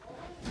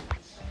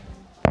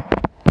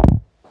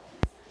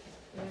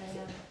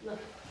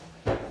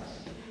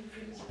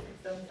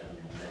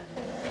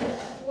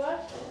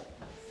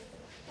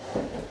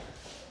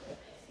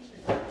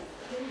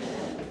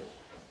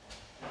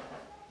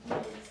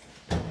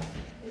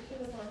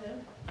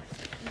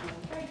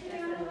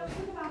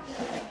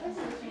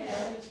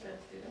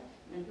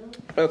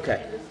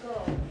Okay.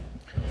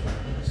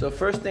 So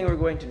first thing we're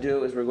going to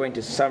do is we're going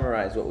to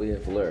summarize what we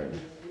have learned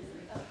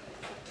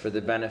for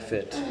the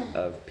benefit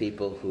of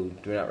people who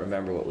do not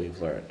remember what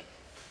we've learned,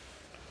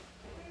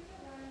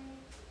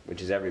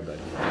 which is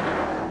everybody.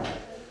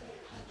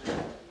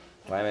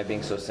 Why am I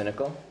being so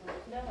cynical?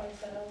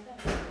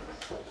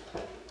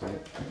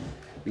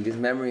 Because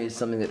memory is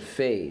something that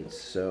fades.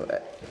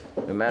 So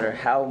no matter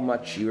how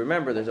much you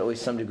remember, there's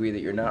always some degree that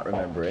you're not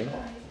remembering.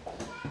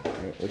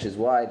 Right? Which is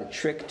why the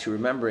trick to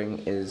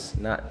remembering is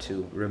not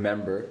to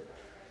remember,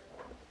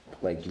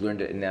 like you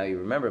learned it and now you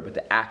remember, but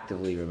to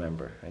actively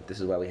remember. Right? This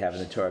is why we have in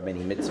the Torah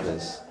many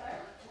mitzvahs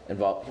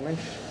involved. Like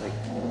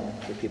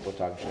people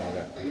talking about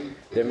that.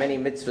 There are many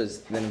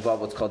mitzvahs that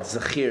involve what's called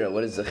zechira.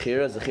 What is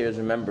zechira? Zechira is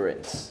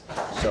remembrance.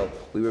 So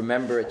we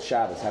remember it's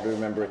Shabbos. How do we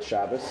remember it's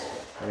Shabbos?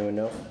 Anyone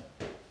know?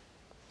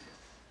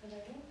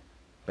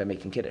 By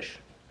making Kiddush.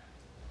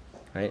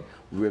 Right?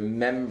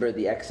 Remember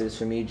the Exodus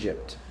from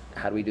Egypt.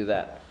 How do we do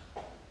that?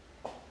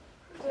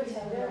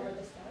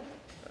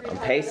 On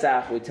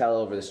Pesach, we tell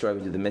over the story.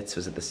 We do the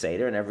mitzvahs at the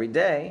Seder, and every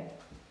day,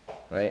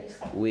 right?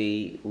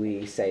 We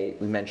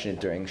mention it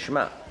during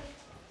Shema.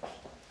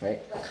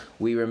 Right?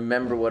 We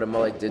remember what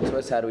Amalek did to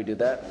us. How do we do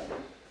that?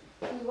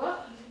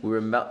 We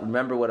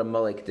remember what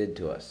Amalek did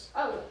to us.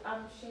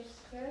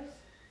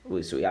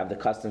 So we have the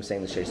custom of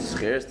saying the Sheish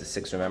Schiras, the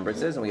 6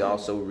 remembrances, and we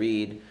also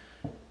read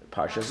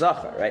Parsha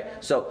Zachar, right?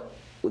 So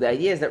the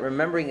idea is that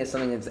remembering is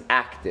something that's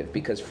active,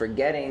 because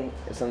forgetting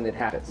is something that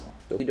happens.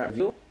 So if we don't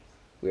review,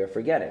 we are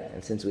forgetting.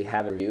 And since we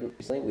haven't reviewed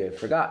recently, we have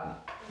forgotten.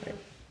 Right?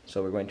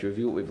 So we're going to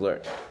review what we've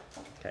learned.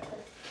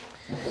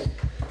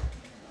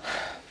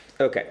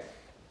 Okay.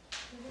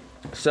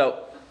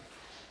 So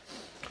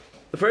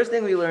the first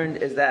thing we learned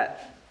is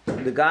that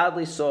the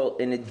godly soul,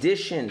 in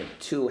addition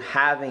to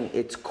having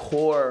its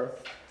core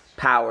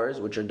powers,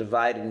 which are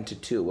divided into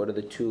 2. What are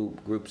the 2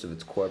 groups of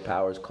its core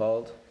powers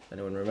called?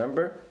 Anyone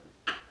remember?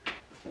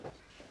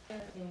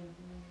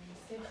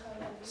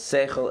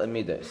 Seichel and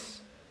Midos.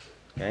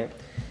 Okay?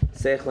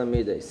 Seichel and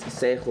Midos.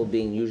 Seichel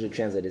being usually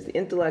translated as the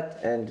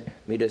intellect, and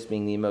Midos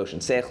being the emotion.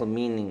 Seichel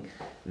meaning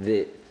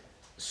the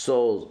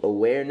soul's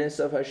awareness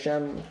of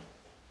Hashem,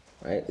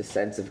 right? The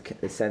sense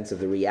of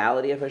the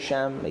reality of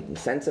Hashem, making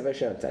sense of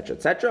Hashem, etc.,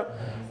 etc.,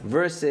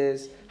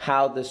 versus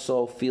how the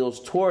soul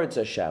feels towards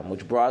Hashem,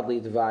 which broadly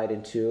divide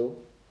into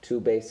 2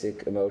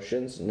 basic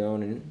emotions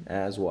known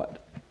as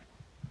what?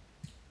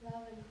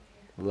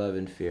 Love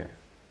and fear.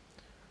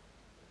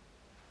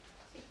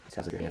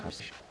 Sounds like you're in a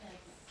conversation.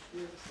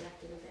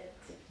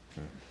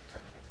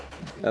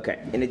 Okay.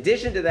 In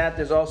addition to that,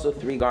 there's also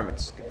 3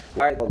 garments.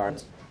 Why are they called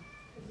garments?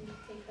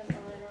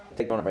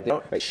 Take them on, right? They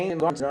don't, right? Changing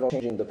garments is not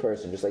changing the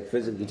person. Just like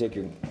physically take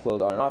your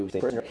clothes on and off, you say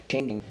person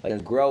changing,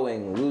 like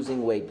growing,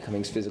 losing weight,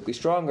 becoming physically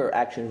stronger,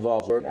 actually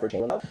involves work for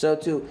changing. So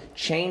too,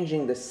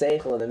 changing the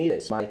seichel and the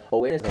midas, my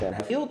awareness and how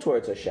I feel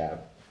towards Hashem,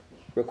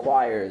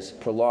 requires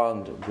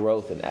prolonged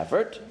growth and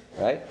effort,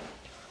 right?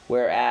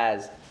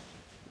 Whereas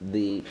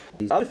these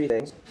other 3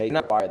 things, they do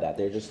not require that.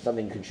 They're just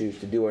something you can choose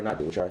to do or not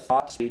do, which are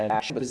thought, speech, and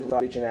action. But this is thought,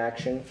 speech, and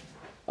action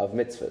of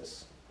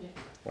mitzvahs,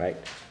 right?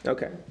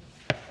 Okay.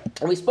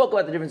 And we spoke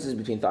about the differences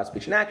between thought,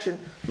 speech, and action.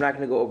 I'm not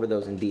going to go over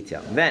those in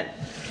detail. Then,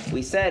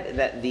 we said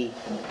that the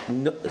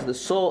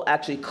soul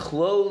actually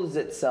clothes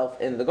itself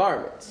in the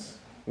garments,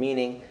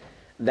 meaning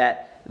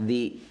that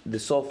the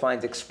soul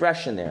finds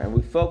expression there. And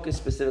we focus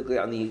specifically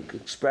on the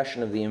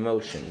expression of the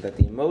emotion, that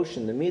the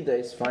emotion, the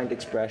midas, find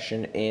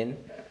expression in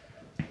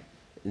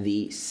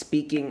the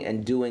speaking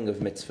and doing of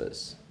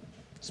mitzvahs.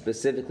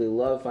 Specifically,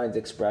 love finds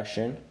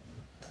expression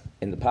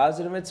in the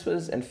positive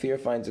mitzvahs, and fear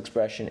finds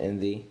expression in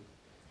the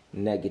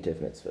negative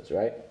mitzvahs,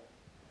 right?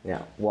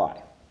 Now,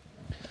 why?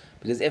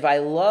 Because if I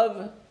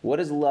love, what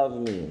does love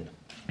mean?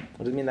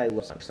 What does it mean that I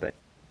love something?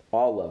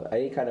 All love.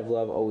 Any kind of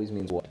love always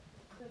means what?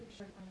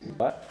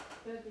 What?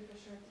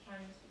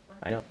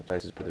 I know. I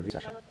just put the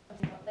research.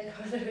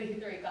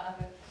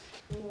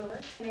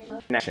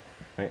 Connection,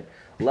 right?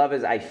 Love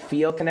is I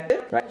feel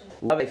connected, right?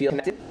 Love, I feel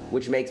connected,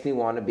 which makes me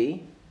want to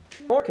be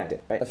more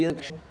connected, right? A feeling,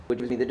 which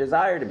gives me the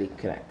desire to be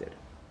connected,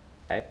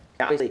 right?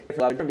 Obviously,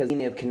 love, because the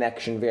meaning of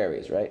connection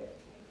varies, right?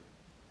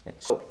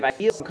 So if I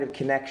feel some kind of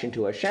connection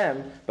to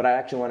Hashem, but I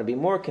actually want to be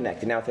more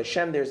connected. Now with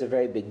Hashem, there's a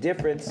very big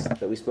difference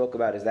that we spoke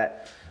about, is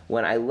that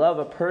when I love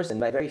a person,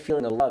 my very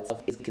feeling of love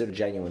is considered a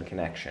genuine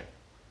connection,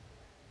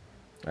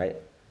 right?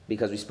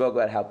 Because we spoke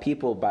about how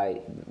people,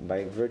 by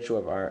virtue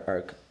of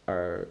our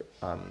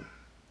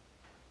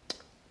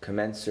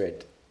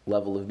commensurate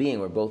level of being,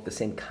 we're both the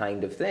same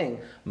kind of thing,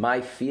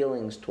 my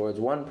feelings towards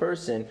one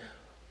person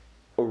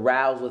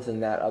arouse within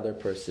that other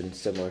person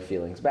similar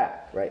feelings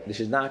back, right? This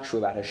is not true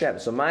about Hashem.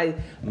 So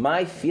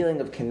my feeling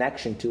of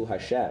connection to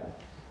Hashem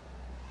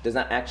does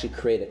not actually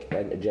create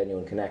a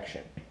genuine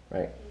connection,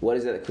 right? What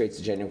is it that creates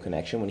a genuine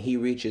connection? When He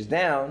reaches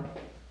down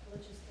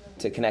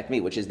to connect me,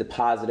 which is the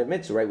positive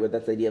mitzvah, right? Where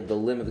that's the idea of the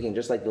limb of the king.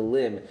 Just like the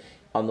limb,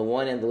 on the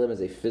one end, the limb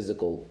is a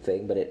physical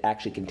thing, but it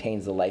actually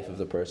contains the life of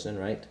the person,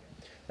 right?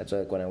 That's why,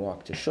 like when I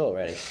walk to shul,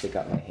 right? I stick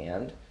out my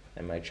hand,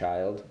 and my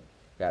child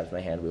grabs my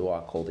hand. We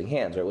walk holding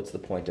hands, right? What's the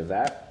point of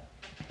that?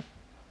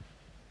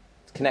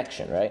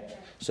 connection, right?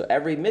 So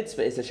every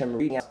mitzvah is Hashem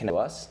reading out to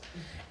us,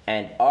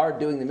 and our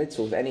doing the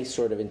mitzvah with any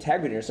sort of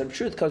integrity or some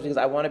truth comes because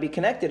I want to be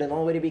connected, and the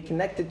only way to be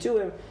connected to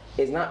Him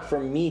is not for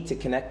me to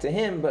connect to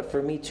Him, but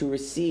for me to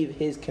receive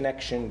His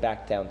connection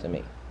back down to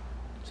me.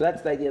 So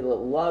that's the idea that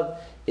love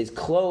is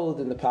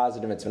clothed in the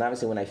positive mitzvah. And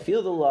obviously when I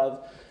feel the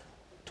love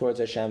towards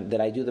Hashem,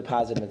 that I do the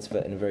positive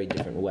mitzvah in a very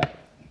different way.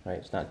 Right?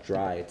 It's not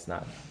dry, it's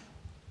not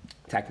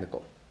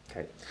technical.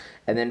 Okay.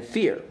 And then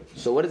fear.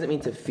 So what does it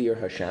mean to fear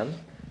Hashem?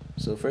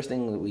 So the first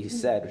thing that we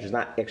said, which is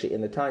not actually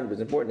in the Tanya, but is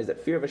important, is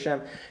that fear of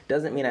Hashem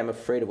doesn't mean I'm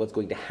afraid of what's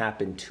going to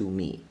happen to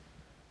me.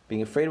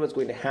 Being afraid of what's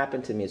going to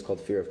happen to me is called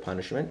fear of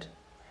punishment.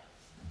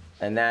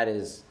 And that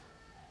is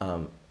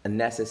a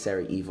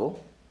necessary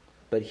evil.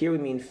 But here we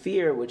mean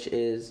fear, which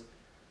is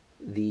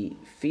the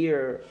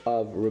fear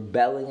of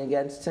rebelling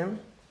against Him,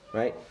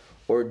 right?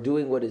 Or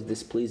doing what is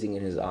displeasing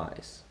in His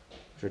eyes.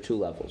 Which are two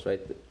levels,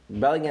 right?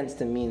 Rebelling against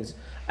Him means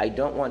I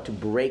don't want to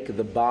break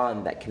the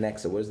bond that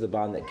connects it. What is the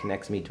bond that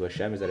connects me to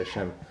Hashem? Is that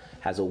Hashem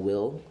has a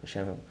will,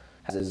 Hashem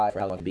has a desire for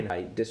how long to be.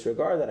 I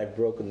disregard that, I've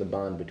broken the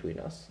bond between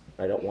us.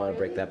 I don't want to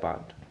break that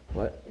bond.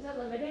 What? Is that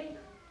limiting?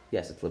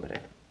 Yes, it's limiting.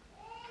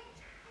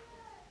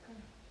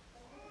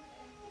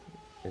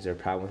 Is there a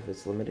problem if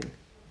it's limiting?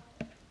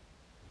 I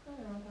don't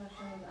know if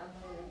Hashem is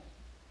unlimited.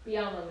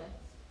 Beyond limits.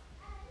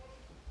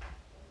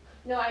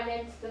 No, I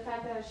meant the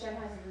fact that Hashem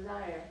has a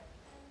desire.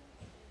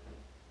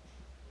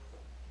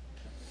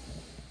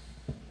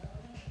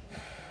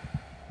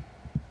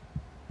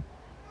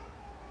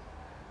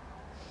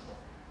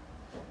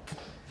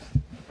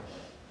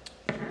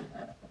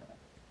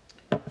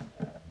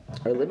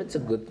 Are limits a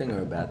good thing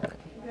or a bad thing?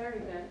 Very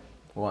good.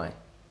 Why?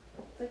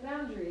 It's like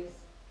boundaries.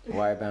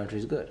 Why are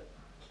boundaries good?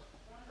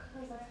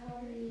 Because that's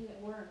how we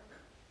work.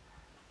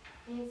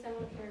 It means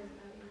someone cares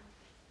about you.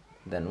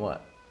 Then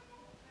what?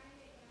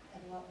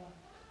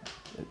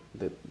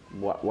 And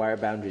what? Why are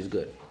boundaries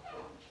good?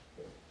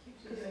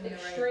 Because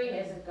extreme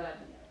isn't good.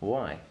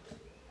 Why?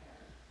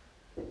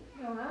 No,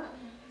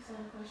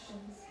 some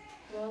questions.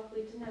 Well, if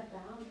we didn't have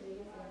boundaries,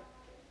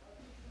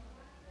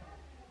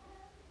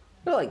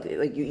 No,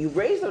 like you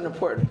raised an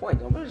important point.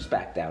 Don't just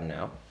back down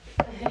now.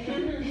 it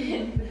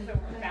doesn't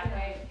work that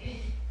way.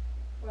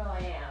 Well, I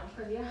am,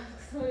 because you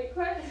ask so many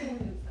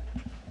questions.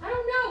 I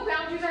don't know.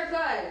 Boundaries are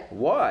good.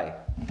 Why?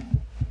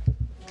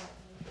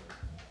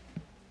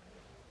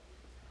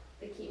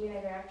 They keep me in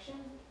a direction.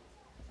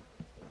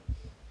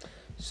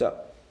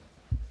 So,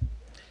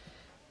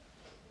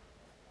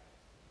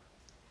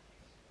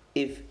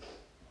 if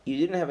you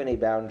didn't have any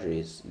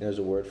boundaries, there's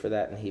a word for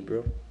that in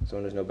Hebrew.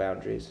 Someone who has no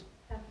boundaries.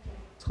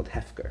 It's called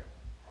hefker.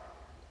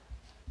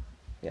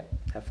 Yeah,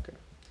 hefker.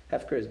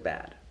 Hefker is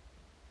bad.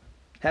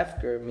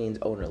 Hefker means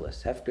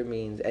ownerless. Hefker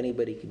means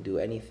anybody can do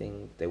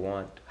anything they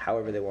want,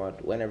 however they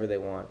want, whenever they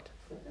want.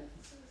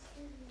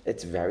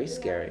 It's very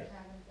scary.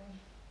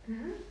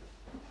 Mm-hmm.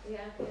 Yeah.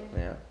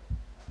 Yeah.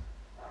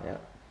 Yeah.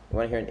 You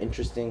want to hear an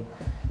interesting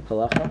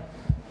halacha?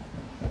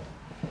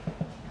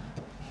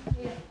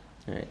 Yeah.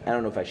 All right. I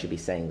don't know if I should be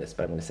saying this,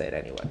 but I'm going to say it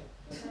anyway.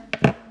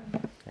 Okay.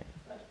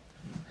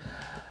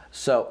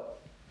 So,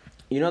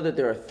 you know that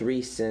there are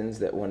 3 sins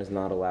that one is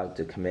not allowed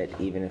to commit,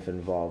 even if it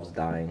involves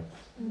dying?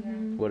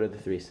 Mm-hmm. What are the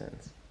 3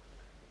 sins?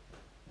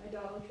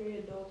 Idolatry,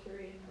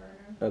 adultery, and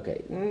murder.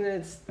 Okay.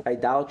 It's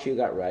idolatry you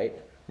got right.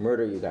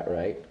 Murder you got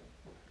right.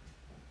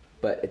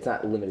 But it's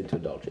not limited to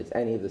adultery. It's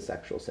any of the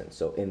sexual sins.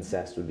 So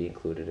incest would be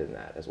included in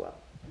that as well.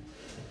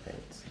 Okay.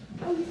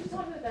 Oh, you can tell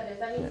me what that is.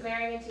 That means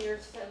marrying into your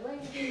sibling?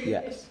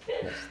 Yes.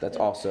 Yes. That's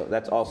also,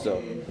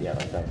 yeah,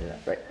 I'm trying to do that.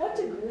 Right. What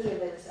degree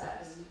of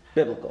incest?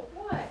 Biblical.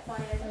 What?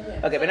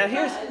 Okay, but now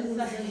here's...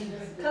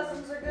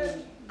 Cousins are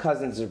good?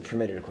 Cousins are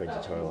permitted according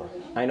to Torah law.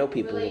 I know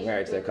people who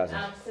married their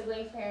cousins.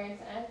 Siblings,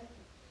 parents, and?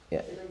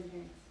 Yeah.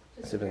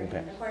 Siblings and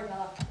parents. According to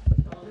law.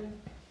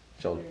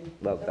 Children.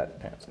 Well, that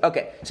parents.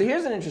 Okay, so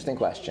here's an interesting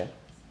question.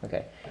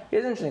 Okay,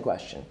 here's an interesting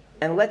question.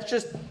 And let's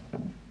just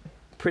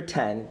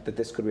pretend that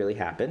this could really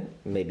happen.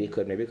 Maybe it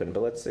could, maybe it couldn't,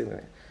 but let's say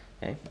that.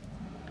 Okay?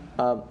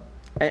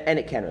 And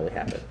it can really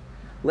happen.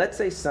 Let's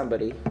say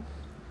somebody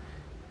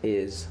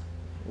is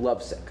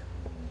lovesick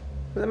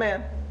with a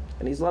man,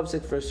 and he's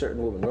lovesick for a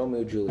certain woman,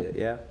 Romeo and Juliet,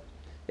 yeah?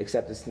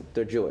 Except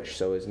they're Jewish,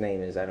 so his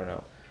name is, I don't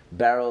know,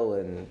 Beryl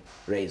and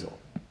Razel.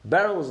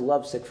 Beryl is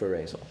lovesick for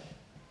Razel.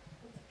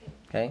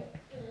 Okay?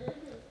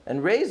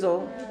 And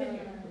Razel's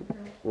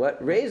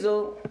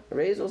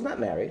not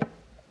married.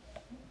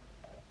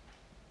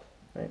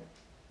 Right?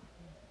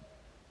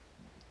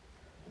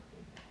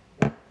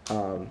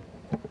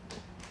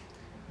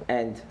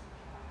 And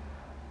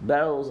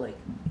Beryl's like,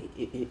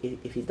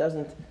 if he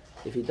doesn't,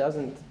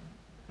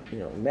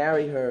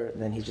 marry her,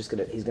 then he's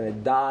gonna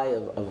die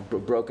of a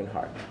broken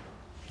heart.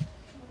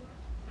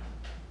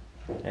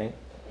 Okay?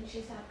 And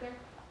she's happy?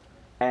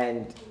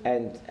 And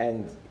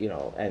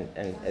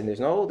there's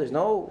no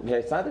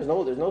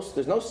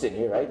sin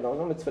here, right?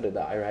 No mitzvah to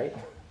die, right?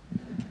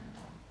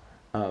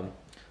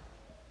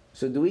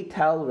 So do we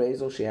tell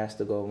Razel she has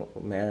to go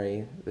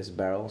marry this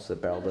Beryl so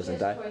that Beryl doesn't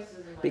die?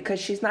 Because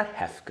she's not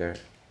hefker.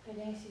 But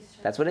then she's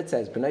That's what it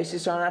says. B'nai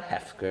Yisrael are not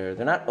hefker.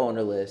 They're not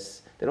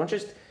ownerless. They don't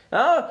just,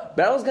 oh,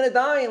 Beryl's going to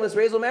die unless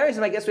Razel marries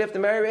him. I guess we have to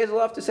marry Razel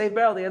off to save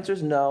Beryl. The answer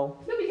is no.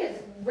 No, because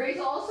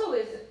Razel also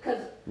is,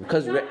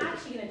 because he's not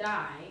actually going to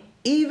die.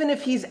 Even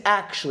if he's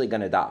actually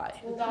going to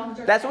die. Well,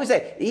 That's what we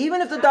say.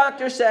 Even if the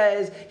doctor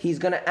says he's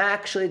going to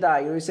actually die,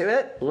 you say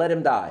that? Let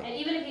him die. And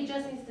even if he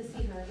just needs to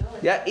see her.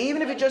 Yeah,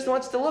 even if he just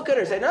wants to look at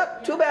her, say, no,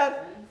 too bad.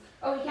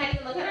 Oh, he can't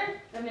even look at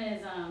her? I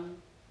mean,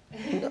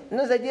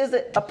 No, the idea is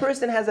that a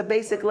person has a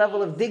basic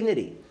level of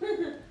dignity.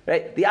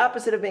 Right? The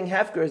opposite of being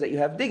hefker is that you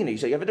have dignity.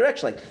 So you have a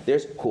direction. Like,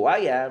 there's who I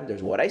am,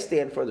 there's what I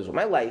stand for, there's what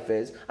my life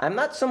is. I'm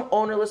not some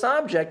ownerless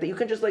object that you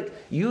can just like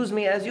use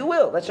me as you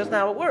will. That's just not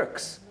how it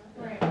works.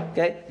 Right.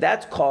 Okay?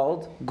 That's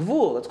called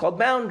gvul. That's called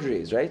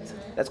boundaries, right?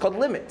 That's called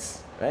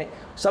limits, right?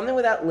 Something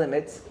without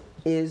limits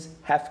is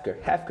hefker.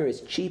 Hefker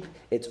is cheap,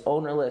 it's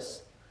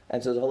ownerless.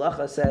 And so the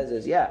halacha says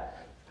is, yeah,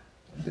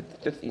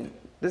 this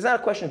is not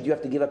a question of do you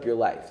have to give up your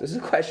life. This is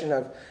a question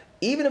of,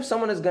 even if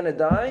someone is going to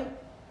die,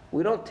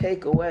 we don't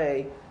take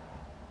away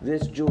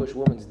this Jewish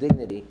woman's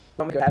dignity.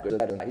 That's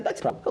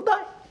his problem. He'll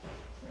die.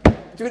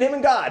 Between him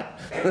and God.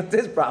 That's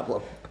his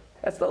problem.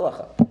 That's the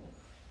halacha.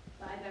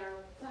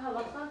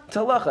 It's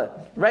halacha.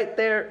 Right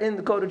there in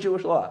the code of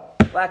Jewish law.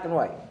 Black and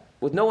white.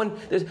 With no one,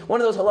 there's one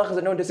of those halachas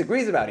that no one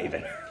disagrees about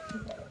even.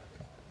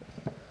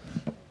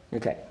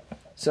 Okay.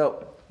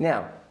 So,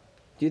 now,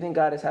 do you think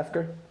God is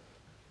hefker?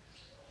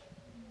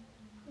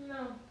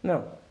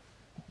 No.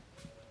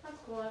 That's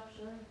cool,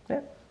 actually.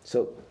 Yeah.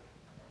 So,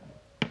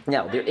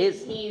 now there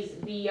is. He's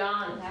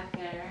beyond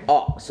hefker.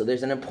 Oh, so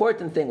there's an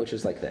important thing which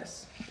is like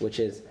this, which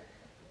is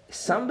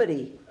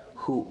somebody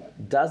who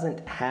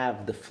doesn't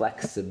have the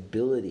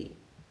flexibility,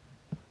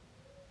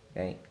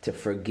 okay, to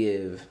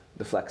forgive,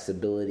 the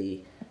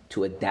flexibility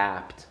to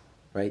adapt,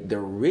 right?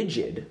 They're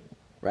rigid,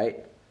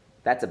 right?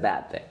 That's a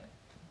bad thing,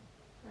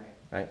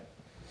 right?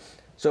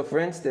 So, for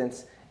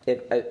instance, if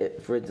a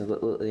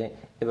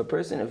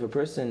person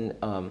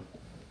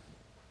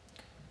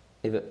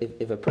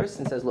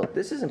says, "Look,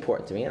 this is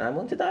important to me, and I'm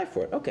willing to die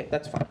for it," okay,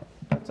 that's fine.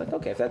 It's like,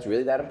 okay, if that's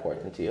really that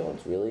important to you,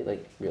 it's really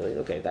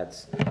okay.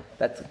 That's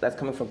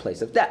coming from a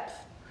place of depth.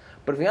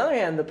 But on the other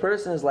hand, the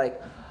person is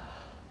like,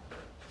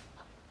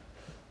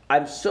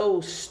 I'm so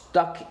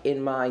stuck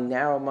in my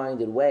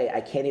narrow-minded way,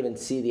 I can't even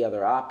see the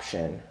other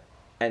option.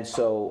 And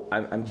so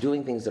I'm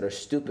doing things that are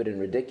stupid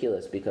and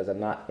ridiculous because I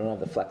don't have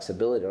the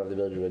flexibility, I don't have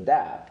the ability to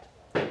adapt.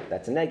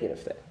 That's a negative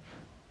thing.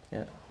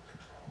 Yeah.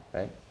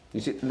 Right? You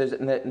see, there's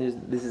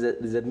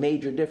a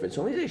major difference.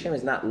 So when we say Hashem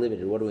is not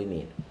limited, what do we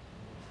mean?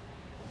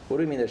 What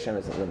do we mean that Hashem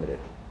isn't limited?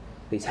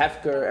 He's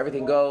hefker,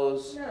 everything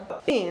goes.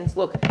 No. It means,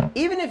 look,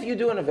 even if you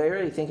do an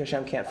avera, you think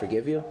Hashem can't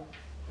forgive you? Of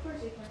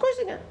course he can. Of course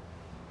he can.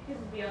 He's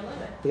beyond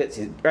limit.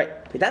 Right.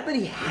 But not that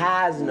he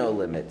has no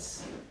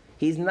limits.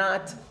 He's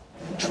not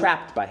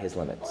trapped by his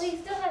limits. Well, he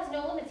still has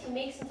no limits. He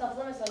makes himself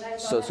limits, so that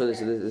is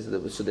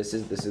this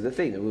is the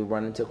thing that we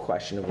run into a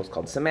question of what's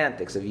called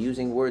semantics, of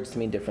using words to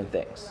mean different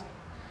things.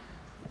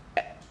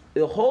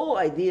 The whole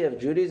idea of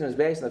Judaism is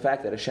based on the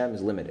fact that Hashem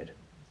is limited.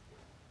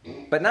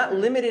 But not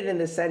limited in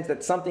the sense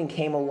that something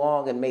came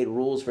along and made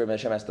rules for him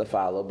Hashem has to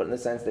follow, but in the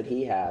sense that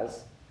he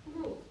has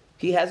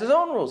his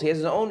own rules. He has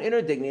his own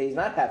inner dignity. He's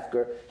not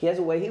hefker. He has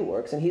a way he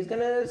works, and he's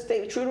going to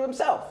stay true to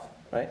himself.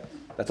 Right?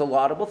 That's a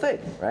laudable thing,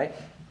 right?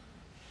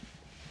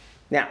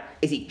 Now,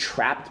 is he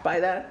trapped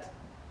by that?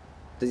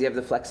 Does he have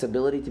the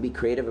flexibility to be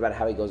creative about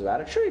how he goes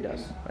about it? Sure he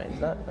does. Right?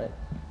 He's not, right?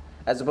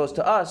 As opposed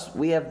to us,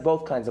 we have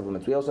both kinds of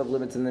limits. We also have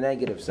limits in the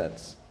negative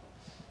sense.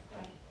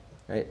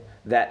 Right?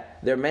 That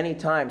there are many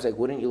times, like,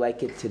 wouldn't you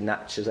like it to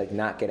not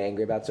get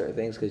angry about certain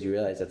things because you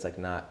realize that's it's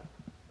not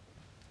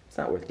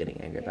worth getting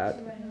angry about.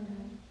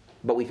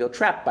 But we feel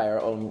trapped by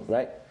our own,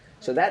 right?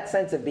 So that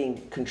sense of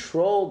being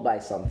controlled by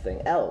something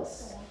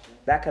else,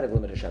 that kind of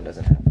limit Hashem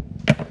doesn't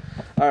have.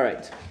 All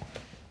right.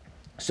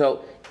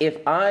 So if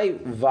I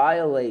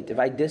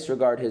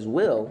disregard his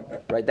will,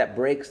 right, that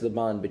breaks the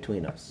bond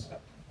between us,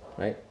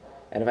 right?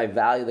 And if I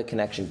value the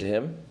connection to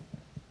him,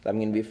 I'm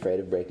going to be afraid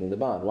of breaking the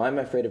bond. Why am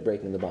I afraid of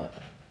breaking the bond?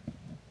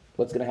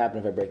 What's going to happen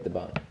if I break the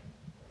bond?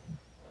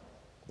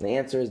 And the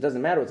answer is, it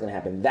doesn't matter what's going to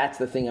happen. That's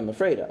the thing I'm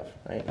afraid of,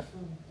 right?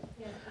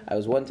 Yeah. I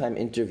was one time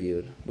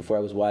interviewed, before I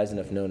was wise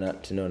enough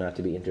to know not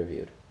to be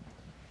interviewed.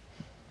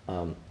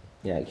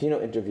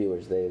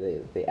 Interviewers,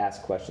 they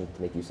ask questions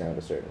to make you sound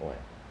a certain way.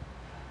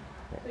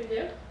 They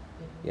do?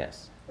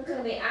 Yes.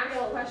 So they ask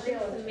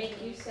questions to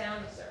make you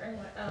sound a certain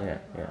way. Oh, yeah.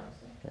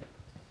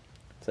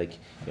 It's like,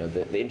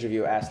 the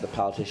interviewer asked the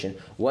politician,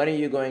 when are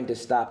you going to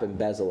stop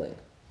embezzling?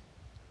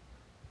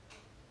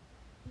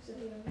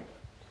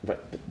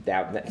 But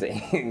that's it.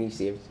 You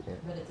see him.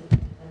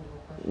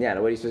 Yeah,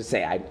 what are you supposed to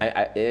say? I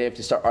have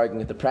to start arguing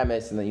with the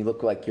premise, and then you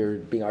look like you're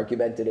being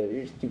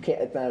argumentative. You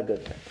can't. It's not a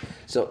good thing.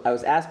 So I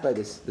was asked by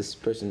this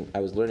person. I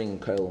was learning in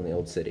Kollel in the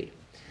Old City,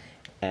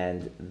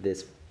 and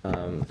this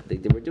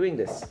they were doing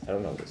this. I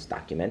don't know, this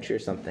documentary or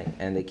something,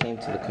 and they came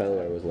to the Kollel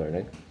where I was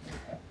learning,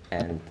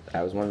 and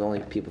I was one of the only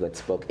people that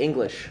spoke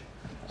English,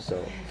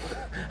 so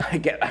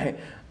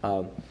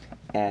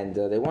And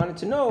they wanted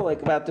to know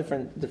like about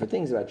different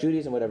things about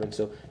Judaism, whatever. And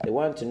so they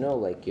wanted to know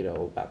like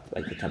about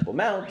like the Temple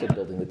Mount and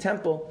building the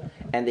temple.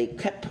 And they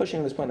kept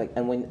pushing this point like,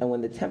 and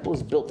when the temple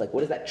is built, like what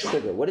does that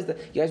trigger? What is the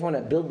you guys want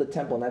to build the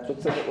temple, and that's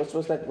what's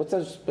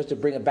that supposed to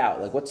bring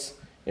about? Like what's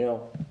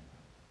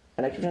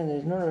And I keep trying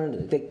to no.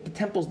 The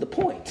temple's the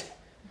point.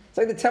 It's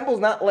like the temple's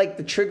not like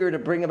the trigger to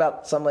bring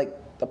about some like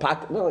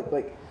apocalypse. No,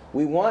 like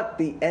we want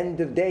the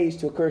end of days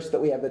to occur so that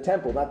we have the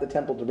temple, not the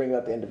temple to bring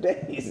about the end of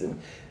days. And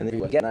then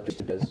you get not just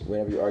because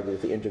whenever you argue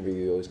with the interviewer,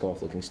 you always come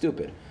off looking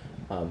stupid,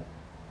 for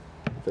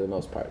the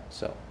most part.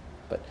 So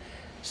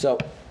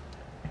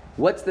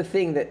what's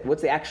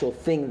the actual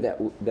thing that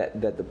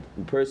the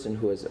person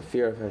who has a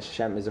fear of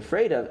Hashem is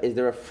afraid of? Is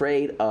they're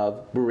afraid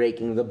of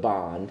breaking the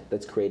bond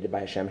that's created by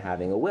Hashem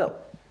having a will.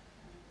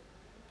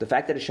 The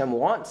fact that Hashem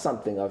wants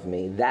something of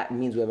me, that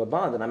means we have a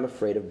bond, and I'm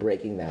afraid of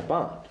breaking that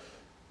bond.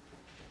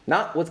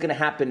 Not what's going to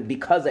happen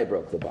because I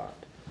broke the bond.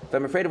 If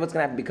I'm afraid of what's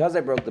going to happen because I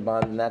broke the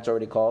bond, then that's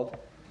already called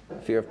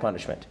fear of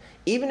punishment.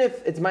 Even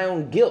if it's my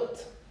own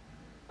guilt,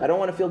 I don't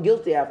want to feel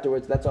guilty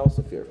afterwards, that's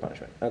also fear of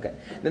punishment. Okay.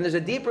 Then there's a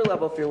deeper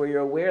level of fear where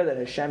you're aware that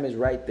Hashem is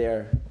right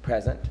there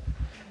present,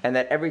 and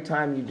that every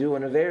time you do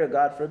an Avera,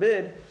 God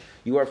forbid,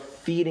 you are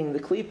feeding the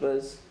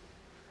klippas,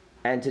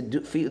 and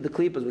to feed the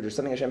klippas, which is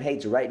something Hashem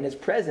hates, right in His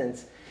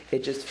presence,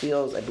 it just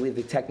feels, I believe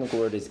the technical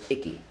word is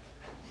icky.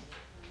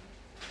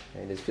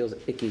 It just feels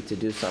icky to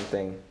do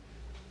something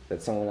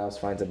that someone else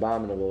finds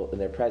abominable in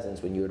their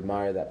presence when you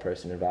admire that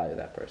person and value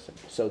that person.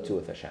 So too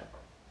with Hashem.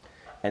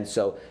 And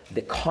so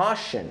the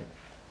caution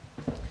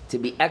to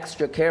be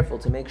extra careful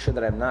to make sure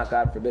that I'm not,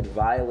 God forbid,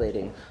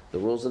 violating the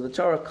rules of the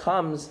Torah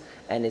comes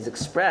and is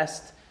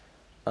expressed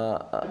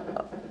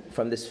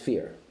from this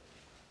fear.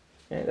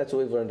 Okay, that's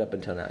what we've learned up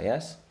until now,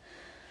 yes?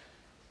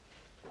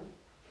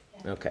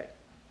 Okay.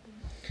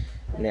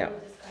 Now,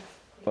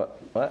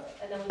 what?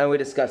 And we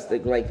discussed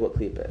what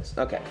klipa is.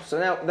 Okay, so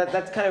now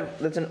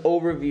that's an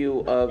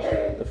overview of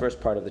the first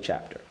part of the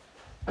chapter.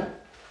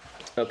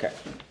 Okay.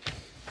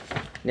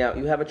 Now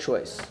you have a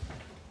choice.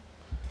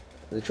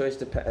 The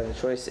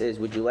choice is: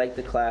 would you like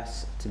the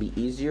class to be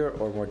easier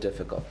or more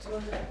difficult?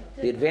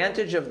 The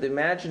advantage of the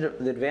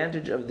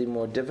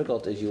more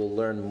difficult is you will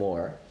learn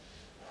more,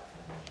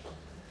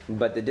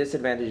 but the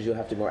disadvantage is you'll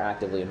have to be more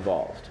actively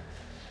involved.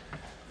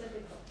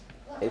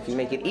 If you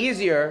make it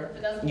easier,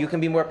 you can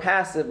be more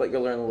passive, but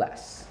you'll learn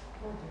less.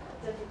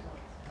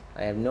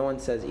 I have no one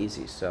says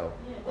easy, so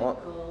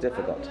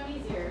difficult.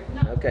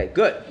 Okay,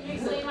 good. Can you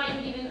explain why you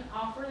would even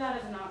offer that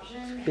as an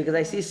option? Because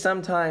I see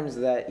sometimes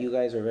that you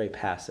guys are very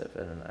passive,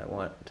 and I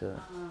want to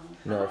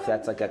know if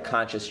that's like a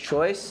conscious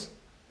choice.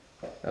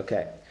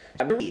 Okay.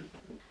 I'm going to read.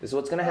 This is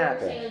what's going to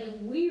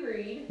happen. We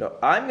read. No,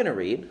 I'm going to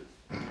read.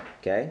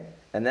 Okay?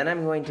 And then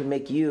I'm going to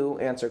make you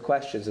answer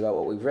questions about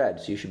what we've read,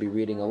 so you should be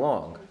reading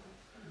along.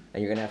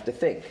 And you're going to have to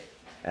think.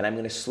 And I'm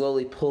going to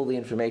slowly pull the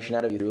information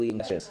out of you through reading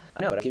questions.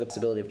 I know, but I keep the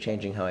possibility of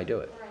changing how I do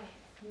it.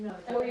 No,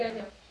 what are you going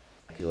to do?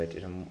 I do it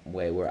in a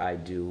way where I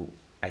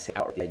say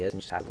out the ideas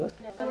and just have a list.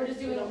 So we're just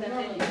doing it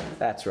normally.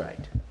 That's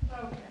right.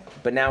 Okay.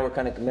 But now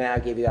now I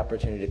gave you the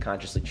opportunity to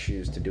consciously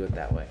choose to do it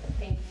that way.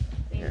 Thank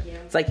you. Thank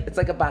you. It's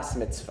like a bas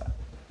mitzvah,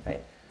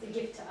 right? It's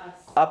a gift to us.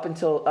 Up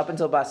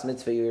until bas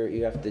mitzvah,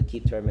 you have to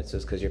keep Torah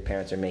mitzvahs because your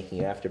parents are making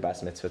you. After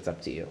bas mitzvah, it's up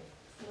to you.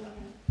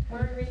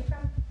 Where are we reading from?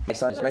 My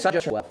son just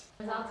turned 12,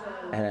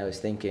 and I was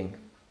thinking,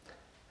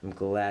 I'm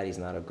glad he's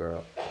not a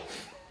girl.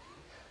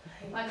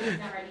 Why he's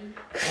not ready?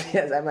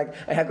 Yes, I'm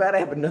glad I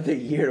have another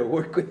year to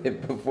work with him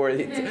before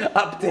it's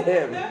up to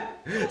him.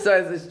 So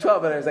I was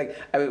 12, and I was like,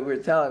 we were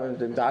talking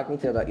to him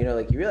about,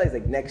 you realize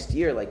like next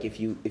year, like if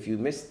you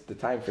miss the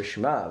time for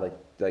Shema,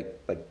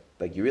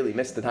 like you really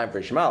missed the time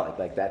for Shema,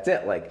 like that's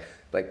it, like.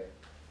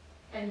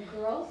 And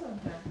girls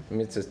sometimes. I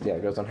mean, it's just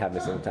girls don't have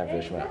missing the time for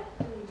the Shema.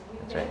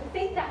 That's right.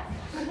 Think that.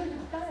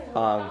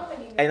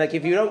 And like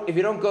if you don't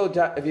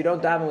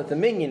daven with the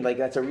minion, like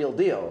that's a real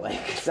deal. Like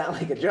it's not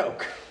like a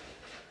joke.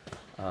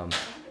 So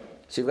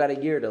you've got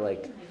a year to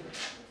like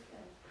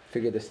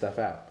figure this stuff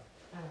out.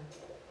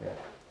 Yeah.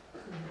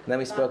 And then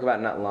we spoke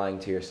about not lying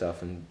to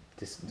yourself and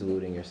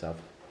deluding yourself,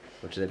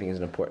 which I think is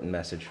an important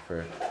message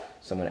for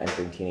someone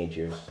entering teenage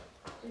years.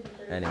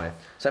 Anyway,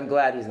 so I'm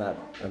glad he's not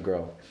a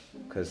girl,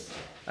 because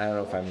I don't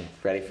know if I'm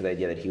ready for the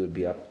idea that he would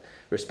be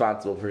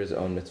responsible for his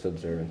own mitzvah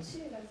observance.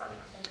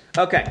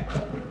 Okay.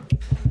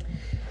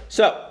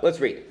 So, let's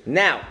read.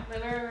 Now,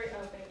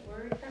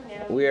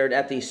 we are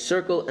at the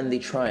circle and the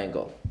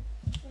triangle.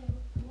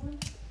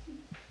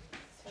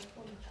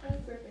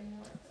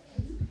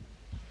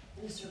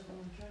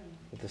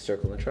 The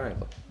circle and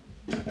triangle.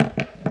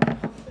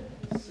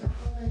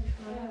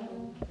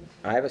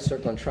 I have a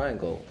circle and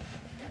triangle.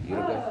 You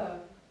don't go.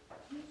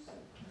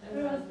 Who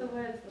has the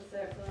words for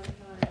circle and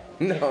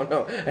triangle?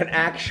 No, an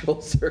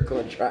actual circle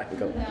and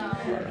triangle.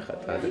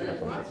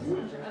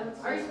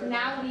 Ours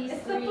now these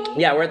three.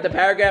 Yeah, we're at the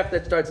paragraph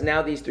that starts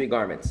now these three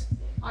garments.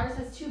 Ours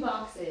has two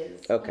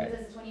boxes. Okay. One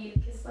says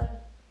 28 Kislev.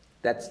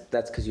 That's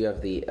because you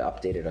have the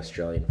updated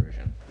Australian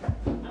version.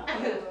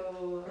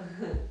 Oh.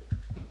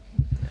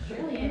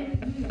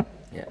 Brilliant.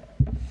 Yeah.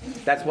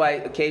 That's why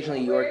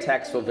occasionally your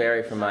text will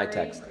vary from my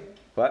text.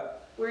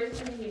 What? Where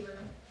is it in Hebrew?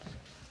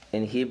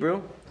 In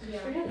Hebrew? Yeah.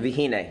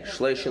 Vihine,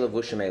 shloisha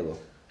levushim elu.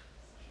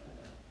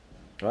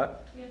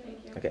 What? Yeah,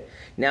 thank you. Okay.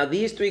 Now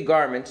these three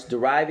garments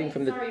deriving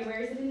from the... Sorry, where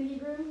is it in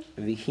Hebrew?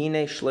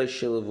 Vihine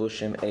shloisha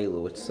levushim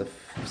elu. It's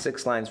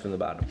 6 lines from the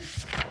bottom.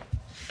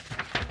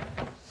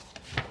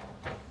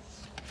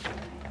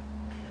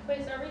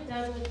 Wait, so are we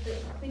done with the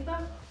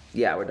klipa?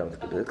 Yeah, we're done with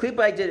the klipa.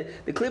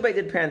 The klipa I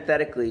did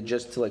parenthetically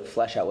just to like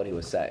flesh out what he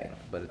was saying,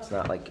 but it's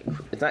not like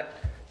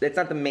it's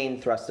not the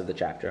main thrust of the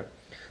chapter.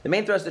 The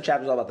main thrust of the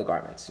chapter is all about the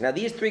garments. Now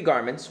these three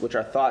garments, which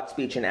are thought,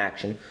 speech, and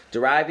action,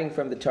 deriving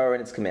from the Torah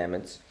and its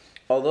commandments,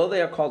 although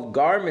they are called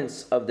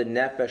garments of the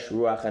nefesh,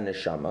 ruach, and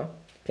neshama,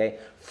 okay,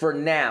 for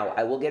now,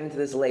 I will get into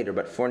this later,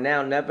 but for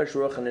now, nefesh,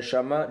 ruach, and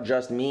neshama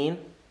just mean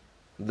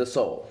the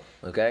soul,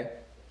 okay?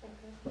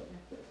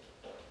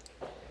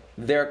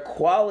 Their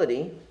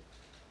quality,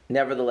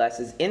 nevertheless,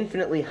 is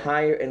infinitely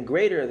higher and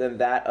greater than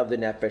that of the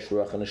nefesh,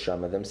 ruach, and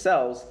neshama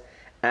themselves,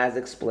 as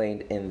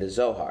explained in the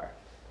Zohar.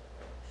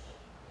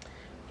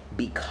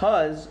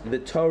 Because the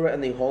Torah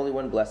and the Holy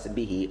One, blessed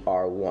be He,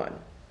 are one.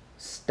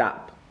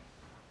 Stop.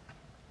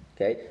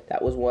 Okay,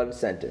 that was one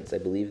sentence. I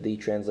believe the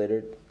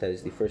translator, that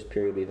is the first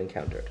period we've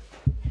encountered.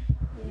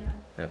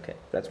 Yeah. Okay,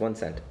 that's one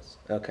sentence.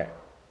 Okay.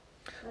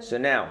 So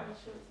now,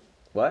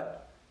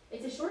 what?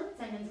 It's a short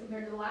sentence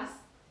compared to the last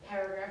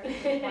paragraph, which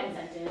is one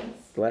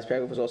sentence. The last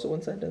paragraph was also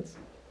one sentence?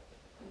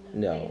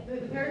 No.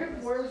 The paragraph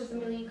before was just a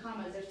million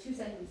commas. There's 2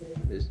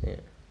 sentences. Yeah.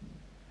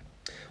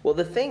 Well,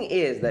 the thing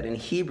is that in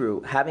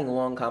Hebrew, having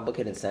long,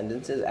 complicated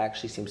sentences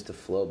actually seems to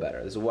flow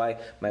better. This is why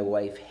my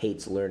wife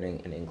hates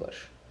learning in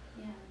English.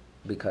 Yeah.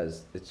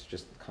 Because it's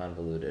just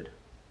convoluted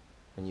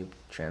when you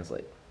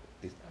translate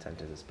these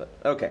sentences. But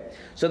okay,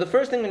 so the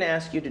first thing I'm going to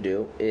ask you to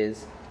do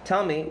is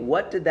tell me,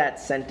 what did that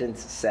sentence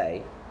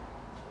say?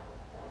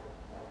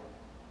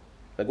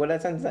 Like, what did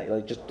that sentence say?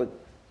 Like, just like,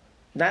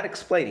 not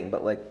explaining,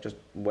 but like, just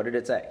what did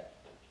it say?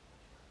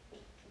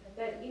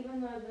 That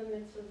even though the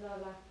mitzvahs are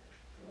like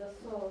the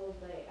soul,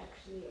 they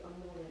actually are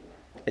more than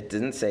that. It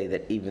didn't say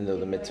that even though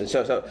the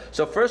mitzvah.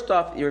 So first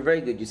off, you're very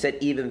good. You said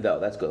even though.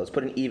 That's good. Let's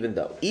put an even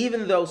though.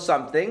 Even though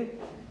something,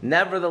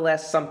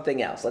 nevertheless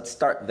something else. Let's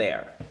start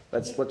there.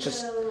 Let's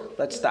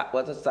stop.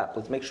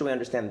 Let's make sure we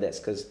understand this,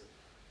 because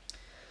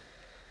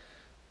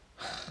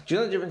do you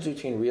know the difference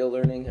between real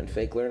learning and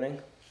fake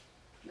learning?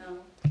 No.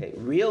 Okay,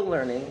 real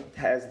learning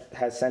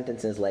has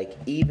sentences like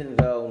even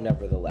though,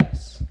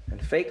 nevertheless,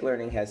 and fake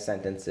learning has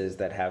sentences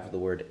that have the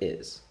word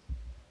is.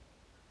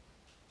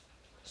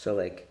 So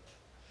like,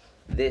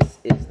 this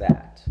is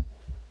that.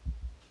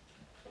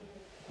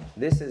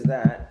 This is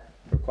that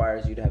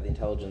requires you to have the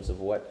intelligence of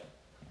what?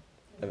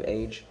 Of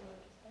age?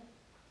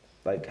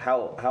 Like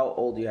how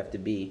old do you have to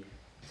be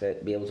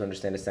able to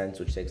understand a sentence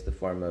which takes the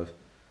form of,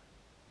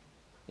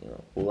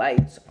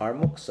 lights are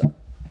muksa.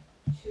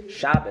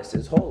 Shabbos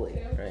is holy.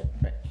 Right.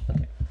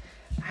 Okay.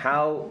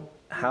 How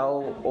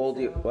old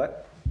do you,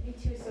 what? Me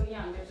too, so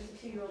young. There's just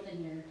a 2-year-old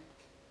in here.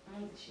 I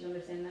don't think she'd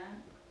understand that.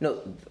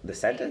 No, the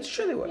sentence?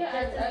 Sure they would.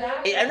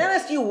 Yeah, I'm not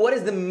asking you what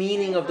is the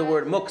meaning of the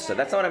word muksa.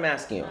 That's not what I'm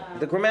asking you.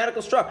 The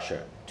grammatical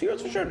structure.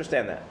 2-year-olds for sure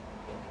understand that.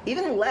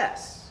 Even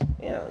less.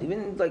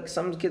 Even like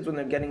some kids when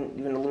they're getting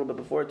even a little bit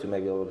before 2,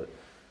 maybe a little bit.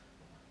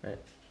 Right?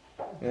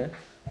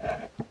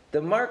 Yeah.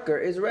 The marker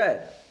is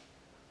red.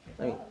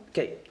 I mean,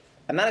 okay.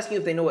 I'm not asking you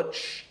if they know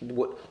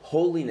what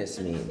holiness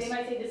means. They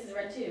might say this is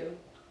red too.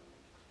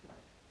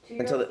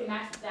 Until 2-year-olds can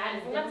match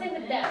that. I'm not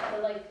saying the depth,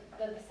 but like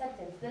the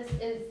sentence. This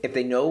is. If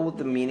they know what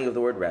the meaning of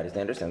the word red is,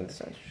 they understand the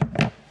sentence.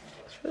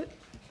 That's right.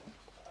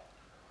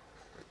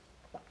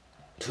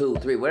 2,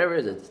 3, whatever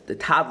it is, it's the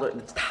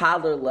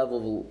toddler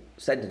level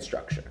sentence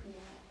structure,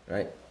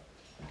 right?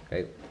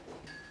 Okay.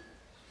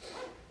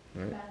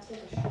 Can I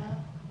take a shot?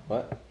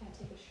 What? Can I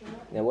take a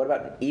shot? Now, what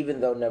about even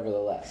though,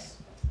 nevertheless?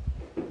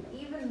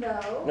 Even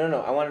though.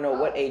 No. I want to know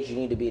what age you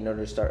need to be in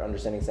order to start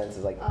understanding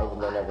sentences like even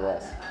though,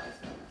 nevertheless.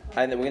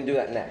 And then we're gonna do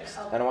that next.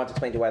 Okay. And I want to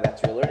explain to you why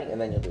that's real learning, and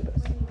then you'll do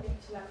this. When you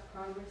get to like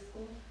primary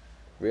school?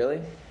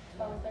 Really?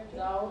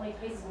 No, like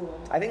high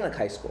school. I think like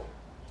high school.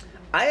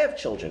 I have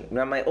children.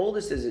 Now my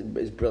oldest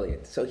is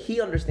brilliant, so he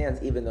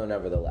understands even though,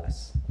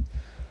 nevertheless.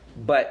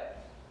 But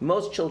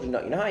most children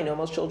don't. You know how I know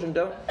most children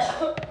don't?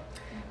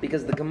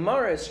 Because the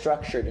Gemara is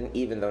structured in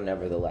even though,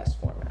 nevertheless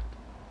format.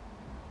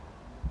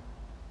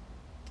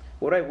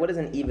 What is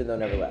an even though,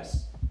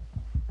 nevertheless?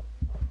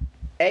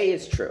 A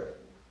is true.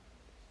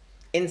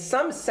 In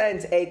some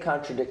sense, A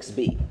contradicts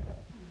B.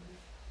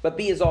 But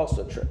B is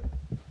also true.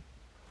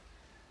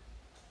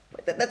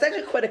 That's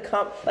actually quite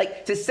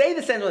a to say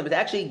the sentence, but to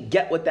actually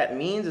get what that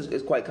means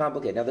is quite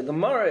complicated. Now the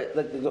Gemara,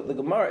 the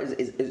Gemara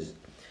is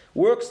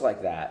works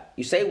like that.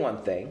 You say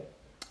one thing,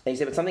 and you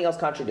say, but something else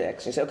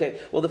contradicts. And you say, okay,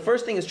 well the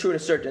first thing is true in a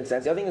certain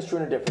sense, the other thing is true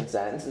in a different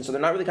sense, and so they're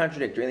not really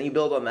contradictory. And then you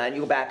build on that, and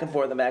you go back and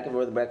forth and back and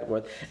forth and back and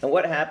forth. And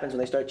what happens when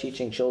they start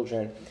teaching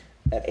children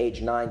at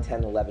age 9,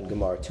 10, 11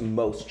 Gemara to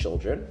most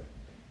children?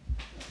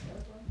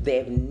 They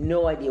have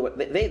no idea what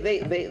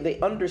they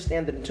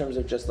understand it in terms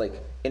of just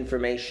like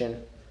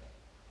information,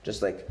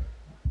 just like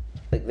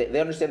like they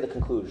understand the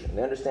conclusion.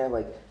 They understand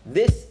like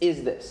this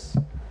is this.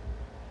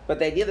 But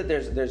the idea that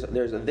there's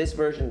a this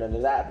version and a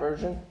that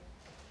version,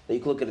 that you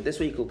can look at it this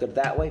way, you can look at it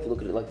that way. If you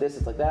look at it like this,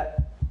 it's like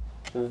that.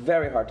 A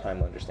very hard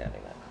time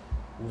understanding that.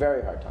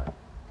 Very hard time.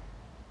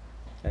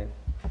 Okay?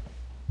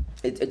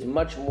 It's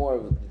much more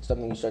of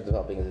something you start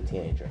developing as a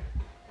teenager.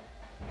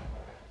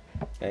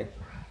 Okay?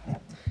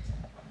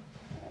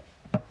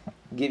 I'll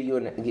give you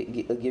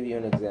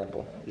an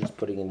example, just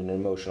putting it in an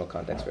emotional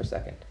context for a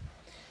second.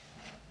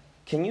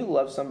 Can you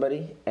love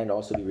somebody and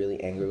also be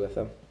really angry with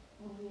them?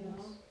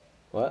 Yes.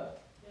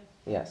 What?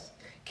 Yes.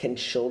 Can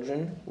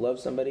children love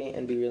somebody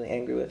and be really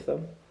angry with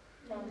them?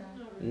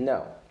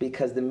 No,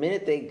 because the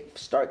minute they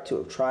start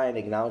to try and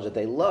acknowledge that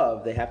they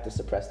love, they have to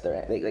suppress their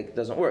it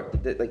doesn't work.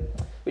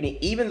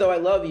 Even though I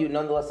love you,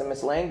 nonetheless I'm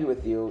still angry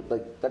with you.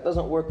 Like that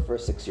doesn't work for a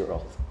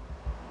 6-year-old.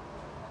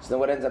 So then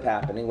what ends up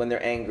happening when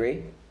they're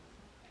angry?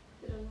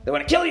 They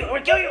want to kill you. I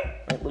want to kill you.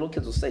 Right? Little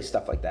kids will say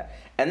stuff like that.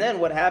 And then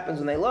what happens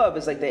when they love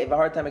is like they have a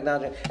hard time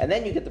acknowledging. And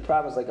then you get the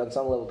problems like on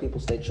some level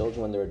people stay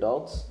children when they're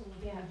adults.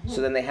 Yeah.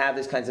 So then they have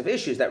these kinds of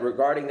issues that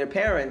regarding their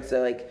parents,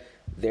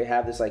 they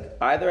have this like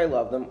either I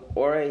love them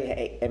or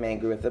I am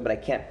angry with them, but I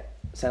can't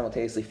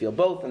simultaneously feel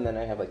both, and then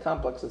I have like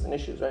complexes and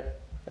issues, right?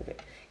 Okay.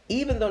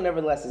 Even though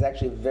nevertheless is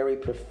actually a very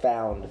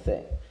profound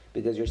thing,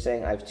 because you're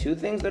saying I have two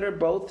things that are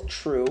both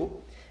true,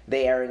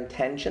 they are in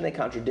tension, they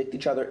contradict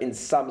each other in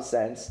some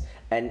sense,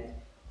 and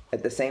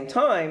at the same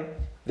time,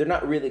 they're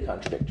not really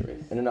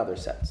contradictory in another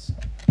sense.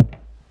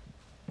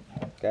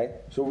 Okay?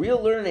 So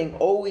real learning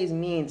always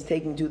means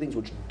taking two things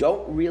which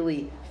don't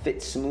really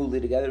fit smoothly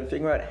together and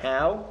figuring out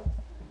how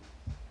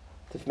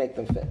to make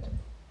them fit.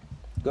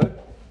 Good?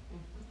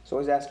 So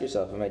always ask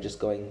yourself, am I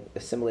just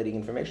assimilating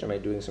information? Am I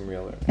doing some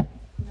real learning?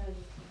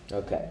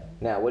 Okay.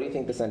 Now, what do you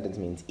think the sentence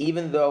means?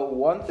 Even though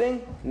one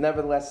thing,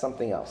 nevertheless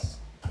something else.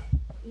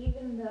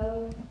 Even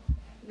though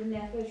the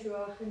nefesh,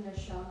 ruach, and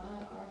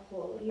neshama are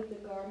holy, the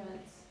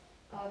garments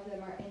of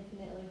them are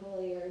infinitely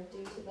holier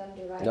due to them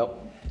deriving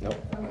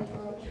from the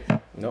Torah, which is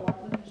one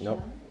of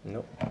Hashem.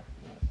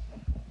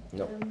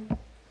 Nope.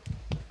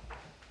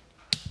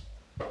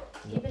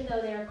 Even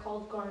though they are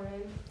called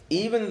garments.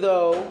 Even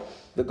though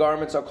the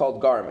garments are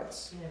called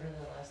garments.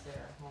 Nevertheless, they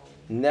are holy.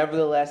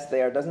 Nevertheless,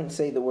 they are. Doesn't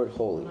say the word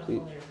holy. Not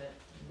holier,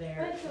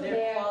 but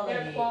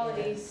their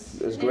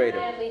qualities. Is greater.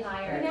 Infinitely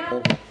higher. Now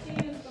we have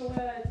to use the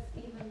words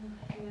even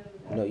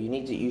though. No,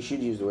 you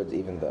should use the words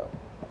even though.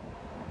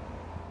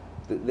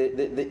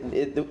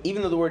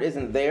 Even though the word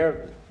isn't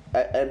there,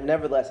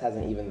 nevertheless has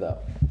an even though.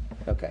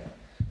 Okay.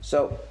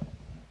 So,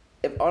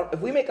 if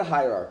we make a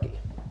hierarchy,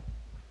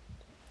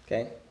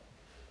 okay,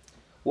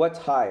 what's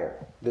higher,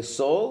 the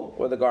soul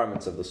or the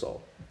garments of the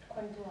soul?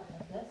 According to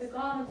what? The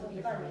garments of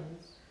the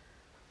garments.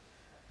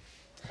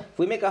 If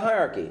we make a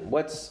hierarchy,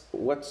 what's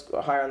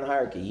higher on the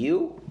hierarchy,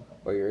 you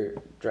or your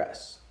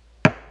dress?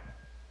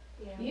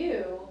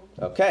 You.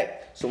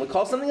 Okay, so when we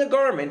call something a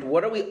garment,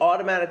 what are we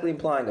automatically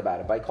implying about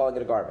it by calling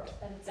it a garment?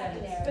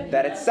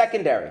 That it's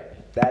secondary.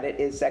 That it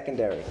is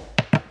secondary.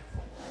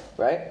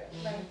 Right?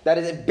 That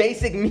is a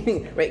basic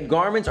meaning. Right?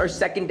 Garments are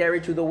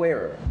secondary to the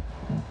wearer.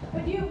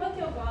 But your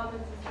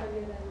garments is bigger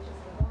than just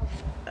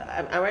a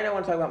garment. Right now I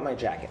want to talk about my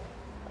jacket.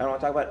 I don't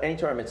want to talk about any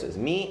Torah mitzvahs.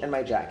 Me and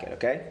my jacket,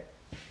 okay?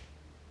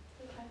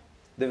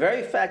 The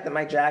very fact that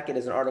my jacket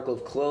is an article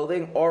of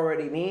clothing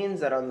already means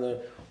that on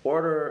the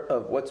order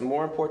of what's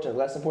more important,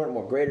 less important,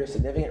 more greater,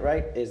 significant,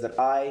 right, is that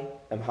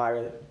I'm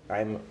higher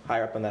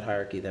up on that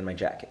hierarchy than my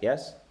jacket,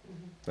 yes?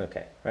 Mm-hmm.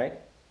 Okay, right?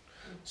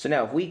 So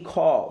now if we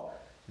call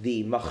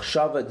the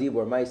machshava,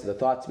 dibur, ma'aseh, the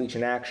thought, speech,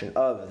 and action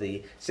of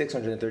the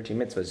 613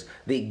 mitzvahs,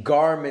 the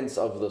garments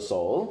of the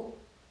soul,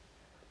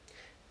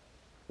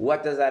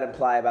 what does that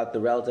imply about the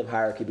relative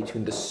hierarchy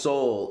between the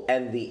soul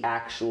and the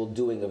actual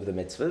doing of the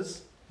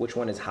mitzvahs? Which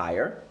one is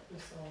higher?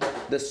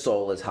 The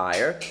soul is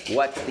higher.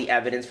 What's the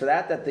evidence for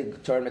that? That the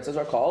Torah mitzvahs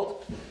are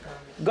called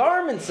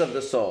garments of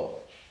the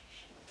soul.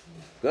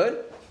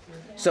 Good?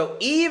 So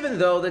even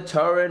though the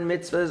Torah and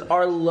mitzvahs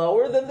are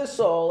lower than the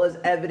soul, as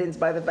evidenced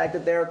by the fact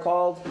that they are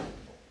called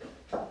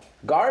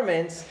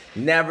garments,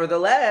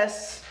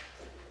 nevertheless,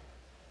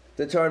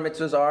 the Torah and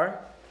mitzvahs are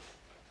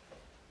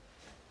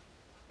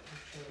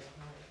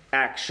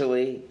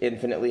actually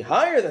infinitely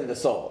higher than the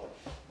soul.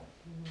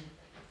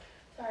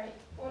 Sorry,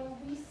 when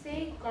we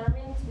say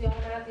garments, we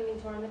automatically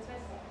mean Torah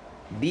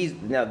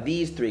mitzvahs?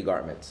 These three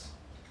garments.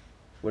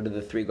 What are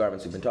the three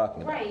garments we've been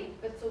talking about? Right,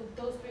 but so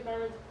those three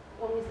garments,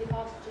 when we say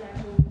thought, speech, and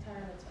action, we mean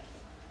Torah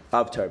mitzvahs.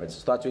 Of Torah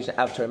mitzvahs. Thought, speech,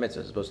 of Torah mitzvahs,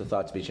 as opposed to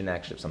thought, speech, and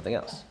action of something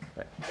else.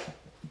 Right.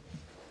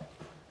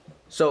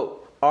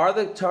 So, are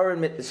the Torah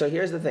and mitzvahs, so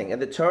here's the thing, are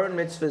the Torah and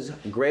mitzvahs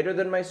greater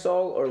than my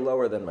soul or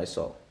lower than my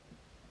soul?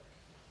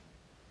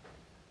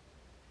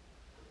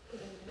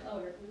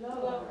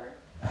 Lower.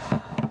 I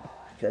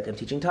feel like I'm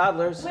teaching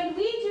toddlers. When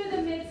we do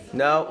the mitzvah.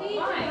 No.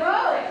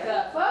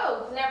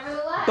 Both.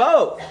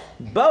 Nevertheless.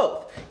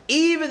 Both.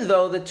 Even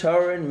though the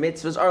Torah and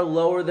mitzvahs are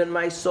lower than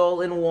my soul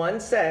in one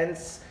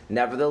sense,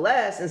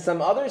 nevertheless, in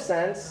some other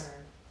sense,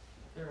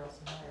 They're also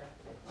higher.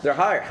 they're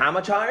higher. How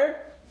much higher?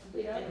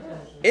 We don't know.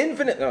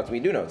 Infinite. No, we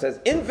do know. It says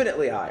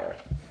infinitely higher.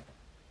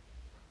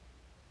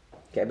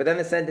 Okay, but then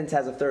the sentence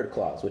has a third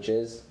clause, which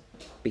is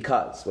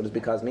because. What does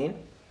because mean?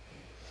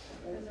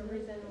 There's a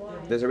reason why.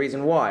 There's a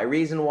reason why. A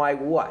reason why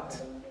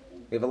what?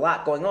 We have a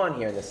lot going on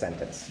here in this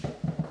sentence.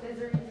 There's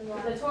a reason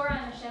why. The Torah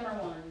and the Shem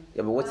are one.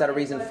 Yeah, but what's that a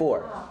reason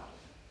for?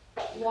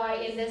 Why,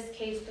 in this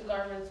case, the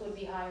garments would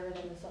be higher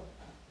than the soul.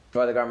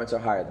 Why the garments are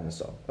higher than the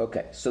soul.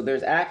 Okay, so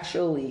there's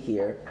actually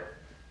here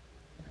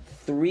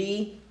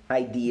 3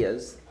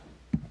 ideas.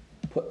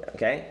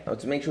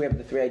 Let's make sure we have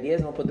the 3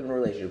 ideas and we'll put them in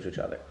relationship to each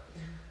other.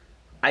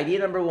 Idea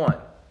number 1,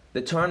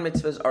 the Torah and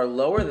mitzvahs are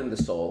lower than the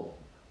soul.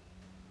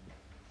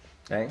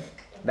 Okay,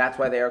 that's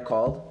why they are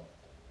called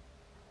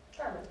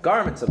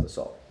garments of the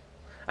soul.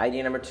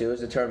 Idea number 2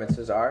 is the Torah and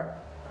mitzvahs are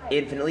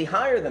infinitely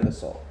higher than the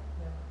soul.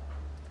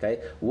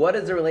 Okay, what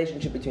is the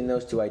relationship between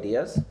those 2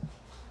 ideas?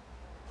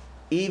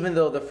 Even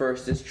though the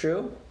first is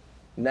true,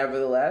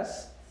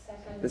 nevertheless,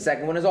 the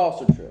second one is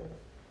also true.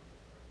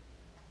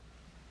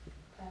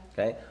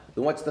 Okay,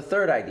 then what's the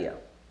third idea?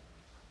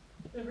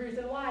 The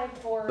reason why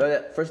for...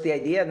 But first the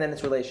idea and then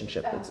its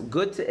relationship. It's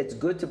good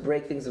to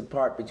break things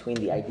apart between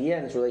the idea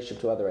and its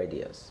relationship to other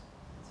ideas.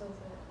 So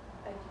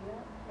the idea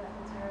that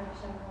the Torah and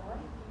Hashem are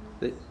one?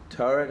 The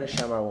Torah and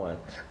Hashem are one.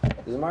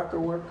 Does the marker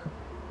work?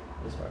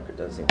 This marker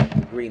does seem like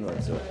the green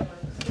one's doing it.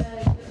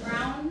 The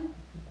brown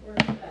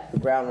works the best. The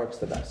brown works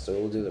the best, so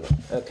we'll do the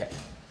okay.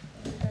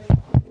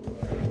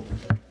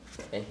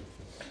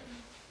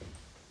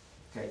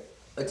 Okay.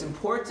 It's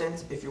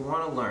important if you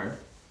want to learn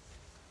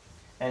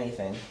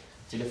anything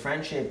to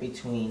differentiate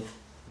between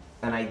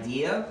an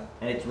idea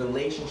and its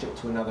relationship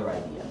to another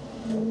idea.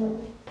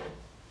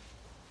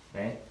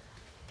 Okay?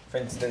 For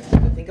instance,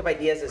 think of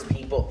ideas as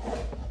people.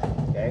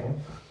 Okay?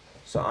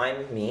 So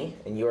I'm me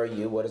and you are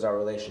you. What is our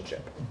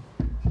relationship?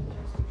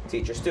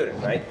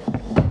 Teacher-student, right?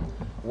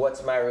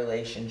 What's my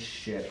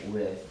relationship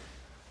with,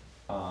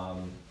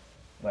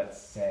 let's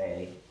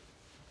say,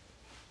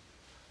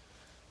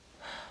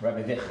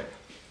 Rabbi Kaufmann?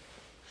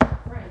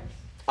 Friends.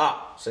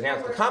 So now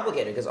it's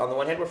complicated because on the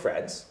one hand we're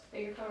friends.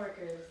 They're your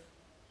coworkers.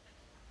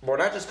 We're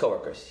not just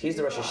coworkers. He's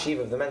the Rosh Hashiva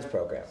of the men's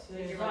program.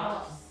 They're your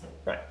boss.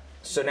 Right.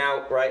 So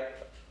now, right,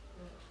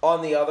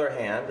 on the other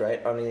hand,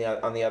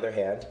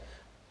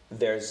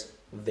 there's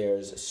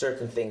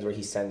certain things where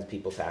he sends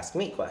people to ask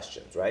me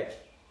questions, right?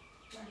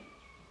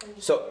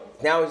 So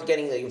now he's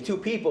getting like 2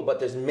 people, but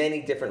there's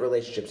many different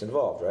relationships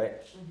involved, right?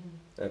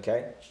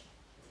 Okay?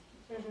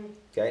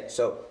 Okay,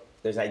 so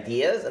there's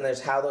ideas, and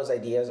there's how those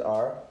ideas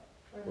are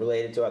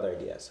related to other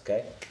ideas,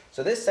 okay?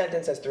 So this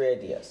sentence has 3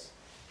 ideas.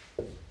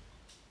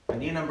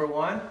 Idea number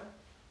 1,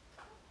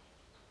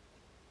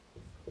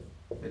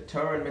 the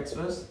Torah and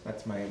mitzvahs,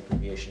 that's my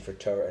abbreviation for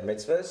Torah and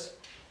mitzvahs,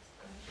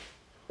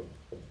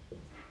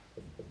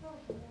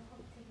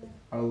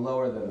 are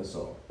lower than the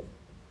soul.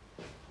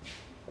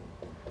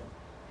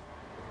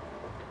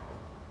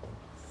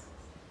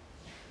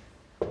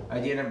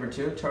 Idea number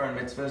 2, Torah and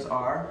mitzvahs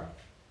are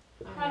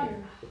Higher.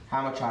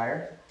 how much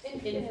higher?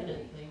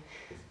 Infinitely.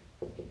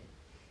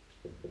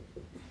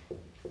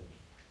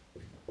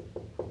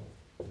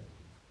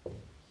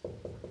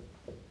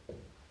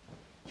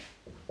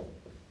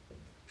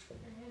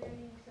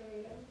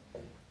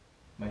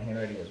 My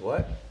handwriting is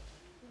what?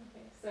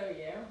 So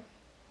you.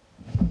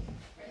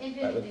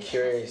 I'm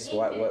curious.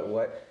 What?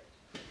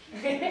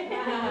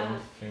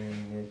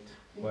 Infinite.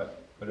 What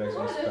did I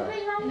Oh, just there's spell?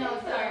 nothing wrong with No,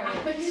 it. sorry.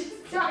 I was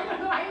just I don't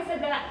know why I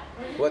said that.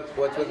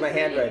 What's with my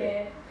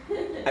handwriting?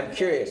 I'm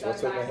curious.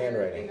 What's with my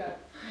handwriting?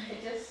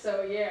 Just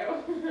so you.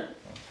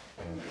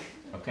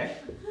 Okay.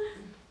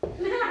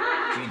 Do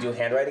you do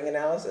handwriting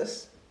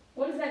analysis?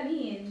 What does that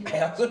mean? I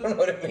also don't know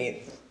what it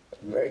means.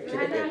 I'm very What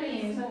does that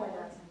curious. mean?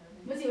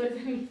 What does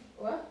that mean?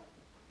 What?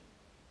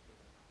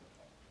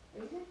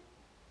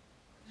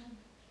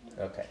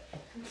 Okay.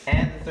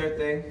 And the third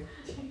thing.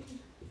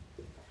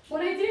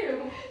 What'd I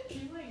do?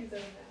 She's like so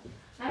bad.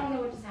 I don't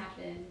know what just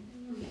happened.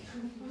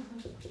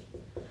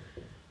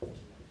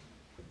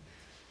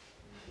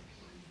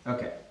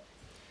 Okay.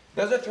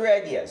 Those are 3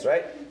 ideas,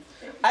 right?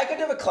 I could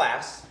have a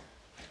class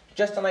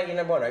just on idea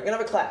number 1. I can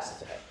have a class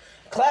today.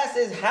 Class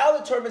is how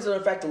the Torah is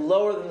in fact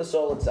lower than the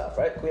soul itself,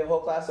 right? Can we have a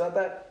whole class about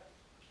that?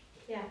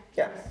 Yeah.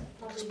 Yeah.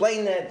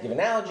 Explain that, give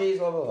analogies,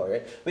 blah, blah, blah,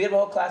 right? We can have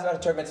a whole class about how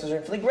Torah mitzvahs are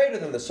infinitely greater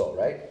than the soul,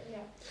 right? Yeah.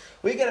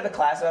 We can have a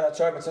class about how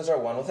Torah mitzvahs are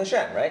one with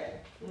Hashem, right?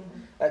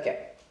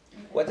 Okay.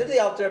 What did the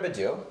Alter Rebbe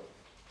do?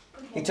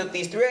 He took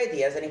these 3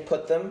 ideas and he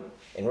put them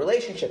in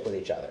relationship with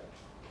each other.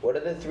 What are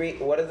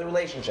the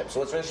relationships? So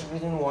what's the relationship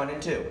between 1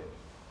 and 2?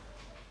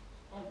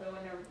 Although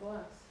and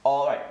nevertheless.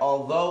 All right.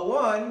 Although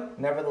 1,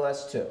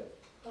 nevertheless 2.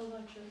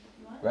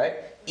 Right?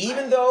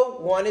 Even though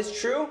 1 is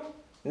true,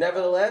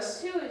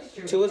 nevertheless 2 is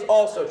true. 2 is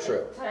also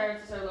true.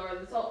 Tires are lower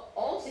than so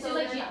also. This is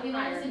like they're we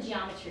higher. learned this in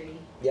geometry,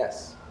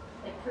 Yes.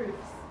 like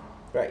proofs.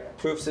 Right.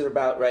 Proofs are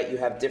about, right, you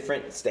have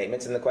different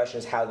statements and the question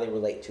is how they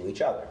relate to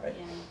each other, right?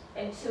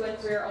 Yeah. And 2 and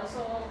 3 are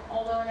also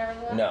although and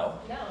nevertheless? No.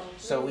 No.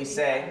 So we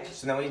say,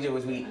 so then what we do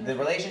is the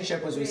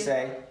relationship was we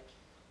say,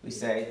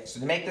 so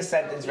to make the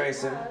sentence very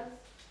simple,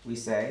 we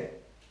say,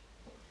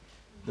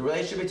 The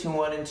relationship between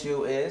 1 and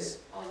 2 is,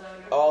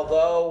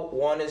 although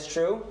 1 is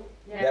true,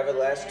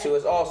 nevertheless 2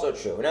 is also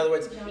true. In other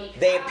words,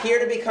 they appear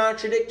to be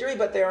contradictory,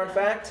 but they are in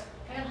fact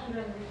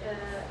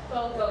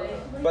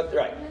but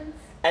right.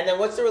 And then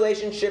what's the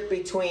relationship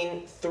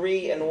between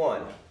 3 and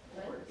 1?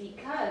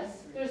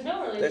 Because there's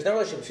no relationship. There's no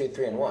relationship between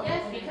 3 and 1.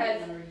 Yes,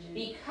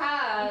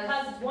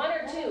 because 1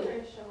 or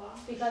 2.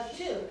 Because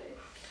 2.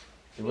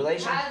 The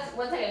relation.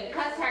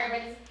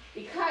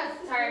 Because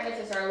Torah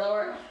mitzvahs are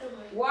lower.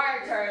 Why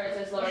are Torah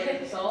mitzvahs lower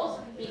than the souls?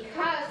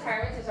 Because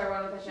Torah mitzvahs are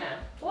one with Hashem.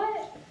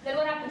 What? Then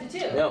what happened to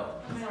 2?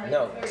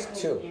 No, it's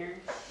 2.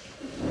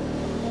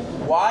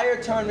 Why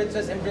are Torah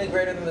mitzvahs infinitely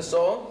greater than the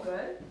soul?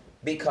 Good.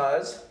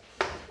 Because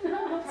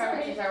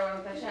Torah mitzvahs are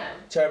one with Hashem.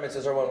 Torah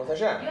mitzvahs are one with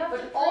Hashem.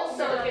 But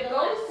also, if it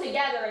goes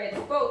together and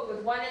it's both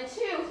with 1 and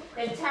 2,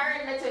 then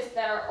Torah mitzvahs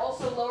that are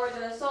also lower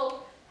than the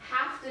soul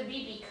have to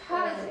be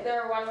because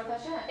they're one with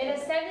Hashem. In a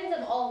sentence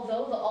of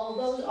although, the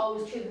although is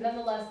always true.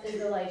 Nonetheless,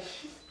 is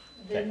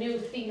the new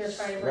thing you're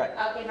trying to write.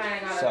 Okay,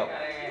 fine, I got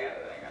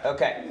it.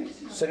 Okay,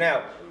 so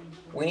now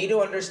we need to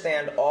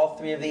understand all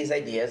 3 of these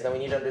ideas. Then we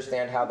need to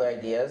understand how the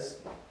ideas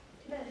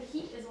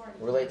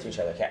relate to each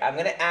other. Okay, I'm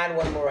going to add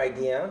one more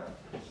idea.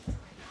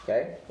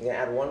 Okay, I'm going to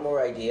add one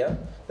more idea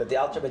that the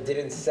Alter Rebbe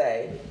didn't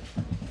say,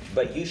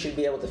 but you should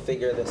be able to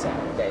figure this out.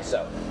 Okay,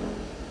 so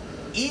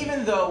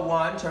even though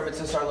 1, Torah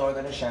mitzvahs are lower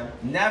than Hashem,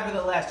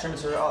 nevertheless, Torah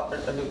mitzvahs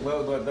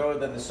are lower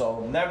than the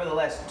soul.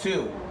 Nevertheless,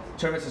 2,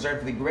 Torah mitzvahs are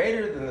infinitely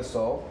greater than the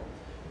soul.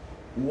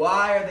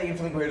 Why are they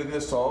infinitely greater than the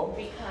soul?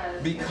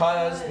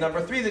 Because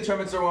number 3, the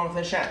Torah mitzvahs are one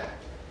with Hashem.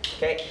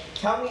 Okay,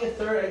 tell me a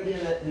third idea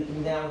that we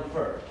can now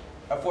infer.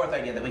 A fourth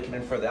idea that we can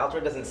infer. The Alter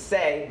Rebbe doesn't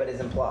say, but is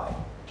implied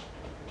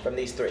from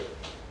these 3.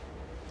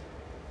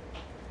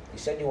 You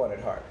said you wanted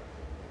hard.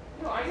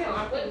 No, I know.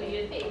 I'm waiting for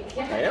you to think.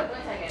 I know.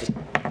 1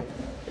 second.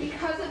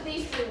 Because of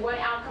these 3, what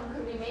outcome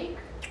could we make?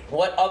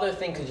 What other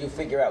thing could you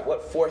figure out?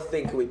 What fourth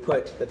thing could we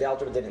put that the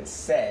Alter Rebbe didn't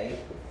say,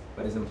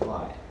 but is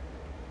implied?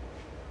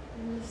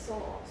 And the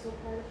soul also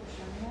part of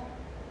Hashem.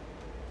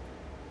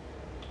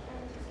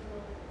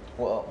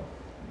 Well,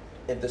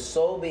 if the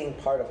soul being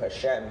part of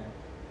Hashem,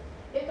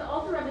 If the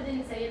Alter Rebbe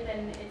didn't say it,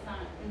 then it's not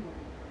important.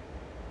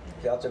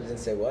 the Alter Rebbe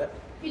didn't say what?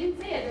 If he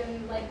didn't say it,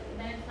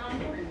 then it's not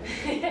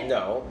important.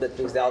 No, that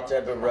because the Alter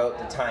Rebbe wrote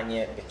the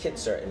Tanya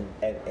Kitzer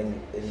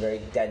in very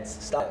dense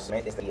stuff.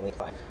 Right? It's the only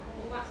five.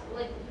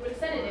 Like, you would have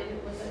said it if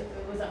it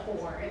was a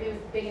 4, if it was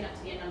big enough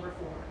to be a number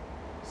 4.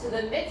 So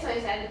the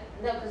mitzvahs and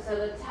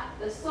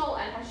the soul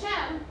and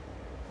Hashem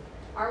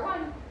are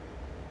one.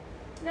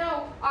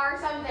 No, are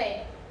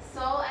something.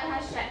 Soul and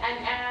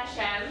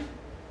Hashem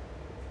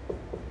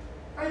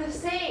are the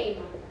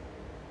same.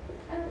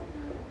 I don't know.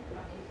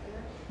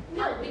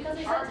 No, because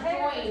we Are said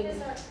Torah joined. The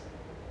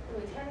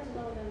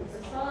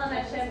soul and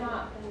Hashem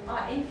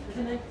are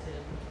infinite.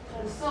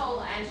 The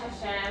soul and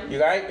Hashem.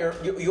 You're right.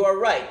 You are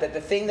right that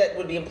the thing that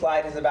would be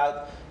implied is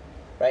about,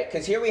 right?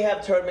 Because here we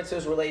have Torah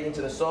mitzvahs relating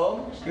to the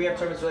soul. Here we have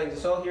Torah mitzvahs relating to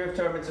the soul. Here we have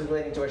Torah mitzvahs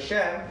relating to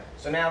Hashem.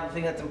 So now the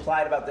thing that's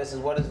implied about this is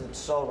what is the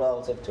soul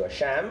relative to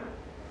Hashem?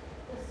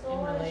 The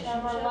soul and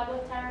Hashem are one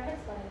with Torah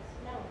mitzvahs.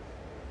 No.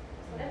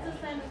 That's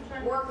the same as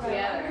Torah Work mitzvahs.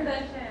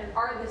 together.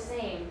 Are the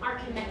same. Are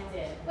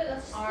connected. But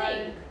let's Are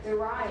think.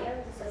 Derived.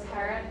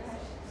 Torah,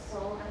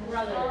 soul, and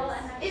Brothers.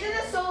 Isn't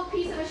the soul a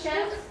piece of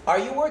Hashem? Are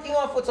you working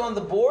off what's on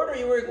the board, or are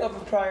you working off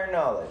of prior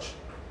knowledge?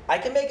 I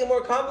can make it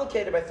more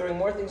complicated by throwing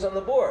more things on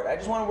the board. I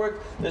just want to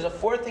work. There's a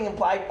fourth thing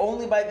implied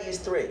only by these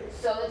 3.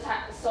 So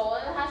the soul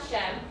and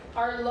Hashem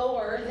Are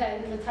lower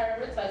than the Torah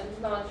mitzvahs, which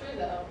is not true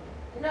though.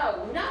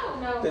 No.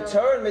 The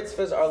Torah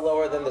mitzvahs are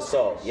lower than the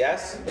soul.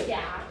 Yes.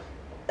 Yeah.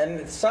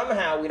 And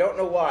somehow, we don't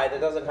know why, that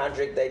doesn't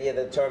contradict the idea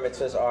that Torah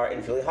mitzvahs are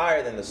infinitely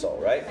higher than the soul,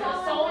 right?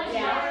 The soul and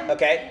Hashem.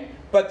 Okay?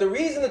 But the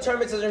reason the Torah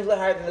mitzvahs are infinitely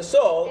higher than the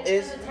soul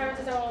is, the Torah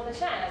mitzvahs are all the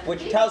Hashem.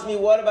 which tells me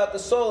what about the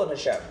soul and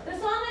Hashem? The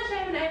soul and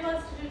Hashem enable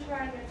us to do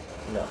Torah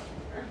mitzvahs. No.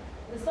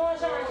 The soul and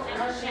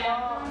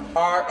Hashem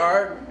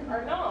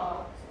Are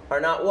not. are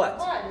not what?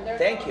 One. They're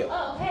Thank not- you.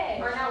 Oh, okay.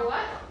 Or not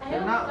what? I They're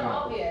know not they're one.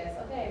 obvious.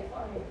 Okay,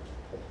 fine.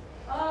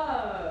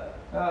 Oh.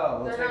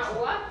 Oh, They're not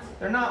what?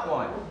 They're not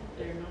one.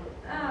 They're not.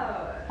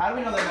 Oh. How do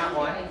we know they're not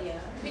one?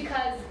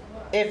 Because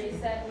If you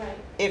said right.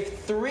 if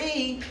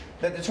 3,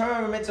 that the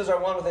Torah mitzvahs are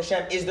one with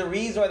Hashem, is the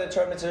reason why the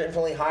Torah mitzvahs are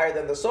infinitely higher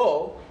than the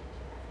soul,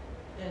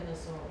 Then the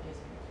soul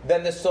isn't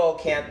then the soul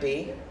can't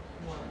be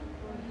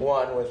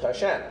one. one with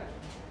Hashem.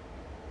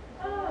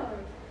 Oh.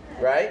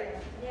 Right?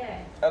 Yeah.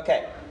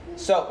 Okay.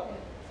 So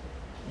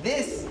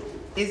this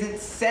isn't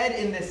said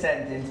in the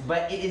sentence,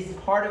 but it is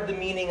part of the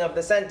meaning of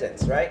the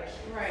sentence, right?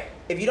 Right.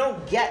 If you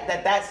don't get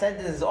that that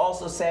sentence is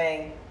also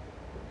saying,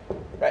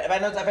 right?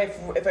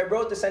 If I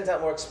wrote the sentence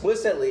out more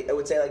explicitly, it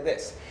would say like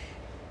this: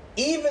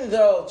 even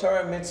though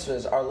Torah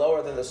mitzvahs are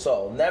lower than the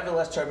soul,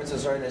 nevertheless Torah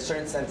mitzvahs are in a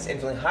certain sense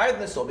infinitely higher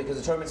than the soul because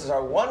the Torah mitzvahs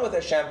are one with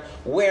Hashem,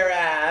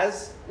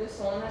 whereas The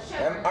soul and Hashem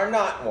them are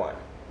not one.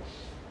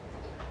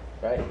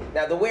 Right?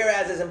 Now the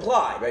whereas is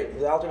implied, right?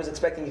 The Alter is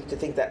expecting you to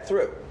think that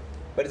through.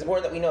 But it's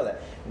important that we know that.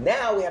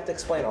 Now we have to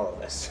explain all of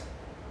this.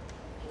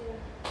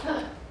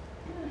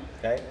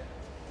 Okay?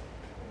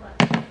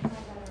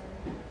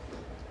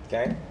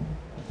 Okay?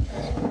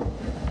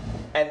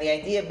 And the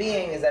idea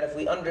being is that if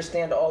we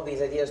understand all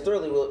these ideas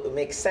thoroughly, it will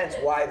make sense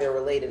why they're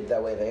related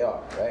that way they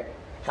are, right?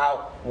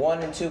 How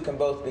 1 and 2 can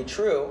both be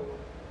true,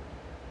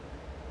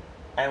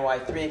 and why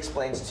 3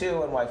 explains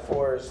 2, and why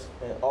 4 is,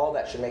 all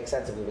that should make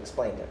sense if we've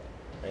explained it.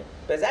 Right?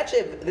 But it's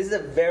actually, this is a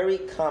very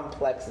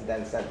complex and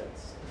dense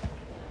sentence.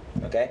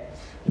 Okay?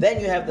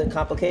 Then you have the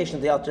complication.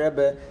 The Alter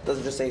Rebbe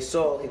doesn't just say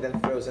soul, he then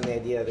throws in the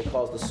idea that he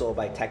calls the soul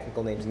by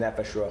technical names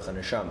nefesh, ruach, and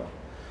neshama,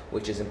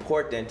 which is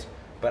important,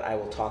 but I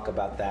will talk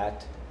about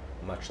that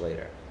much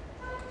later.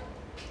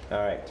 All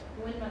right.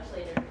 When much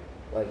later?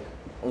 Like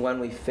when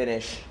we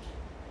finish.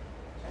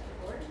 Chapter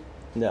 4?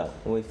 No,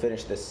 when we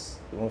finish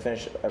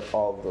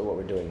all of what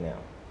we're doing now.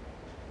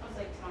 I was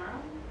like tomorrow?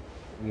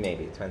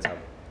 Maybe, it depends how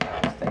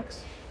it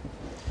thinks.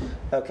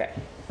 Okay.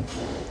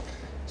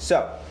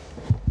 So.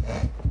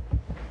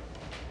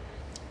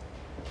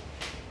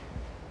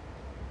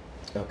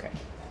 Okay.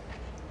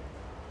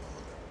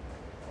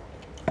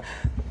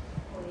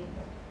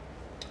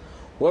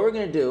 What we're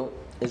going to do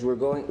is we're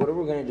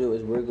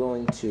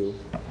going to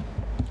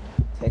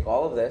take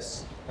all of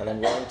this, and I'm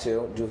going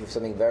to do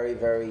something very,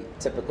 very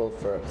typical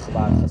for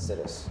Chabad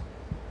Hasidus,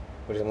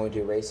 which is I'm going to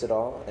erase it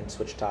all and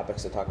switch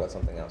topics to talk about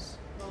something else.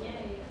 Yay,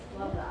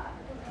 love that.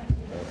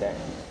 Okay.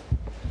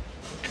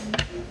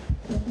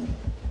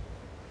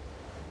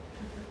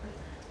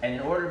 And in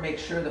order to make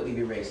sure that we've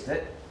erased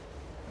it,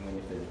 I'm going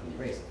to physically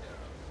erase it.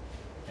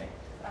 Okay.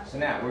 So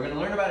now we're going to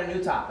learn about a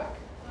new topic.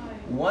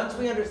 Once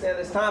we understand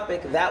this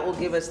topic, that will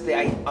give us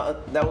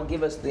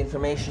the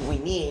information we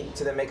need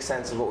to then make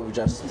sense of what we've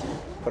just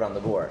put on the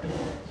board.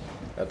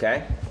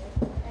 Okay?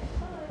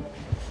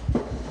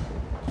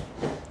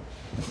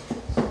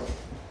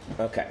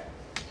 Okay.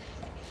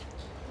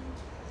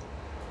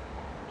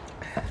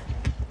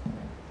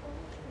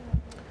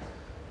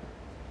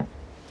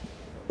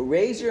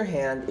 Raise your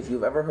hand if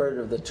you've ever heard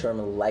of the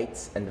term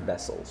lights and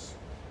vessels.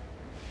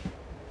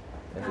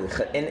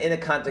 In the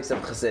context of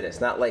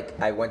Chassidus, not like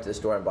I went to the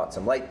store and bought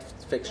some light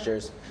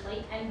fixtures.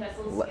 Light and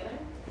vessels together?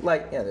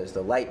 Light, yeah, there's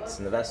the lights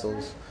and the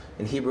vessels.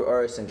 In Hebrew,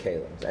 Uris and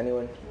Kalim.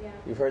 Anyone? Yeah.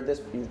 You've heard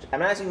this?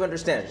 I'm asking if you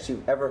understand it, if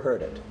you've ever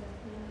heard it.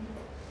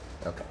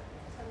 Okay.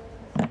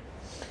 No.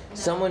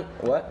 Someone,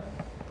 what?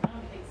 I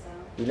don't think so.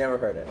 You've never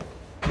heard it?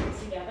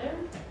 Together?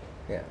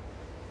 Yeah.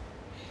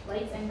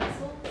 Lights and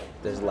vessels?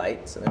 There's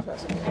lights and there's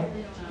vessels. I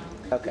really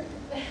don't know. Okay.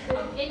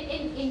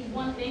 In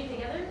one thing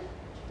together?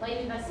 Light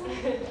and vessels?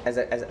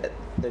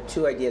 There are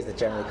two ideas that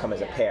generally come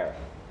as a pair.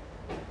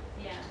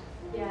 Yeah.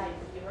 Yeah,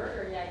 you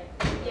heard or yeah?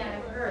 Yeah,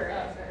 I've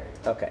heard.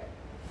 Okay.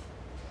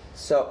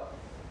 So,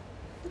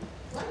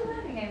 Why are you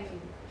laughing at me?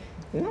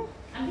 no?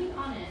 I'm being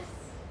honest.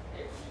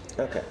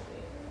 Okay.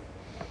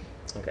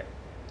 Okay.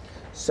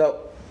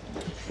 So,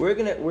 we're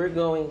going to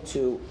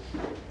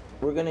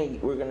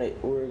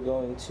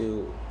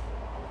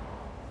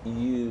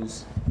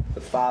use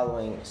the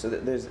following. So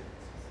that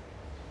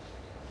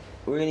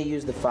we're going to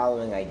use the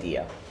following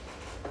idea.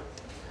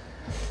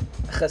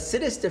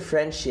 Chassidus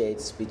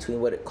differentiates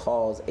between what it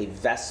calls a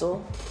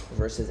vessel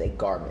versus a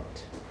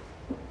garment.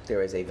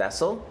 There is a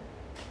vessel,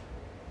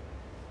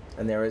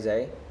 and there is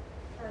a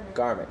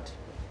garment.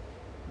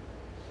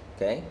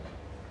 Okay?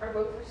 Are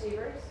both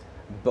receivers?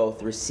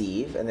 Both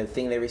receive, and the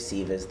thing they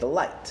receive is the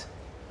light.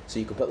 So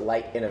you could put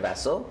light in a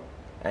vessel,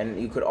 and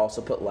you could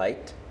also put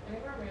light In a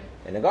garment.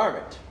 in a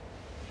garment.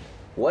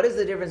 What is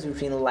the difference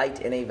between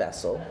light in a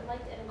vessel? Light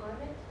and a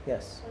garment?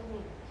 Yes, What do you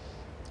mean?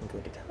 I'm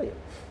going to tell you.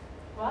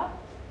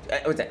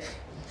 What? What's that?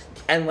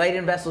 And light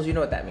in vessels, you know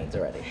what that means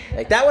already.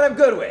 Like that one I'm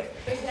good with.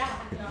 Yeah,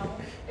 no.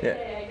 Yeah.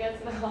 Okay, I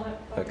guess not.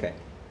 Okay.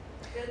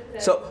 Good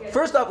to- So good.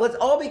 first off, let's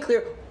all be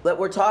clear that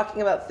we're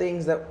talking about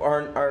things that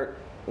are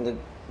we're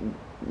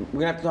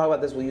gonna have to talk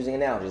about this while using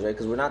analogies, right?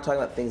 Because we're not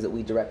talking about things that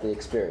we directly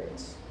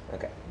experience.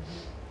 Okay.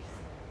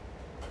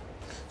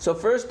 So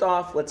first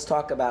off, let's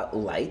talk about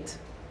light.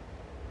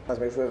 Let's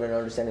make sure we have an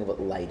understanding of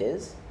what light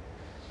is,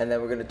 and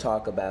then we're going to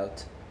talk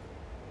about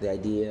the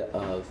idea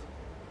of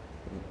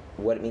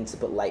what it means to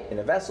put light in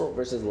a vessel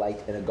versus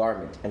light in a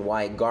garment, and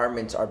why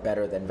garments are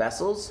better than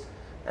vessels,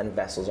 and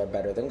vessels are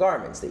better than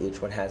garments. That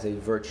each one has a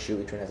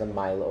virtue, each one has a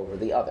mile over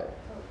the other.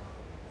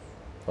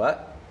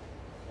 What?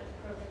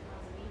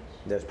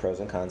 There's pros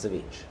and cons of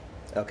each. There's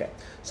pros and cons of each. Okay.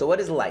 So what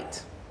is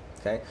light?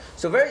 Okay.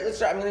 So let's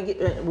start.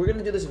 We're going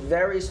to do this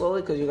very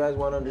slowly because you guys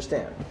want to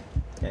understand.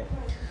 Okay.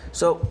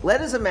 So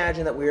let us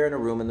imagine that we're in a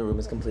room and the room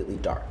is completely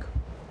dark.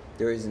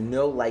 There is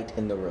no light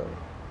in the room.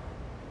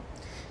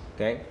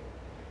 Okay.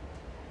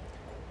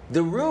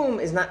 The room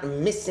is not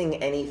missing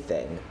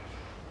anything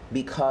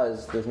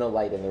because there's no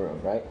light in the room,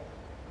 right?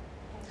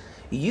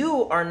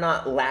 You are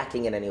not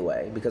lacking in any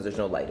way because there's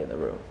no light in the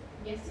room.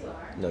 Yes, you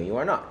are. No, you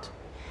are not.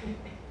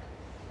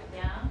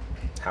 Yeah.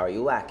 How are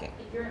you lacking?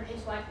 If you're in a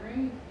pitch black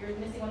room, you're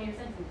missing one of your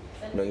senses.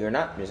 No, you're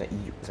not. You're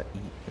saying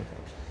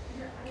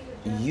Your eyes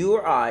are just-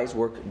 your eyes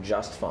work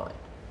just fine.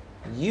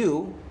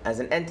 You, as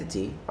an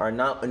entity, are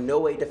not in no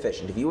way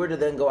deficient. If you were to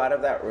then go out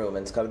of that room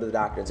and come to the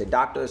doctor and say,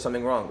 "Doctor, there's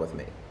something wrong with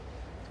me."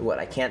 What?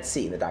 I can't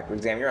see. The doctor would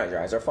examine your eyes. Your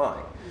eyes are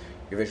fine.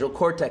 Your visual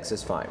cortex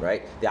is fine,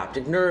 right? The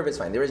optic nerve is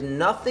fine. There is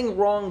nothing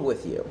wrong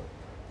with you.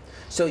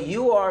 So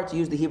you are, to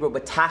use the Hebrew,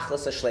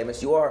 betachlis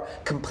hashlemus, you are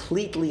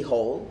completely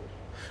whole.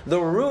 The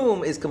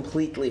room is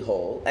completely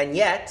whole, and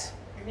yet,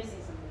 You're missing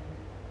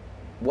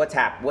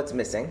something. What's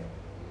missing?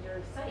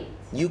 Your sight.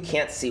 You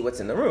can't see what's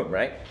in the room,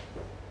 right? I'm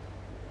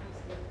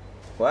scared.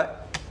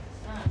 What?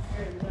 I'm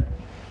scared of the dark.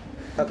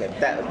 Okay,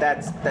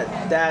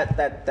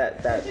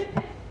 that.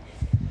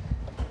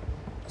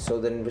 So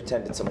then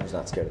pretend it's someone who's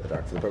not scared of the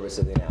dark for the purpose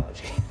of the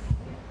analogy.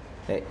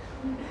 Hey.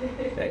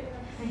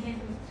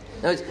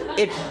 No,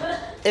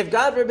 if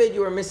God forbid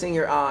you were missing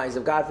your eyes,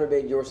 if God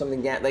forbid you were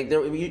something like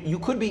there, you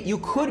could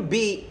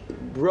be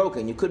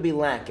broken, you could be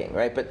lacking,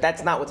 right? But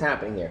that's not what's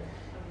happening here.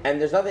 And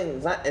there's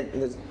nothing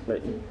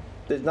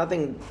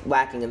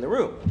lacking in the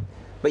room,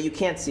 but you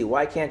can't see.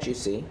 Why can't you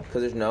see?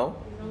 Because there's no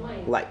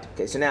light.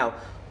 Okay, so now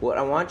what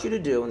I want you to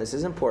do, and this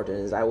is important,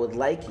 is I would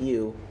like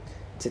you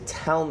to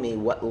tell me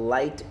what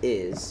light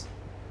is,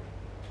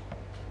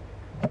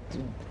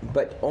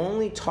 but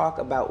only talk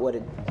about what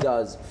it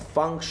does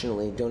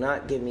functionally. Do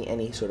not give me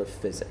any sort of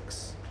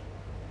physics.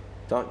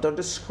 Don't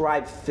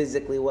describe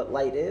physically what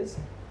light is.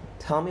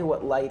 Tell me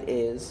what light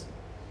is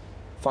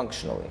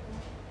functionally.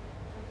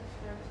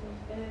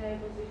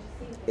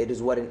 It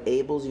is what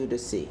enables you to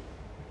see.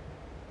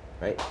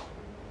 Right?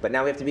 But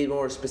now we have to be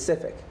more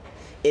specific.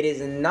 It is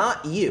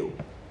not you.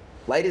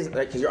 Light is,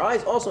 because your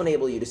eyes also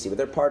enable you to see, but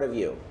they're part of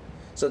you.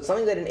 So it's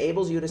something that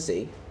enables you to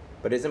see,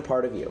 but isn't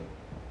part of you.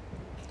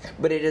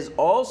 But it is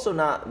also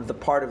not the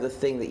part of the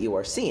thing that you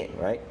are seeing,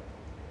 right?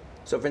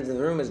 So for instance,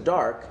 the room is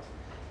dark,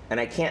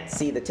 and I can't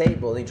see the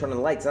table, and you turn on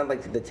the light, it's not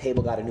like the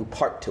table got a new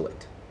part to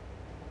it,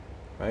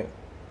 right?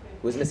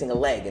 It was missing a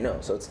leg, you know.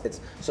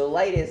 So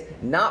light is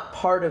not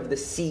part of the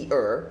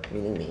seer,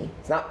 meaning me.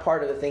 It's not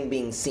part of the thing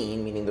being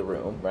seen, meaning the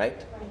room,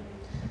 right?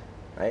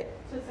 Right?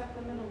 So it's at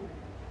the middle.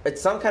 It's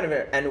some kind of,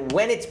 and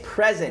when it's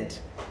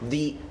present,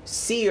 the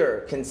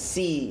seer can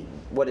see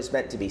what is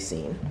meant to be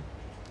seen.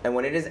 And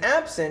when it is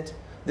absent,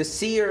 the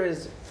seer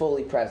is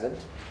fully present.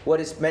 What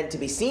is meant to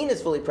be seen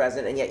is fully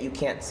present, and yet you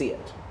can't see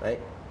it, right?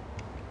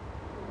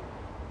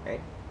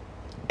 Okay.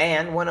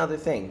 And one other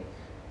thing.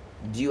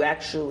 Do you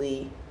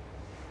actually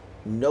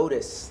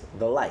notice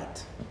the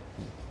light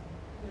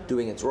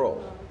doing its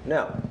role?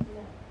 No.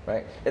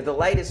 Right? If the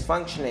light is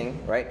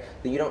functioning, right,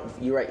 then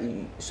you're right.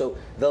 So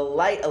the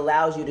light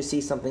allows you to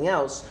see something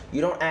else.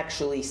 You don't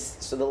actually,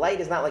 so the light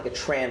is not like a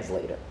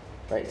translator,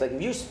 right? It's like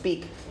if you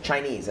speak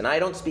Chinese and I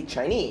don't speak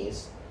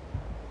Chinese,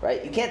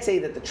 right, you can't say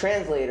that the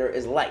translator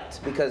is light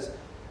because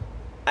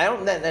I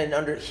don't then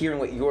under hearing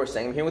what you're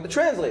saying, I'm hearing what the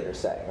translator's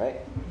saying, right?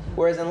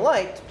 Whereas in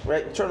light,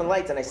 right, you turn on the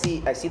lights and I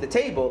see the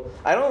table,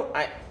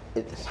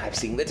 I'm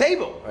seeing the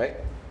table, right?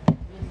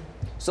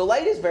 So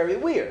light is very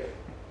weird,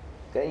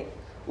 okay?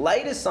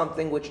 Light is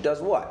something which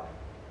does what?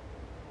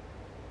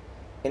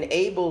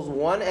 Enables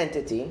one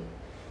entity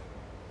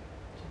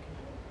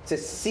to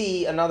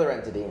see another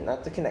entity,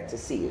 not to connect, to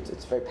see.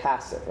 It's very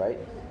passive, right?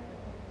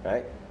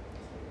 Right?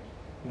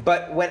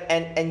 But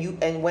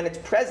when when it's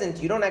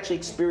present, you don't actually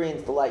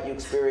experience the light. You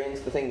experience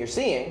the thing you're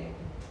seeing.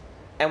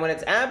 And when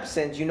it's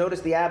absent, you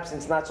notice the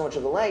absence, not so much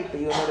of the light, but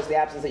you notice the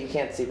absence that you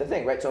can't see the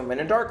thing, right? So I'm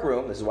in a dark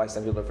room. This is why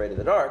some people are afraid of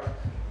the dark,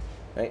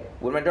 right?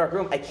 When I'm in a dark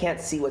room, I can't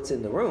see what's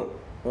in the room.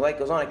 When the light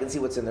goes on, I can see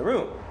what's in the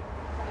room.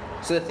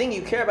 So the thing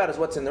you care about is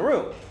what's in the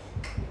room.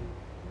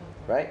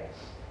 Right?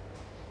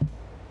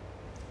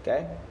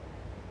 Okay?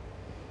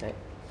 Okay.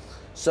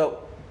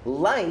 So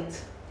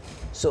light,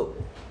 so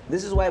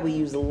this is why we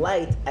use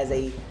light as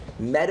a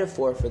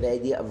metaphor for the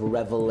idea of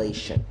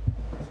revelation.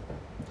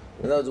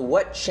 In other words,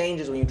 what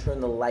changes when you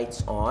turn the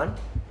lights on?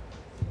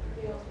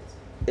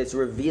 It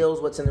reveals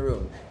what's in the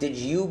room. Did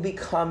you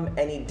become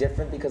any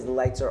different because the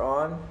lights are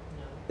on?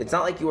 It's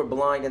not like you were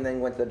blind and then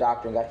went to the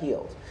doctor and got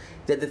healed.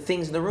 Did the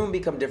things in the room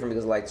become different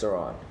because the lights are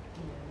on?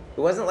 It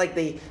wasn't like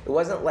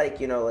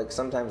like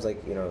sometimes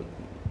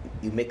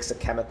you mix the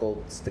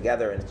chemicals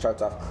together and it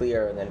starts off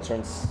clear and then it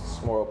turns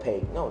more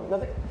opaque. No,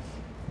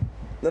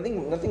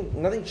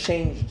 nothing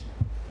changed.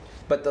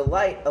 But the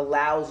light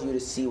allows you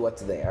to see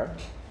what's there.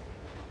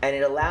 And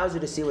it allows you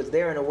to see what's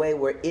there in a way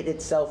where it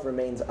itself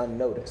remains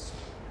unnoticed.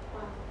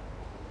 Wow.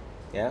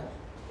 Yeah?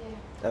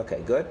 Yeah.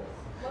 Okay, good.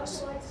 What if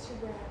the light's too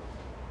bright?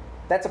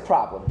 That's a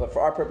problem, but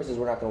for our purposes,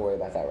 we're not going to worry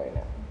about that right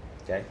now.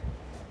 Okay?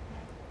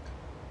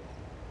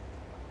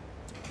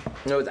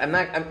 No,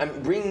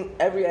 I'm bringing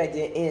every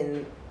idea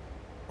in,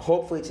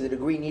 hopefully to the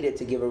degree needed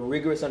to give a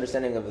rigorous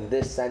understanding of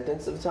this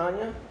sentence of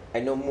Tanya.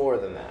 I know more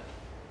than that.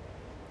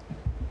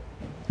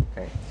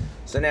 Okay?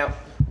 So now,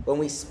 when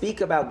we speak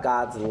about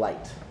God's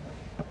light,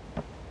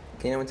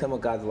 can anyone tell me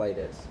what God's light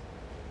is?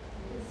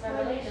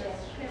 Revelation.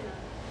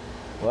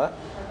 What?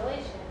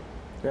 Revelation.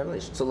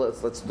 Revelation. So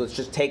let's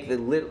just take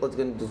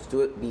let's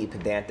do it. Be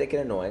pedantic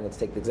and annoying. Let's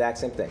take the exact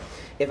same thing.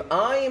 If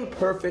I am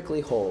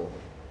perfectly whole,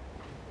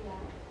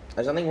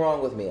 there's nothing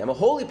wrong with me. I'm a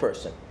holy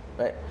person,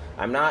 right?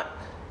 I'm not.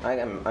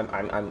 I'm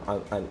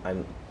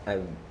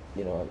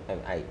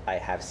I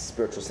have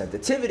spiritual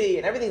sensitivity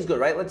and everything's good,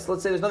 right? Let's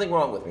say there's nothing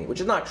wrong with me, which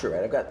is not true,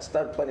 right? I've got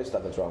plenty of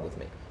stuff that's wrong with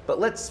me. But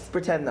let's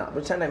pretend not.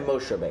 Pretend I'm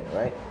Moshe Rabbeinu,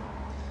 right?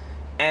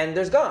 And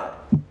there's God.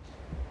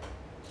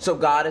 So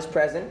God is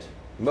present.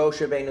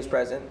 Moshe Rabbeinu is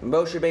present.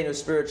 Moshe Rabbeinu is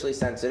spiritually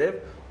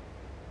sensitive.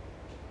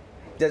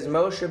 Does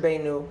Moshe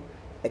Rabbeinu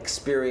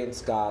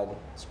experience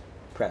God's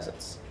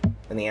presence?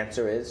 And the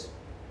answer is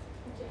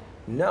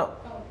no.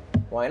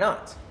 Why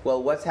not?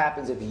 Well, what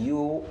happens if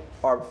you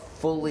are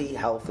fully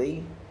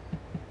healthy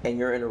and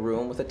you're in a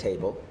room with a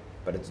table,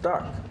 but it's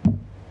dark?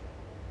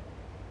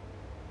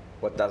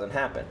 What doesn't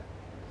happen?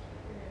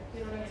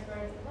 You don't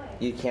experience the light.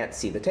 You can't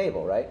see the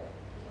table, right?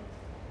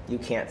 You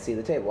can't see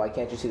the table. Why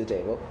can't you see the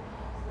table?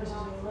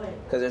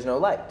 Because there's no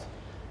light.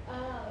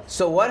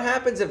 So what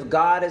happens if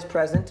God is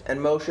present and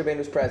Moshe Rabbeinu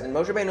is present?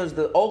 Moshe Rabbeinu is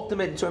the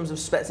ultimate in terms of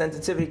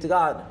sensitivity to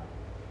God.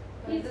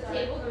 He's the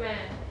table, the man.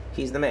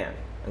 He's the man,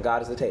 and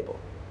God is the table.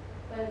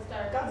 But it's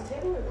dark. God's the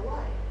table or the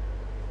light?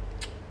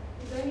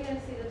 He's only going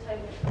to see the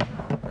table.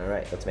 All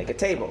right, let's make a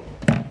table.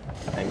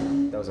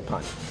 That was a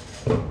pun.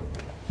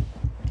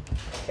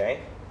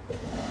 Okay? So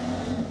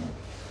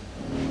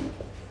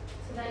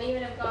then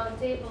even if God's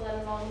table, then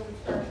as long as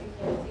it's dark,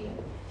 you can't see.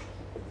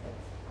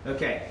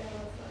 Okay.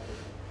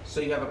 So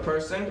you have a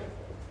person.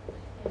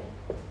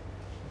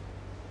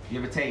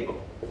 You have a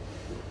table.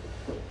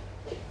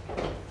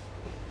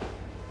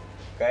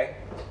 Okay?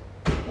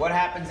 What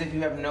happens if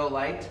you have no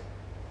light?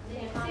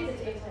 You can't see the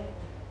table.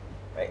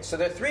 Right. So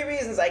there are three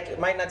reasons I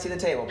might not see the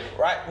table.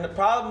 Right. And the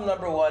problem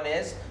number one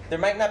is there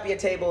might not be a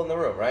table in the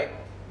room, right?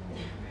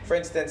 For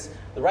instance,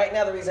 right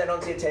now the reason I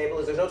don't see a table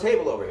is there's no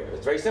table over here.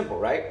 It's very simple,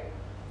 right?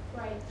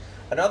 Right.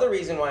 Another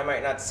reason why I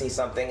might not see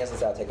something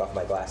is I'll take off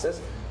my glasses.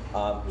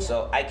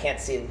 So I can't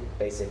see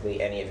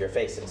basically any of your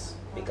faces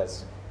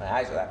because my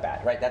eyes are that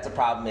bad, right? That's a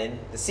problem in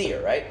the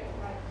seer, right?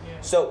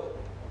 So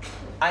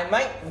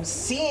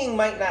seeing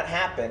might not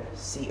happen.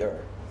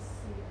 Seer.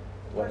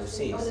 One who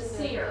sees. Oh, the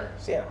seer.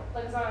 Yeah.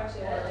 Like it's not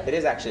actually a word. It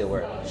is actually a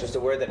word. It's just a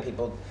word that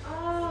people.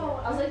 Oh,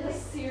 I was like the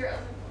seer.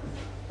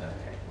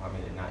 Okay. Want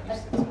me to not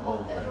use this whole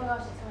Oh my word?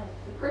 gosh, it's fine.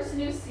 The person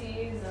who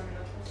sees.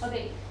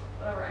 Okay.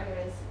 Whatever.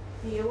 Anyways.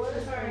 The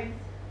word? Sorry.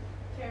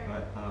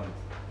 But,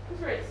 Who's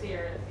right?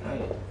 Seer.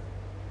 oh,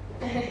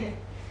 yeah.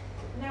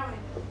 Now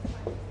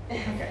I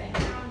know. Okay.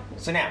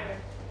 So now,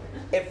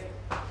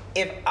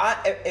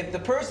 if the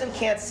person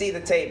can't see the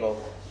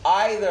table,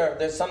 either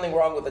there's something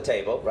wrong with the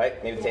table,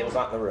 right? Maybe the table's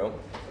not in the room.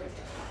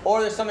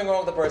 Or there's something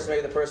wrong with the person,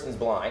 maybe the person's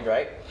blind,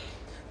 right?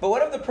 But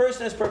what if the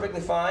person is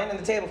perfectly fine and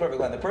the table's perfectly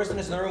fine? The person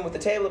is in the room with the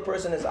table, the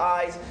person has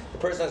eyes, the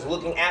person is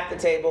looking at the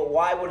table.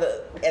 Why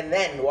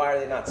are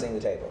they not seeing the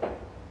table?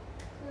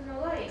 There's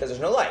no light. Because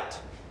there's no light.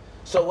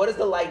 So what does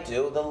the light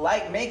do? The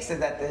light makes it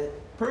that the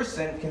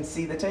person can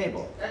see the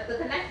table. That's the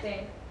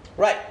connecting.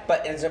 Right,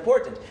 but it's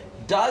important.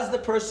 Does the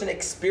person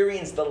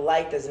experience the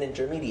light as an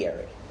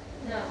intermediary?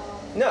 No.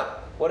 No.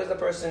 What is the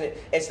person?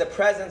 It's the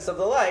presence of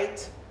the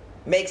light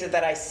makes it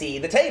that I see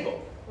the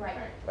table. Right.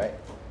 Right?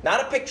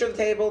 Not a picture of the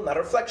table, not a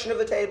reflection of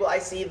the table. I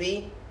see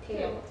the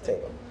Table.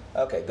 table.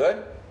 Okay,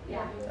 good?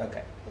 Yeah.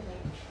 Okay.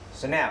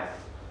 So now,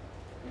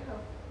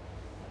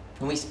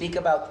 when we speak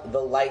about the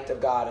light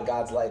of God and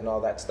God's light and all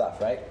that stuff,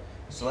 right?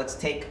 So let's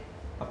take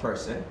a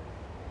person.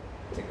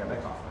 Take Rabbi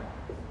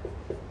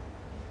Kaufmann.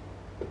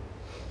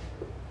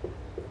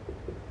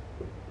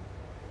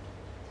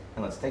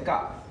 And let's take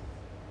God.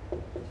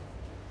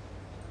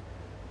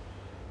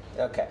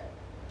 Okay.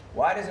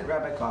 Why doesn't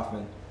Rabbi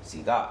Kaufmann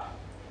see God?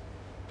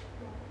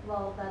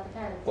 Well, that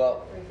depends.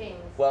 Well- Three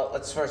things. Well,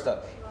 let's first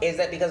up. Is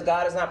that because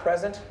God is not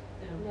present?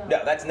 No.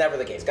 No, that's never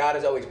the case. God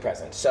is always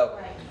present. So,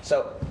 Right.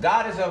 so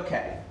God is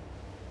okay.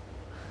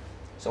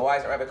 So why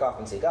doesn't Rabbi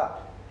Kaufmann see God?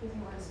 He's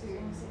more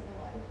experiencing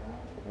the light of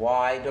God.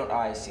 Why don't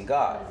I see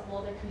God?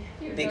 Well, they're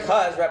connected.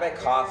 Because Rabbi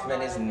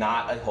Kaufmann is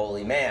not a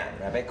holy man.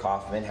 Rabbi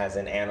Kaufmann has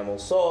an animal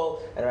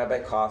soul, and Rabbi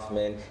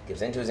Kaufmann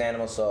gives into his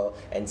animal soul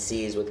and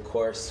sees with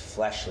coarse,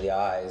 fleshly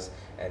eyes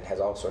and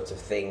has all sorts of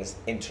things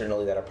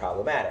internally that are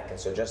problematic. And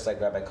so just like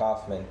Rabbi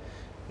Kaufmann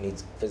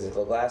needs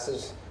physical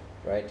glasses,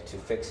 right, to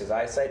fix his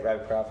eyesight,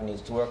 Rabbi Kaufmann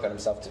needs to work on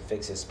himself to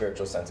fix his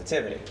spiritual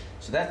sensitivity.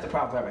 So that's the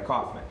problem with Rabbi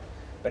Kaufmann.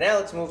 But now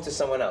let's move to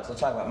someone else. Let's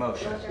talk about Moshe.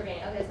 Moshe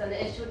Rabbeinu. Okay, so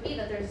the issue would be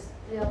that there's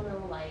still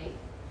no light.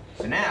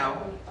 So now,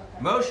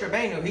 Okay. Moshe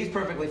Rabbeinu, he's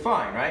perfectly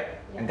fine, right?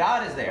 And Yeah.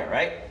 God is there,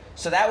 right?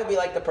 So that would be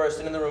like the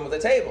person in the room with the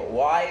table.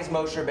 Why is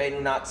Moshe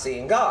Rabbeinu not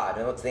seeing God?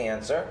 And what's the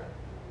answer?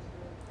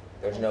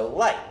 There's no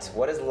light.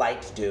 What does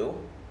light do?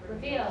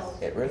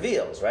 Reveals. It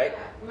reveals, right?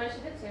 Moshe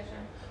did see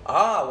Hashem.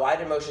 Ah, why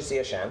did Moshe see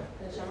Hashem?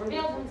 Hashem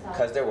revealed himself.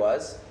 Because there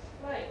was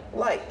Light.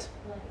 light.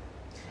 Light.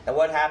 And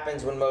what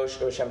happens when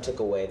Hashem took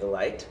away the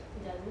light?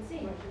 He doesn't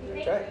see.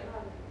 That's right.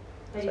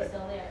 But he's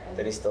still there.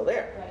 That he's still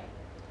there. Right.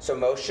 So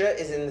Moshe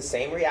is in the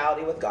same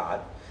reality with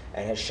God,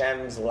 and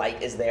Hashem's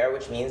light is there,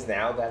 which means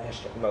now that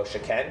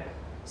Moshe can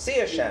see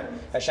Hashem.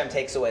 Hashem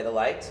takes away the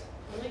light.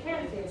 We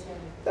can see Hashem.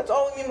 That's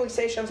all we mean when we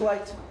say Hashem's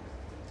light.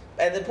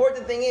 And the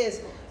important thing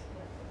is,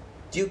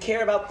 do you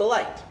care about the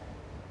light?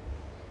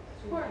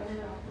 Of course.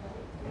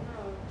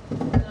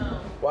 No.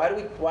 Why do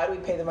we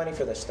pay the money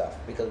for this stuff?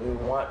 Because we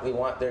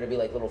want there to be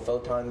like little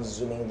photons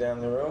zooming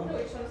down the room. No,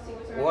 we just want to see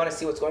what's We around. want to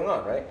see what's going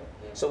on, right?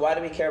 So why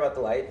do we care about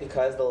the light?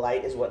 Because the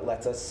light is what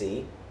lets us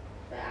see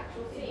The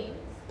actual scene.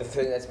 the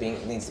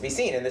thing needs to be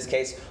seen. In this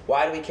case,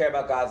 why do we care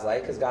about God's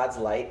light? Because God's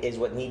light is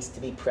what needs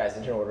to be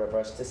present in order for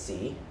us to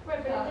see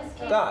Right, but in this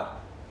case, God.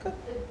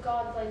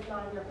 God's light's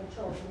not in your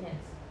control, it's in his.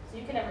 So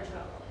you can never turn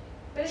on the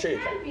light. But it Sure you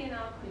can be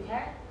enough. You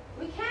can?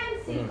 We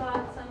can see Mhm.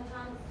 God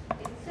sometimes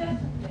in certain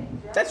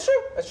things, right? That's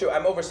true. That's true.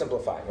 I'm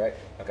oversimplifying, right?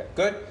 Okay,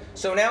 good.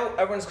 So now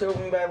everyone's clear what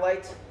we mean by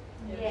light?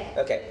 Yeah.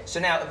 Okay, so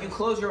now if you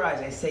close your eyes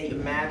and I say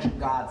imagine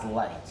God's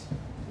light,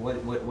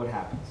 what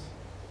happens?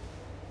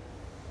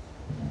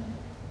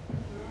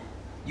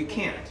 You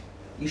can't.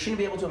 You shouldn't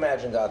be able to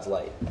imagine God's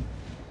light.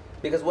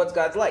 Because what's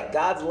God's light?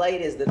 God's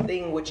light is the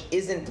thing which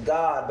isn't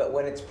God, but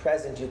when it's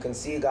present you can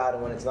see God,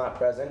 and when it's not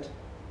present,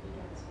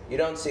 you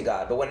don't see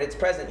God. But when it's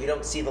present, you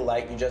don't see the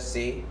light, you just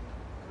see,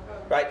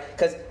 right?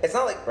 Because it's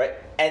not like, right?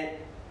 And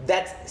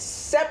that's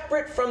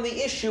separate from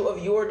the issue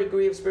of your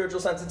degree of spiritual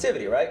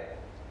sensitivity, right?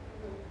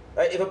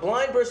 Right? If a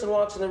blind person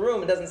walks in the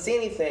room and doesn't see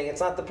anything, it's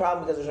not the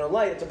problem because there's no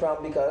light, it's a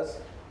problem because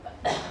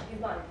He's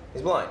blind.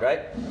 he's blind,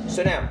 right?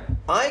 So now,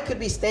 I could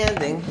be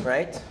standing,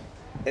 right?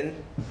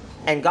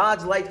 And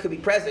God's light could be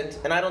present,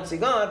 and I don't see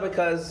God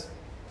because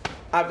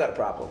I've got a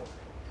problem.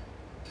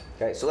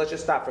 Okay, so let's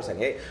just stop for a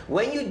second. Okay?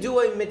 When you do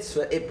a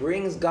mitzvah, it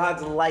brings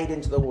God's light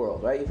into the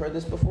world, right? You've heard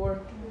this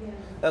before?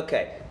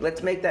 Okay,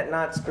 let's make that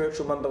not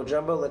spiritual mumbo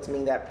jumbo. Let's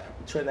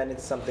turn that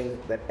into something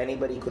that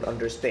anybody could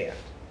understand.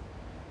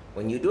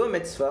 When you do a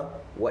mitzvah,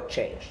 what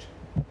changed?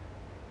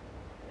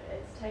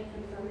 It's taking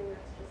something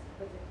that's just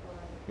physical.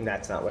 And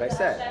that's not what I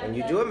said. When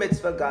you do a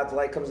mitzvah, God's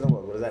light comes in the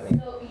world. What does that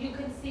mean? So you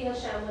can see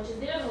Hashem, which is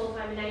there the whole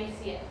time, and now you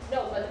see it.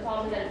 No, but the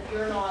problem is that if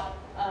you're not,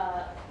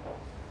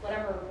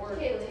 whatever word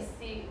to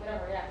see,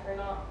 whatever, yeah, if you're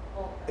not,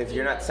 well, If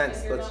you're not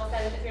if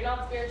you're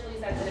not spiritually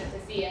sensitive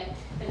to see it,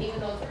 then even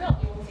though it's real,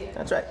 you won't see it.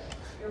 That's right.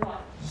 You're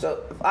blind.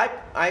 So if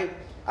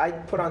I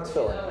put on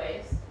tefillin. Other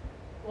ways.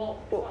 Well,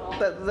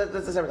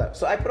 That's a separate time.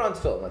 So I put on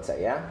tefillin, let's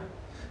say, yeah?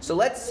 So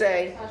let's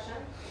say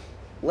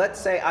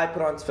I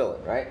put on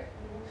tefillin, right?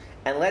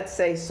 And let's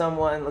say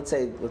someone's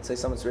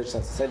rich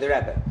sense. Say the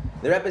Rebbe.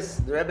 The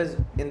Rebbe's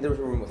in the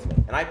room with me.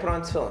 And I put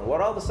on tefillin.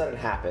 What all of a sudden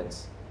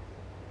happens?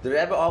 The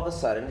Rebbe all of a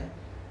sudden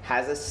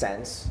has a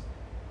sense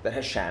that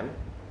Hashem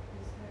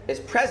is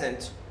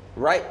present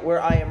right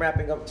where I am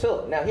wrapping up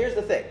tefillin. Now here's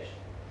the thing.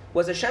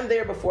 Was Hashem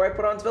there before I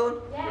put on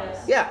tefillin?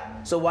 yes.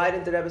 Yeah. So why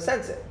didn't the Rebbe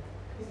sense it?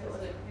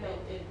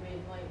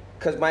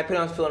 Because my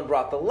putting on tefillin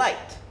brought the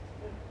light.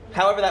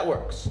 However that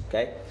works,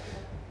 okay?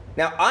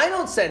 Now, I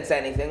don't sense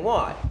anything.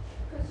 Why?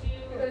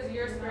 Because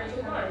you're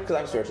spiritually blind. Because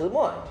I'm spiritually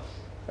blind.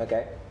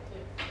 Okay?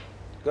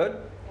 Good?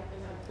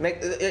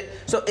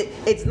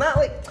 It's not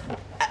like...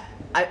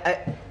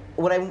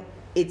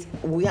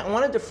 We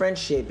want to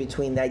differentiate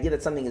between the idea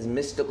that something is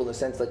mystical in the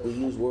sense like we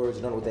use words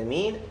and don't know what they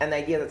mean, and the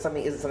idea that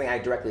something isn't something I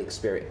directly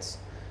experience.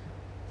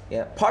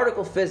 Yeah,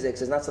 particle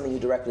physics is not something you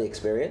directly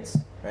experience,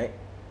 right?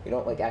 You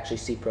don't like actually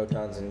see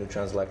protons and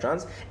neutrons,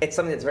 electrons. It's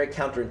something that's very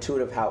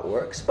counterintuitive how it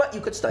works, but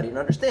you could study and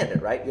understand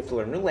it, right? You have to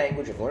learn a new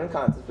language, you have to learn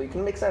concepts, but you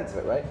can make sense of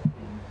it, right?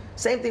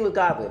 Same thing with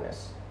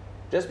godliness.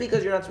 Just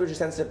because you're not spiritually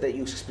sensitive that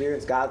you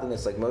experience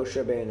godliness like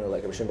Moshe Rabbeinu or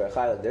like Rabbi Shimon Bar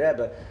Yochai, like the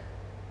Rebbe,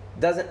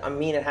 doesn't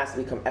mean it has to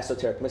become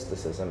esoteric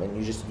mysticism and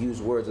you just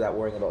use words without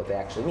worrying about what they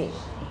actually mean.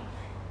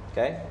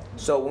 Okay?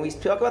 So when we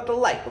talk about the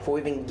light, before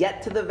we even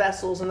get to the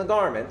vessels and the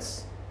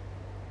garments,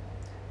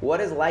 what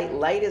is light?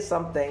 Light is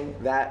something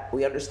that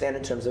we understand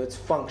in terms of its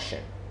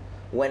function.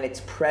 When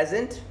it's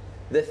present,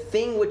 the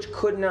thing which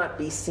could not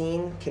be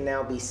seen can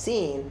now be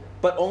seen,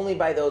 but only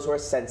by those who are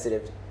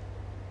sensitive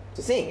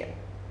to seeing it,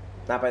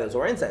 not by those who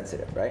are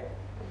insensitive, right?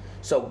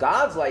 So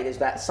God's light is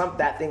that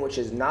thing which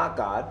is not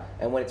God,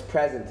 and when it's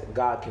present,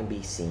 God can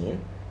be seen.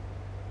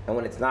 And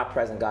when it's not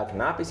present, God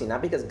cannot be seen.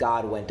 Not because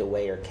God went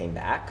away or came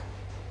back,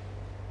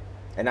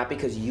 and not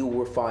because you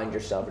refined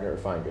yourself or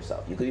refined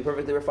yourself. You could be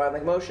perfectly refined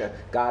like Moshe.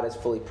 God is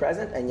fully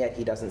present, and yet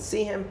he doesn't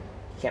see him,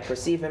 he can't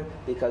perceive him,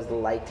 because the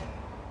light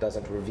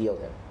doesn't reveal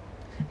him.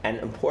 An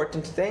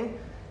important thing,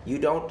 you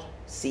don't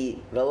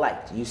see the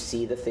light. You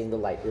see the thing the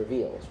light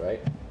reveals,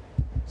 right?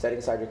 Setting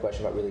aside your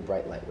question about really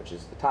bright light, which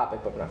is the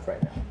topic, but not for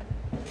right now.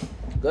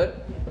 Good?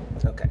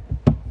 Okay.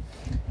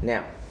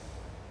 Now,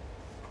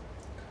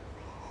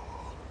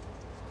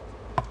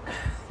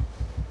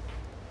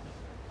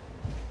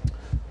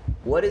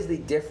 what is the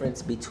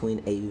difference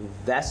between a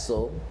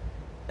vessel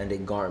and a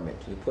garment?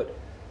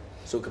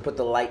 So we could put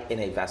the light in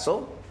a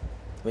vessel,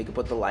 we could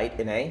put the light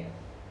in a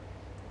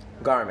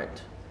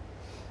garment.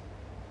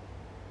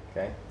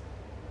 Okay?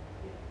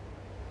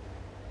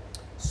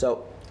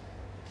 So,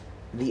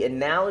 the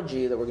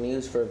analogy that we're going to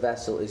use for a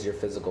vessel is your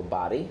physical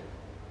body,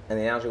 and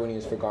the analogy we're going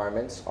to use for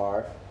garments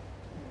are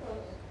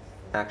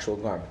actual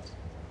garments.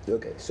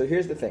 Okay, so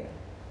here's the thing.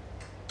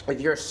 If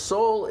your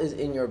soul is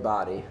in your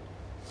body,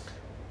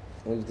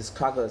 we've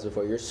talked about this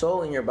before, your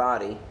soul and your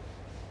body,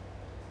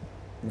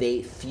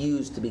 they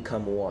fuse to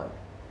become one.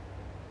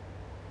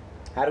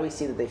 How do we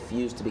see that they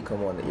fuse to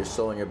become one, that your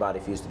soul and your body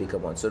fuse to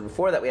become one? So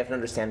before that, we have to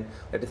understand,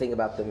 we have to think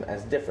about them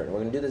as different. We're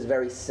going to do this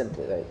very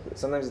simply. Like,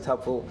 sometimes it's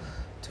helpful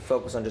to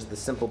focus on just the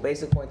simple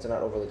basic points and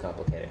not overly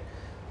complicated.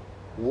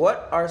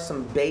 What are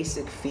some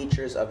basic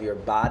features of your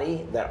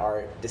body that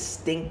are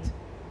distinct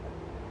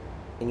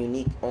and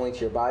unique only to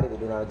your body that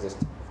do not exist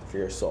for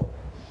your soul?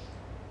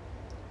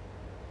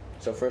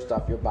 So first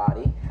off, your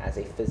body has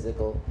a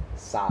physical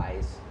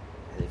size,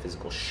 has a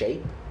physical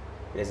shape,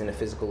 it is in a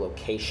physical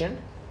location,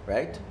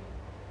 right?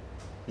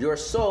 Your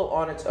soul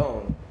on its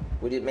own,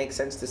 would it make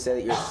sense to say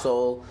that your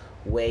soul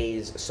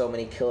weighs so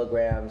many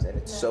kilograms and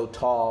it's so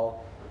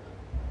tall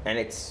and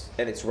it's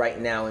right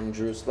now in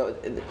Jerusalem?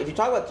 If you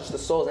talk about just the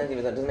soul as anything,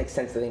 it doesn't make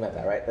sense to think about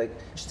that, right? Like,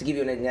 just to give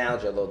you an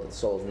analogy, although the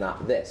soul is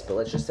not this, but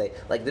let's just say,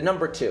 like the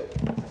number 2.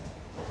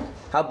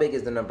 How big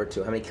is the number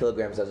 2? How many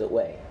kilograms does it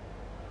weigh?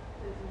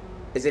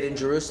 Is it in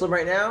Jerusalem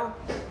right now?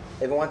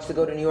 If it wants to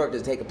go to New York,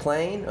 does it take a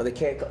plane? Or they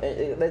can't?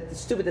 It's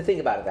stupid to think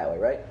about it that way,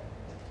 right?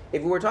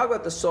 If we were talking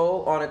about the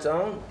soul on its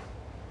own,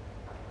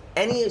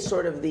 any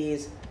sort of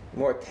these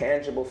more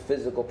tangible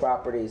physical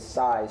properties,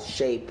 size,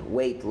 shape,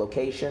 weight,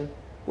 location,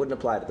 wouldn't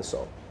apply to the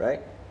soul,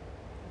 right?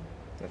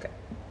 Okay.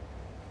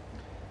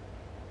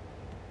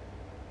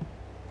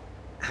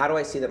 How do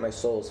I see that my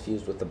soul is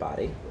fused with the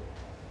body?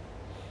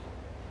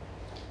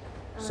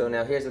 So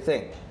now here's the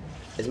thing.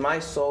 Is my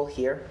soul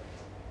here?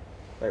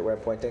 Right where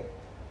I'm pointing?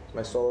 Is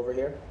my soul over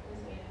here?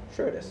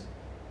 Sure it is.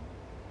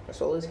 My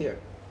soul is here.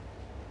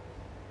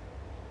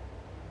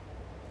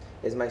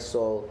 Is my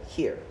soul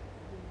here?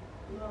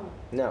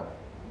 No.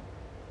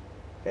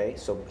 Okay,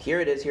 so here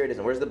it is, here it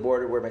isn't. Where's the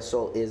border where my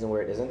soul is and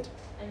where it isn't?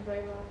 And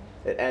right wrong.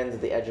 It ends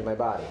at the edge of my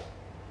body.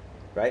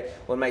 Right?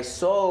 When my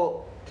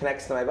soul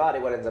connects to my body,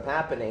 what ends up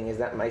happening is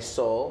that my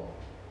soul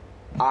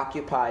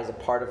occupies a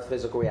part of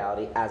physical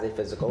reality as a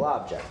physical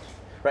object.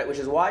 Right? Which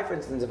is why, for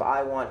instance, if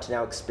I want to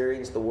now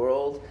experience the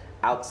world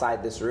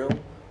outside this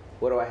room,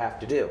 what do I have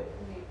to do?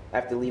 I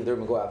have to leave the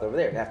room and go out over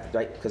there. I have to,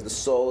 right? Because the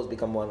soul has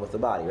become one with the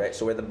body, right?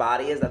 So where the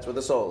body is, that's where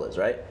the soul is,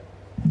 right?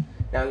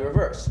 Now in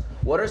reverse,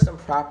 what are some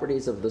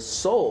properties of the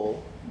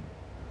soul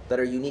that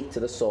are unique to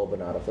the soul but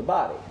not of the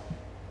body?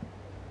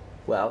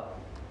 Well,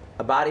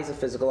 a body is a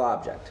physical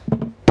object. So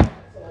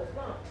it's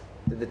not.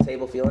 Did the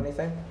table feel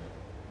anything?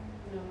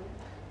 No.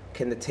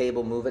 Can the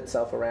table move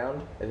itself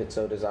around if it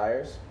so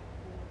desires?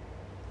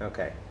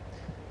 Okay.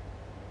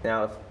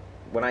 Now,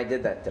 when I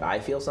did that, did I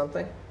feel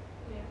something?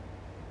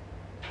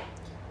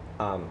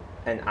 Yeah.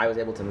 And I was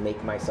able to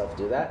make myself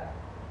do that.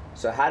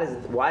 So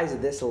why does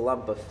this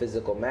lump of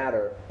physical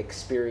matter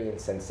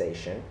experience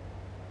sensation,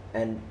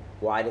 and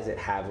why does it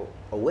have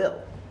a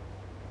will?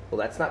 Well,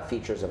 that's not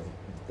features of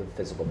the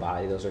physical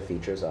body. Those are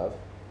features of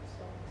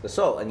the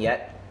soul. And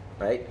yet,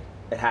 right,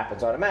 it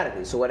happens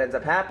automatically. So what ends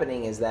up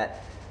happening is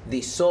that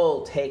the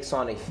soul takes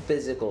on a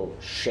physical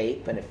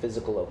shape and a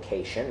physical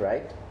location,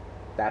 right?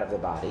 That of the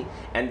body.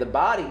 And the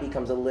body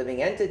becomes a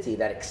living entity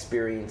that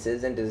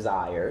experiences and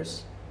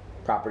desires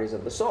properties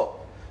of the soul.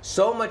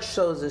 So much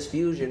so is this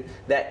fusion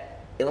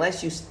that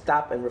unless you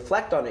stop and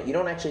reflect on it, you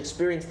don't actually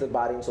experience the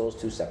body and soul as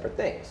two separate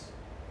things.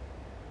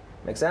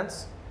 Make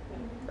sense?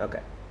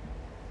 Okay.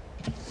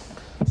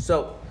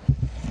 So,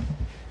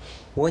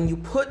 when you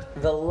put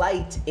the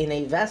light in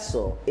a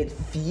vessel, the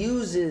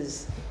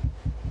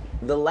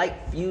light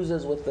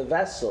fuses with the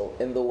vessel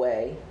in the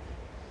way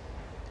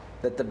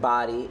that the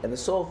body and the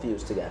soul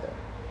fuse together.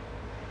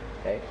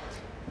 Okay?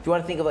 If you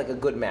want to think of like a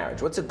good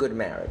marriage, what's a good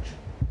marriage?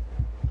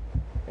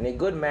 In a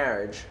good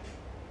marriage,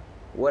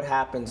 what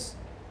happens?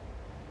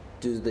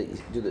 Do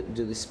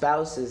the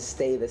spouses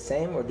stay the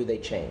same or do they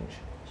change?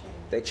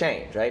 They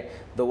change, right?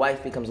 The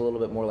wife becomes a little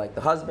bit more like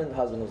the husband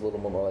becomes a little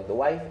bit more like the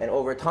wife, and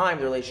over time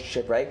the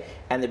relationship, right?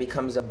 And there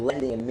becomes a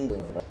blending and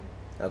mingling.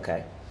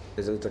 Okay?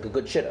 It's like a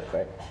good shidduch,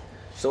 right?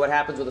 So what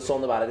happens with the soul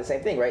and the body? The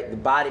same thing, right? The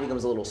body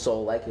becomes a little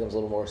soul-like, becomes a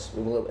little more, it's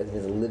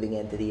a living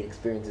entity, it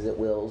experiences, it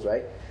wills,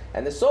 right?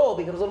 And the soul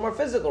becomes a little more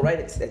physical, right?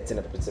 It's in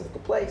a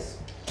specific place.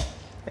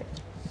 Okay.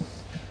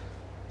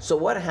 So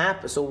what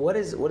happens? So what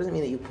does it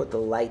mean that you put the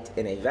light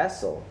in a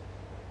vessel?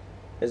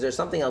 Is there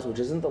something else which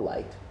isn't the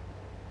light?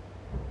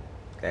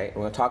 Okay,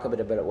 we're going to talk a bit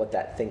about what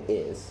that thing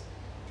is.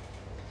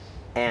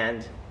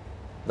 And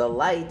the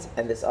light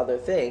and this other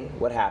thing,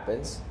 what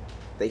happens?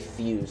 They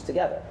fuse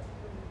together.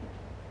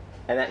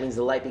 And that means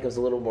the light becomes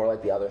a little more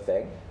like the other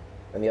thing,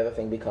 and the other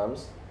thing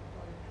becomes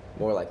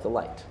more like the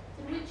light.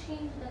 Did we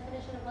change the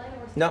definition of light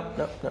or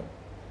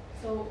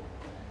No.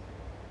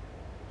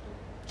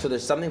 So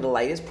there's something, the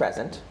light is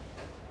present,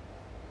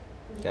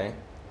 okay?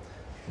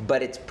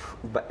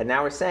 But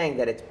now we're saying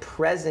that it's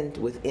present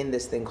within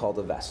this thing called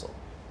a vessel.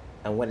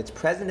 And when it's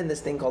present in this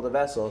thing called a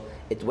vessel,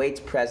 its way it's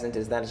present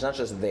is that it's not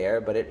just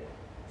there, but it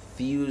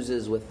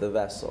fuses with the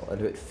vessel. And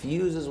if it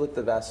fuses with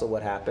the vessel,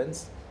 what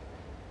happens?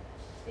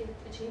 It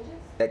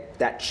changes?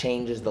 That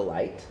changes the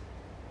light.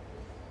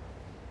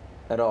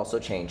 It also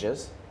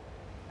changes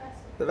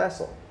the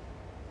vessel.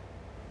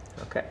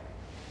 Okay.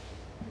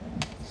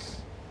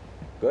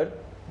 Good?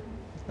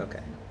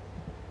 Okay.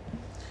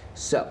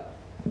 So,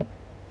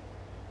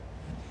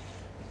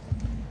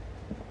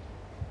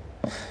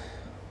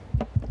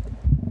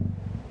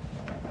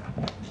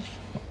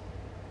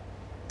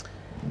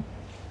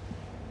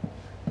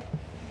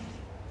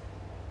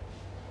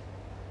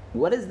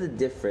 What is the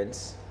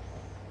difference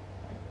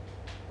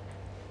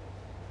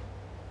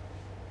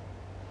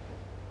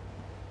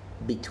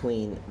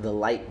between the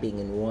light being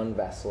in one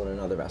vessel and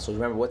another vessel?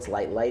 Remember, what's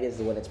light? Light is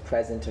when it's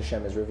present,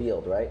 Hashem is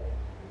revealed, right?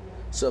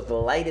 So if the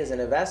light is in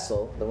a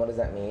vessel, then what does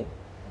that mean?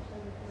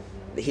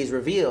 He's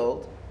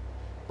revealed,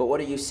 but what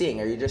are you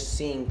seeing? Are you just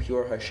seeing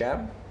pure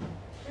Hashem?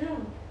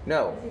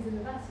 No. He's in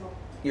the vessel.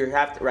 You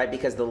have to, right?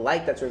 Because the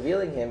light that's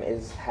revealing him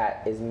is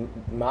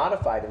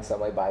modified in some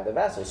way by the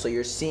vessel. So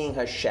you're seeing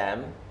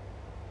Hashem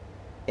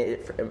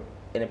with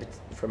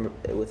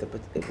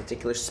a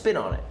particular spin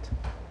on it.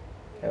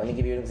 Okay, let me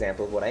give you an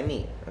example of what I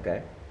mean.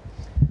 Okay.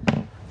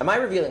 Am I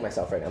revealing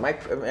myself right now?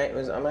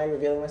 Am I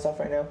revealing myself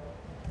right now?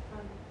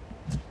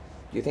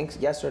 Do you think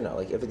yes or no?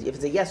 Like if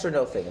it's a yes or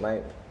no thing, am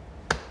I?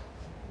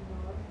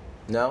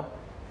 No.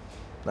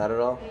 Not at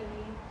all. Maybe.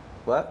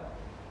 What?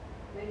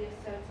 Maybe a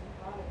certain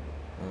part of it.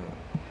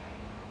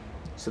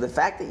 So the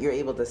fact that you're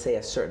able to say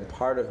a certain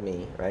part of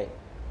me, right?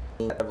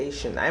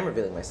 I'm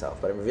revealing myself,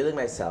 but I'm revealing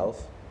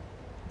myself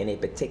in a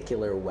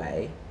particular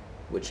way,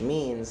 which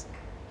means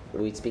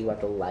we speak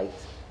about the light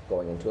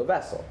going into a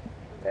vessel.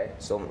 Okay?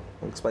 So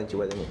I'll explain to you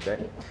what it means, right?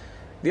 Have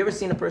you ever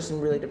seen a person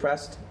really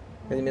depressed?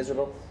 Really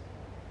miserable?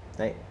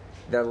 Right?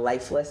 They're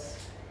lifeless.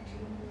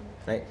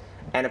 Right?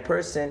 And a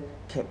person,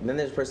 then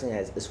there's a person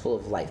that is full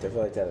of life. They're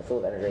full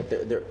of energy.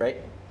 They're right?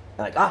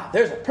 And like,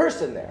 there's a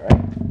person there,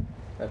 right?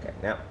 Okay,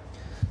 now,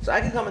 so I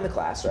can come in the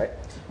class, right?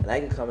 And I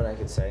can come and I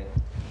can say,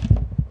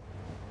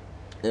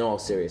 in all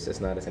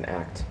seriousness, not as an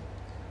act,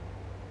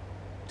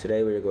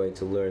 today we are going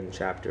to learn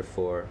chapter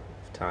 4 of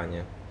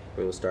Tanya.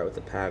 We will start with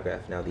the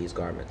paragraph, now these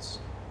garments.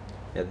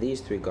 Now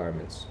these 3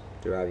 garments,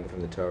 deriving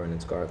from the Torah and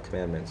its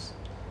commandments,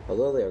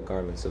 although they are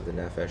garments of the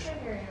nefesh.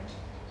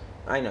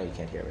 I know you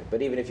can't hear me,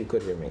 but even if you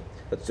could hear me,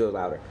 let's do it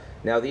louder.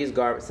 Now these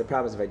garments, the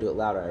problem is if I do it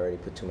louder, I already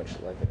put too much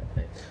life in it.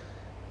 Right?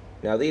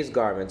 Now these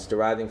garments,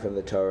 deriving from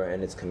the Torah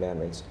and its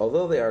commandments,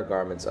 although they are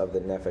garments of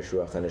the nefesh,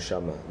 ruach, and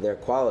neshama, their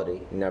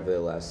quality,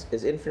 nevertheless,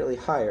 is infinitely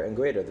higher and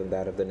greater than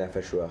that of the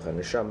nefesh, ruach, and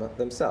neshama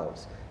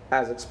themselves,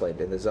 as explained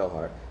in the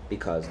Zohar,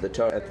 because the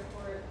Torah...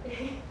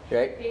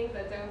 Right? Things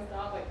that don't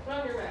stop, like, put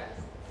on your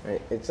mask.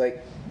 Right? It's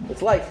like,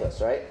 it's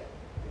lifeless, right?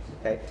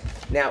 Okay.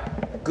 Now,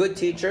 good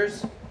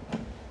teachers,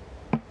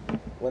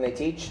 when they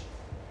teach,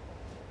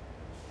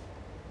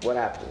 what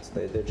happens?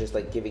 They're just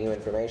like giving you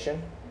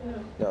information?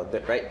 No,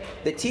 right?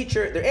 The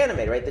teacher, they're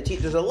animated, right? The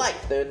teacher's a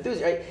life, they're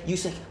enthusiastic, right? You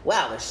say,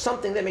 wow, there's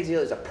something that makes you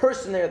feel there's a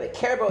person there, they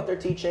care about what they're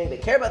teaching, they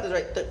care about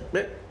this,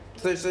 right?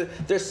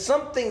 There's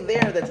something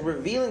there that's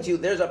revealing to you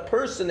there's a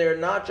person there,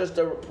 not just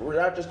a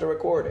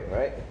recording,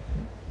 right?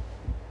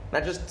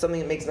 Not just something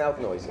that makes mouth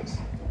noises.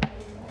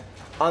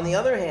 On the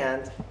other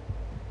hand,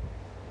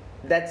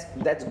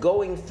 that's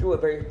going through a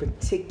very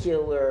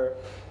particular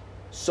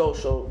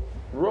social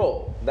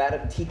role, that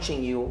of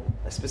teaching you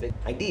a specific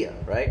idea,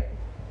 right?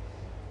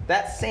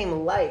 That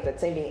same life, that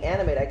same being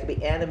animated, I could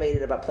be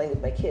animated about playing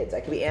with my kids. I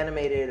could be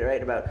animated,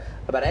 right,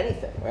 about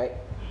anything, right?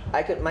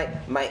 I could my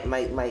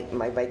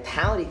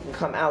vitality can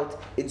come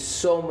out in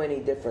so many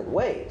different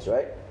ways,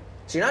 right?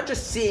 So you're not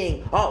just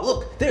seeing, oh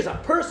look, there's a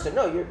person.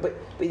 No, but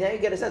now you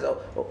get a sense,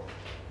 oh,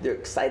 they're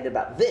excited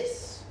about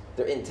this.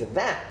 They're into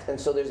that, and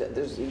so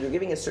you're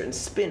giving a certain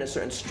spin, a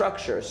certain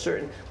structure, a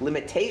certain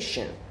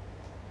limitation.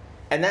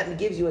 And that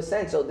gives you a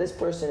sense. This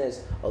person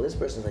is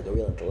like a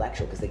real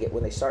intellectual because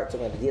when they start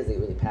talking about ideas, they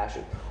get really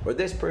passionate. Or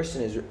this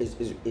person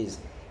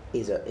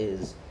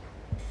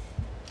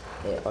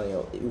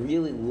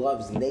really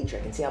loves nature.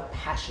 I can see how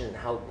passionate,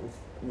 how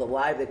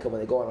alive they come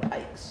when they go on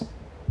hikes.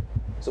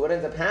 So what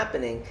ends up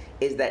happening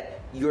is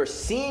that you're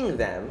seeing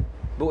them,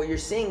 but what you're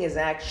seeing is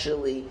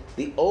actually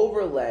the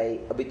overlay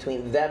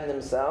between them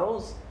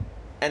themselves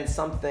and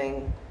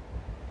something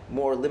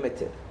more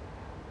limited,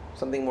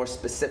 something more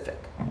specific.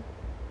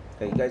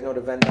 Okay, you guys know what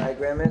a Venn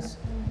diagram is?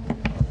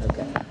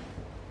 Okay.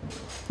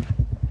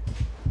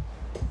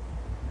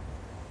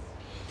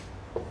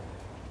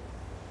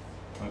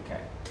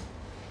 Okay.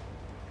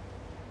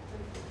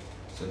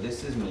 So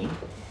this is me.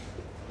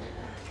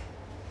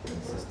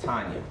 This is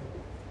Tanya.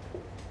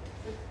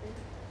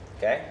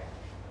 Okay?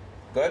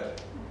 Good?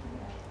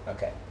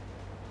 Okay.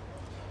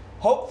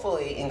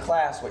 Hopefully in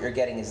class what you're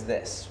getting is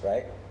this,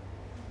 right?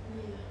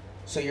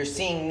 So you're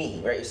seeing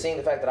me, right? You're seeing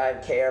the fact that I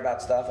care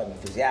about stuff, I'm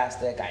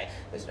enthusiastic, right?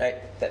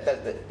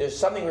 There's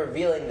something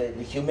revealing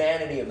the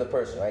humanity of the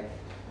person, right?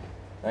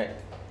 Right?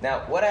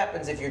 Now, what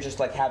happens if you just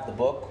like have the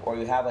book, or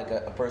you have like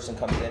a person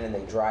comes in and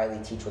they dryly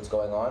teach what's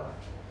going on?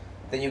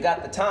 Then you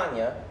got the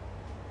Tanya,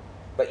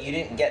 but you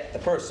didn't get the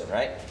person,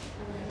 right?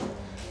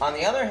 On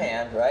the other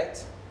hand,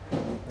 right,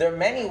 there are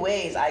many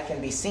ways I can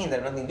be seen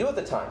that have nothing to do with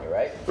the Tanya,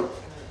 right?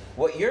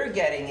 What you're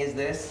getting is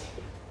this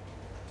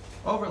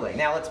overlay.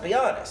 Now, let's be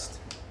honest.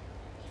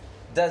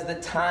 Does the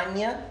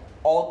Tanya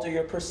alter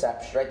your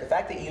perception, right? The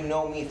fact that you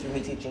know me through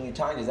me teaching you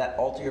Tanya, does that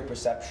alter your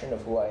perception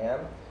of who I am?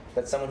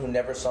 That someone who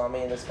never saw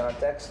me in this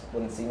context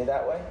wouldn't see me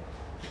that way?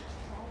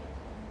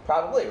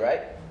 Probably,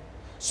 right?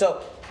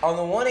 So on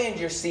the one hand,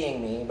 you're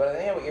seeing me, but on the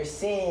other hand, what you're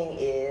seeing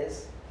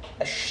is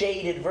a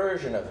shaded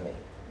version of me,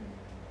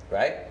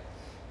 right?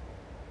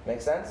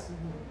 Make sense?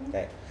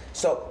 Okay.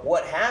 So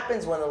what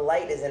happens when the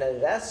light is in a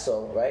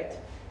vessel, right,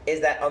 is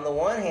that on the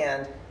one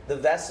hand, the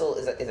vessel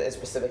is a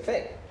specific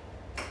thing,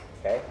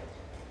 okay?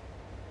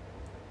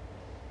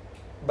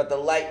 But the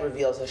light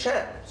reveals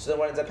Hashem. So then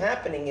what ends up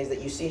happening is that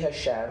you see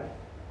Hashem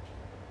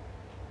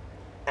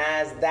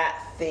as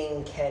that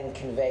thing can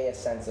convey a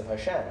sense of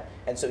Hashem.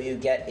 And so what you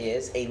get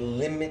is a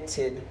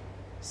limited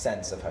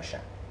sense of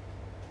Hashem.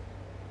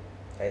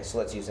 Okay, so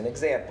let's use an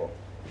example.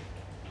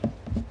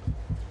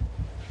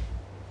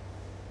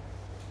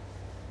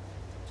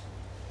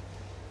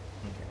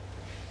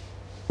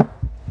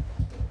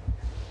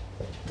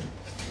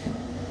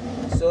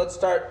 So let's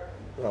start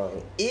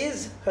wrong.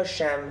 Is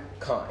Hashem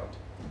kind?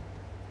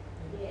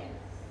 Yes.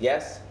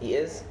 Yes, he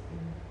is?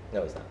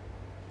 No, he's not.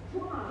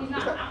 He's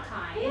not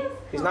kind.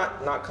 He's not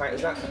kind.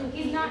 He's not kind.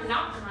 He's not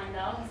kind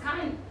though. He's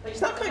kind. But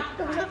He's not kind.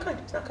 No, he's not kind.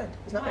 He's not kind.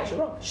 He's not kind. You're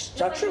wrong. It's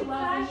not true. He's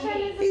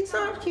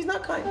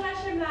not kind. But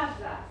Hashem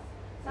loves us.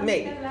 Something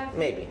Maybe. that loves us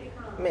Maybe. is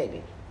kind.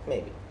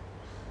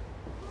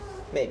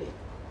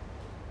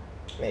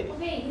 Maybe.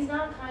 Okay, he's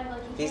not kind.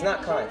 Like He's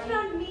not kind. That's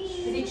not me.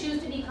 Does he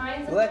choose to be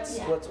kind? Let's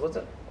Sometimes?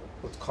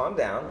 let's calm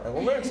down and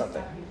we'll learn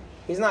something.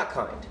 He's not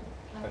kind.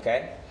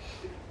 Okay?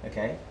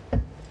 Okay?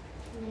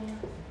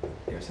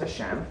 Here's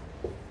Hashem.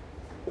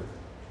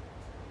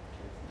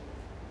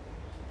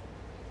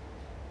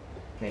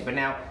 Okay, but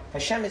now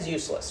Hashem is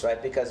useless, right?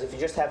 Because if you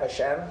just have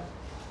Hashem,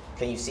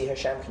 can you see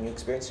Hashem? Can you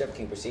experience Hashem?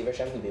 Can you perceive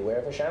Hashem? Can you be aware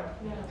of Hashem?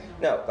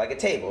 No, like a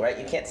table, right?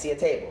 You can't see a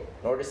table.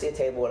 In order to see a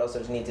table, what else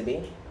does it need to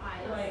be?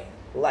 Eyes.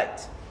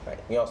 Light. Right.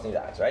 You also need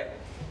eyes, right?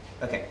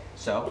 Okay,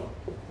 so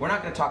we're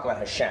not going to talk about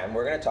Hashem.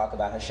 We're going to talk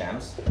about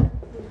Hashem's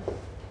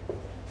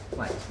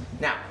light.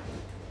 Now,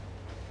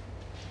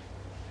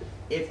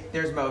 if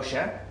there's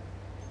Moshe,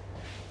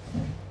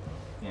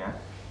 yeah.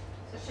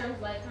 Hashem's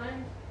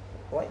lifetime.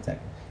 Wait a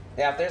second.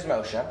 Now, if there's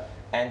Moshe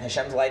and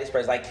Hashem's light is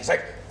spread, he's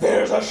like,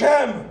 there's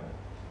Hashem.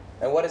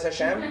 And what is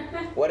Hashem?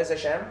 What is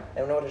Hashem?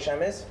 Anyone know what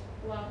Hashem is?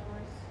 Love,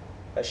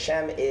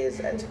 Hashem is,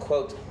 and to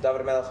quote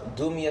David Melech,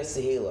 Dumya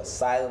Sehila,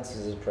 silence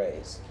is his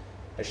praise.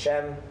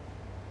 Hashem,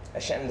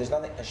 there's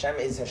nothing, Hashem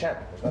is Hashem.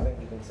 There's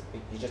nothing you can,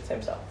 he's just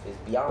himself. He's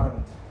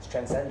beyond, he's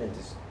transcendent.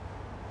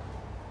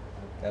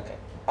 Okay.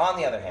 On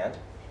the other hand,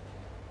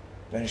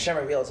 when Hashem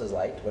reveals his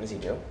light, what does he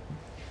do?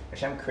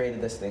 Hashem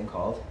created this thing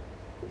called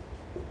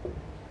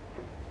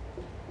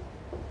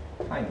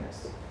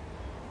kindness.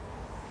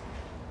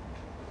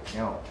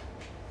 Now,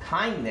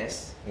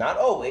 kindness, not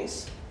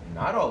always,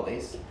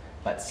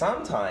 but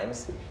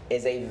sometimes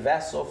is a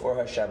vessel for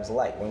Hashem's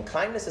light. When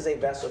kindness is a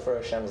vessel for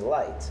Hashem's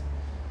light,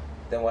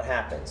 then what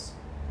happens?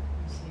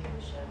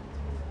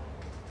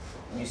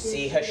 You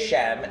see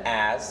Hashem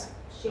as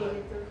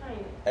Shaded through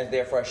kindness. and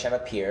therefore Hashem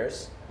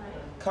appears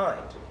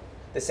kind.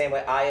 The same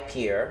way I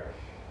appear,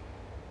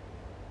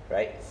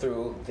 right,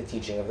 through the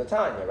teaching of the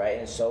Tanya, right?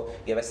 And so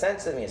you have a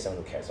sense of me as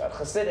someone who cares about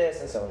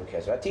Chassidus and someone who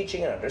cares about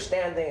teaching and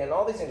understanding and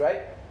all these things,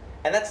 right?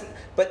 And that's,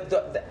 but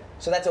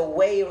so that's a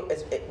way.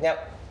 Now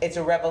it's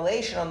a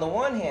revelation on the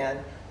one hand,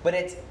 but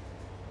it's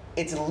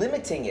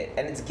limiting it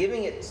and it's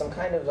giving it some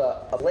kind of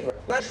a flavor.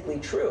 Not actually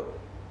true.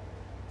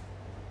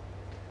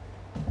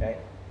 Okay.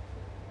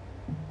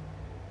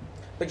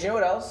 But you know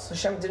what else?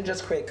 Hashem didn't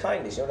just create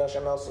kindness. You know what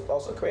Hashem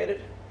also created?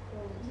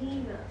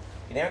 Meanness.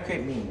 He never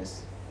created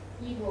meanness.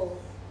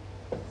 Evil.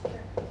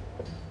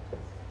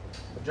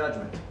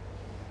 Judgment. You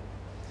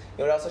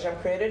know what else Hashem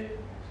created?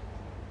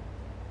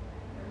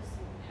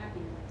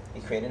 happiness.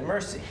 He created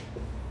mercy.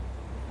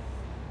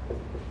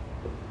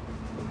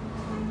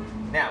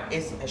 Now,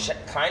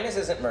 kindness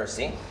isn't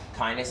mercy.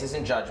 Kindness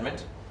isn't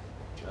judgment.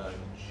 Judge.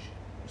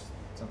 There's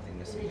something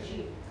missing.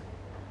 G.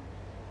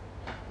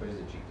 Where does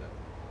the G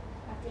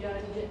go?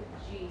 Judge.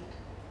 G.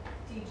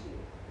 DG.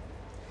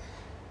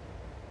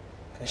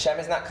 Hashem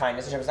is not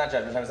kindness. Hashem is not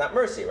judgment. Hashem is not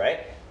mercy, right?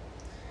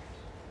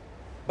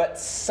 But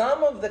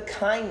some of the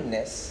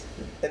kindness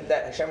that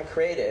Hashem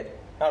created,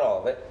 not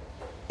all of it,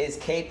 is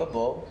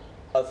capable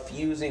of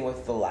fusing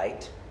with the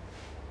light.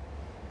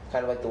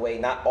 Kind of like the way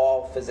not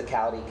all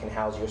physicality can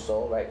house your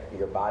soul, right?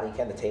 Your body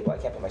can. The table, I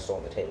can't put my soul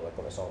on the table. I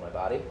put my soul in my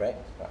body, right?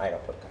 I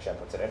don't put, Hashem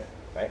puts it in,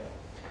 right?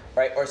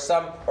 Right? Or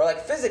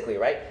like physically,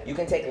 right? You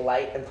can take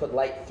light and put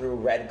light through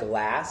red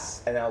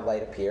glass, and now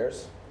light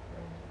appears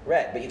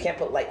red. But you can't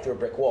put light through a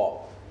brick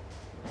wall,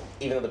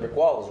 even though the brick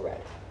wall is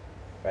red,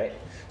 right?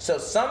 So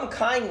some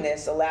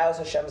kindness allows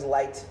Hashem's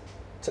light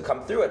to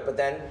come through it, but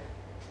then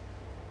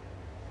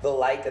the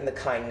light and the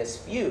kindness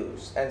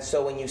fuse. And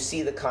so when you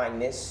see the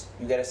kindness,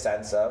 you get a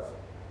sense of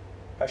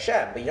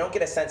Hashem. But you don't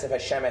get a sense of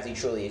Hashem as he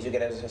truly is. You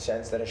get a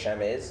sense that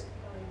Hashem is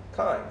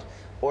kind.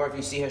 Or if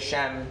you see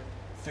Hashem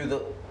through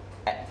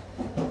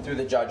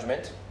the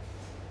judgment,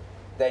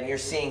 then you're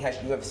seeing,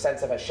 you have a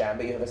sense of Hashem,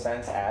 but you have a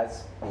sense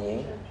as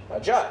being a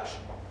judge.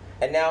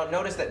 And now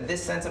notice that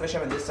this sense of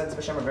Hashem and this sense of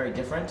Hashem are very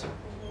different.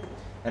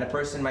 And a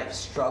person might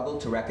struggle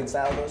to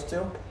reconcile those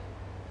two.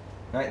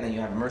 Right? And then you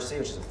have mercy,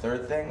 which is the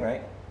third thing,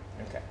 right?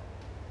 Okay.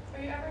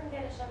 Are you ever going to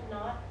get Hashem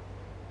not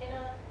in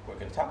a... We're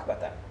going to talk about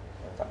that.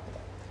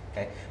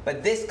 Okay.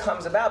 But this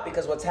comes about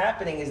because what's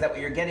happening is that what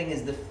you're getting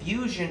is the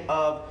fusion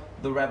of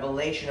the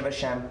revelation of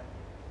Hashem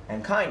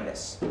and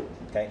kindness.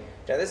 Okay.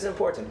 Now this is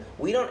important.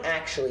 We don't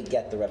actually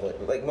get the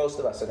revelation, like most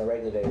of us in our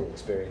regular daily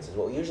experiences.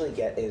 What we usually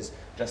get is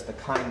just the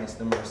kindness,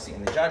 the mercy,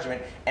 and the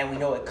judgment, and we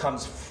know it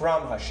comes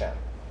from Hashem.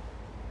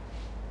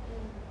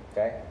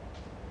 Okay?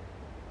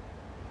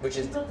 Which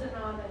is... People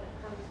deny that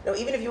it comes. No,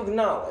 even if you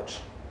acknowledge.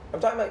 I'm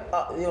talking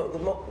about,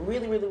 the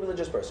really, really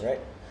religious person, right?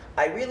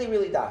 I really,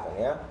 really daven,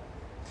 yeah?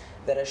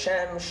 That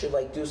Hashem should,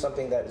 do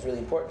something that is really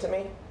important to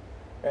me,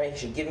 right? He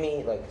should give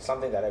me,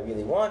 something that I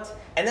really want,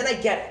 and then I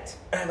get it.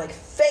 And I'm like,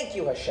 thank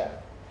you, Hashem.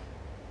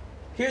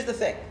 Here's the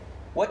thing.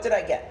 What did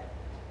I get?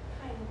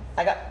 Kindness.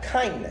 I got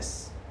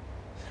kindness.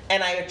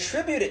 And I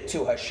attribute it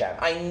to Hashem.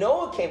 I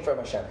know it came from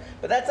Hashem,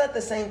 but that's not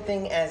the same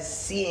thing as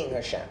seeing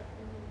Hashem.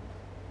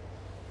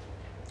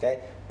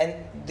 Okay? And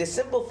the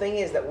simple thing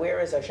is that where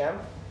is Hashem?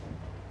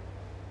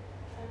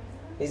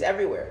 He's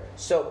everywhere.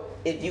 So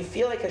if you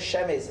feel like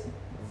Hashem is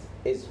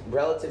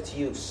relative to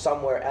you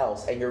somewhere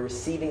else and you're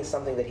receiving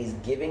something that He's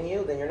giving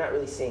you, then you're not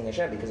really seeing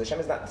Hashem, because Hashem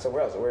is not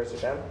somewhere else. So where is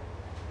Hashem?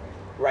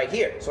 Right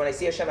here. So when I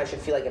see Hashem, I should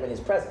feel like I'm in His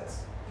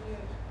presence.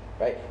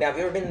 Right? Now, have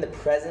you ever been in the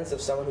presence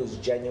of someone who's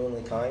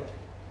genuinely kind?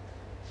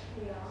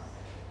 Yeah.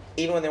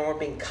 Even when they weren't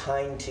being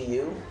kind to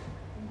you?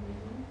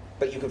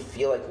 But you could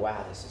feel like,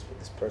 wow, this is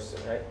this person,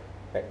 right?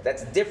 Right?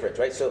 That's different,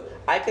 right? So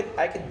I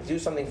could do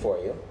something for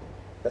you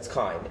that's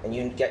kind, and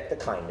you get the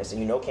kindness, and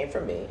you know it came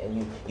from me,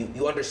 and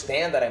you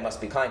understand that I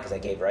must be kind because I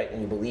gave, right?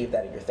 And you believe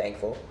that, and you're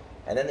thankful.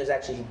 And then there's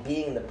actually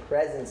being in the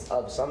presence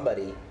of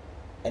somebody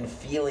and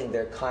feeling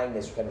their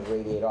kindness kind of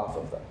radiate off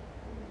of them,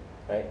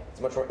 right? It's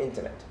much more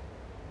intimate,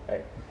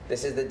 right?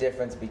 This is the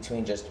difference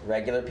between just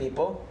regular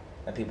people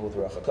and people with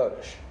Ruach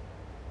HaKodesh,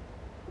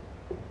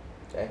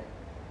 okay?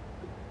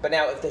 But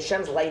now, if the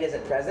Hashem's light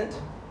isn't present,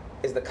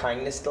 is the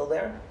kindness still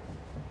there?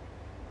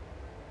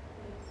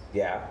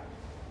 Yeah,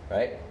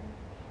 right?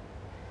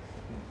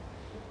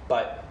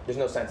 But there's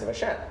no sense of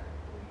Hashem.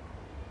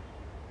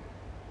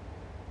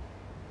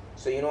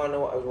 So you know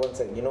one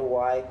second. You know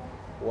why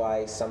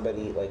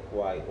somebody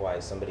why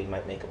somebody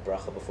might make a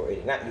bracha before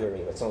eating? Not you or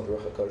me, but someone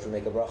with Ruach HaKodesh would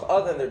make a bracha.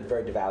 Other than they're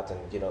very devout and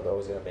they're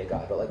always going to obey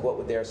God. But what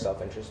would their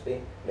self-interest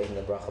be? Making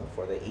a bracha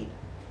before they eat.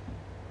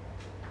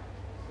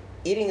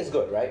 Eating is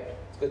good, right?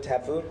 It's good to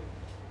have food.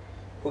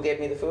 Who gave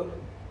me the food?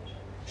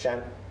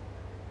 Hashem.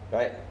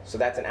 Right? So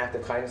that's an act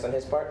of kindness on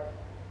His part?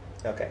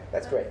 Okay,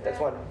 that's great. That's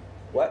one.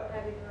 What?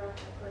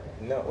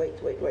 No, wait.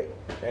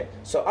 Right?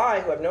 So I,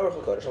 who have no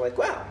Ruach HaKodesh, I'm like,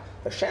 wow,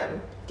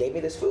 Hashem gave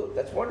me this food.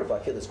 That's wonderful. I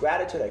feel this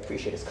gratitude. I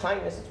appreciate His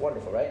kindness. It's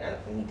wonderful, right? I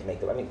don't need to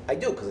make the... I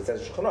do, because it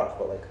says Shulchan Aruch,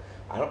 but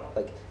I don't...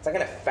 it's not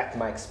going to affect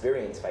my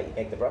experience if I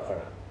make the bracha or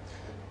not.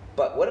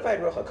 But what if I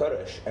had Ruach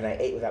HaKodesh and I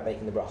ate without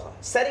making the bracha?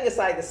 Setting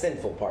aside the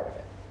sinful part of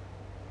it.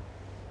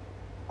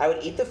 I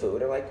would eat the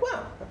food and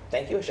wow,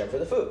 thank you, Hashem, for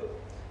the food.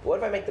 But what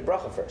if I make the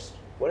bracha first?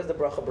 What does the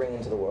bracha bring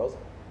into the world?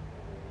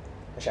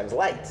 Hashem's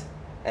light.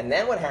 And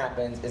then what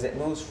happens is it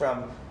moves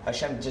from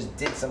Hashem just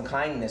did some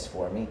kindness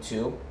for me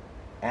to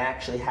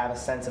actually have a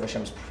sense of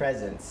Hashem's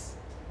presence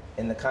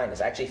in the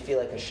kindness. I actually feel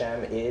like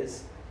Hashem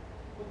is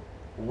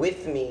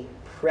with me,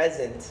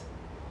 present,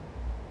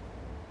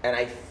 and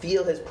I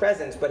feel His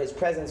presence, but His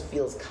presence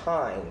feels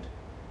kind.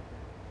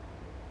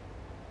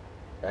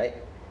 Right?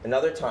 And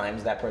other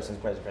times that person's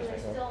presence. You're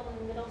still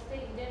in the middle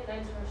state, you didn't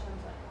enter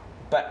Hashem's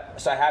light. But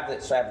so I have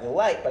the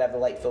light, but I have the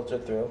light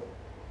filtered through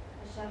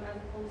Hashem as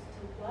opposed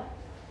to what?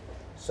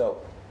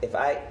 So if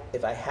I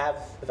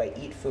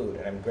eat food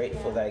and I'm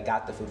grateful that I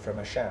got the food from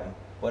Hashem,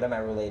 what am I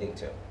relating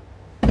to?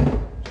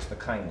 Just the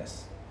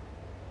kindness.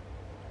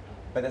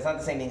 But that's not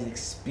the same thing as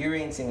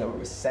experiencing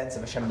a sense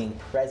of Hashem being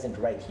present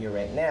right here,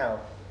 right now,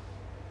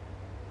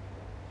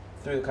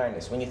 through the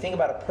kindness. When you think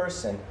about a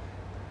person,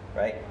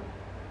 right?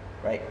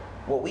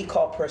 What we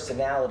call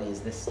personality is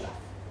this stuff.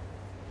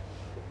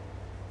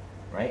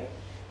 Right?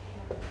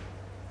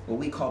 What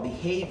we call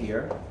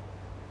behavior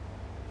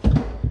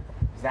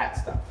is that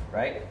stuff,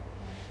 right?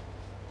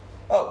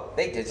 Oh,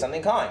 they did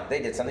something kind.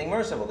 They did something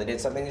merciful. They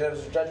did something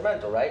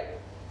judgmental, right?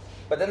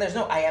 But then there's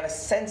I have a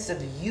sense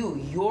of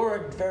you. You're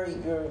a very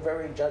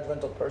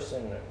judgmental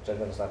person.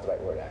 Judgmental's not the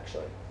right word,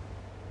 actually.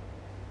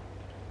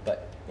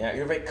 But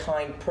you're a very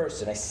kind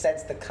person. I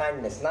sense the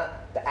kindness,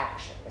 not the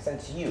action. I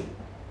sense you,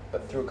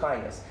 but through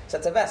kindness. So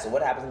it's a vessel.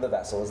 What happens in the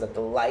vessel is that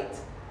the light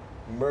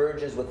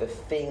merges with the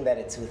thing that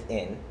it's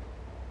within,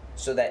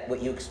 so that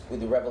with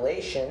the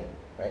revelation,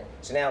 right?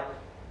 So now,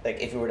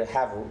 if you were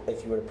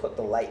to put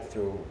the light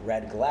through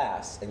red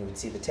glass and you would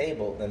see the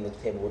table, then the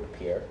table would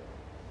appear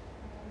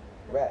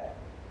red,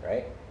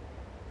 right?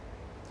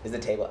 Is the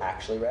table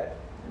actually red?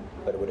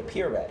 But it would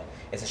appear red.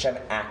 Is Hashem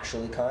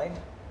actually kind?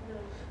 No.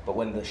 But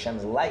when the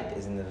Hashem's light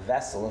is in the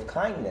vessel of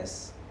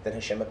kindness, then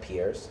Hashem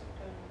appears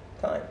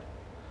kind.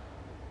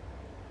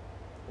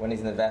 When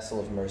He's in the vessel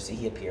of mercy,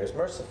 He appears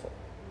merciful.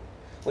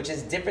 Which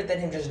is different than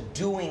Him just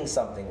doing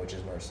something which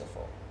is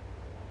merciful.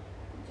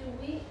 Do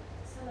we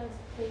sometimes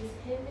place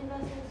Him in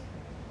vessels?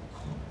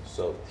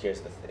 So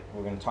here's the thing.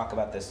 We're going to talk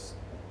about this.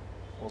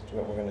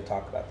 We're going to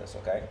talk about this,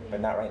 okay? But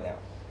not right now.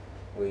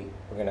 We're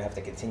going to have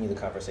to continue the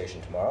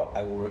conversation tomorrow.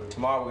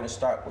 Tomorrow we're going to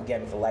start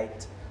again with the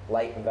light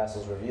and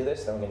vessels. Review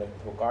this. Then we're going to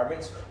put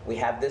garments. We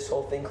have this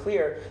whole thing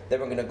clear. Then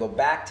we're going to go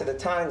back to the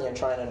Tanya and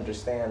try and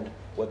understand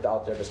what the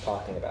Alter Rebbe is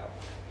talking about.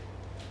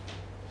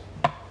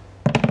 All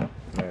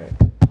right.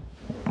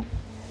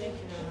 Thank you.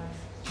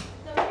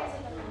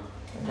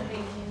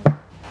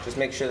 Just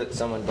make sure that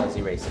someone does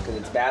erase it, because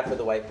it's bad for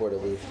the whiteboard to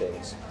leave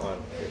things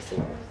on.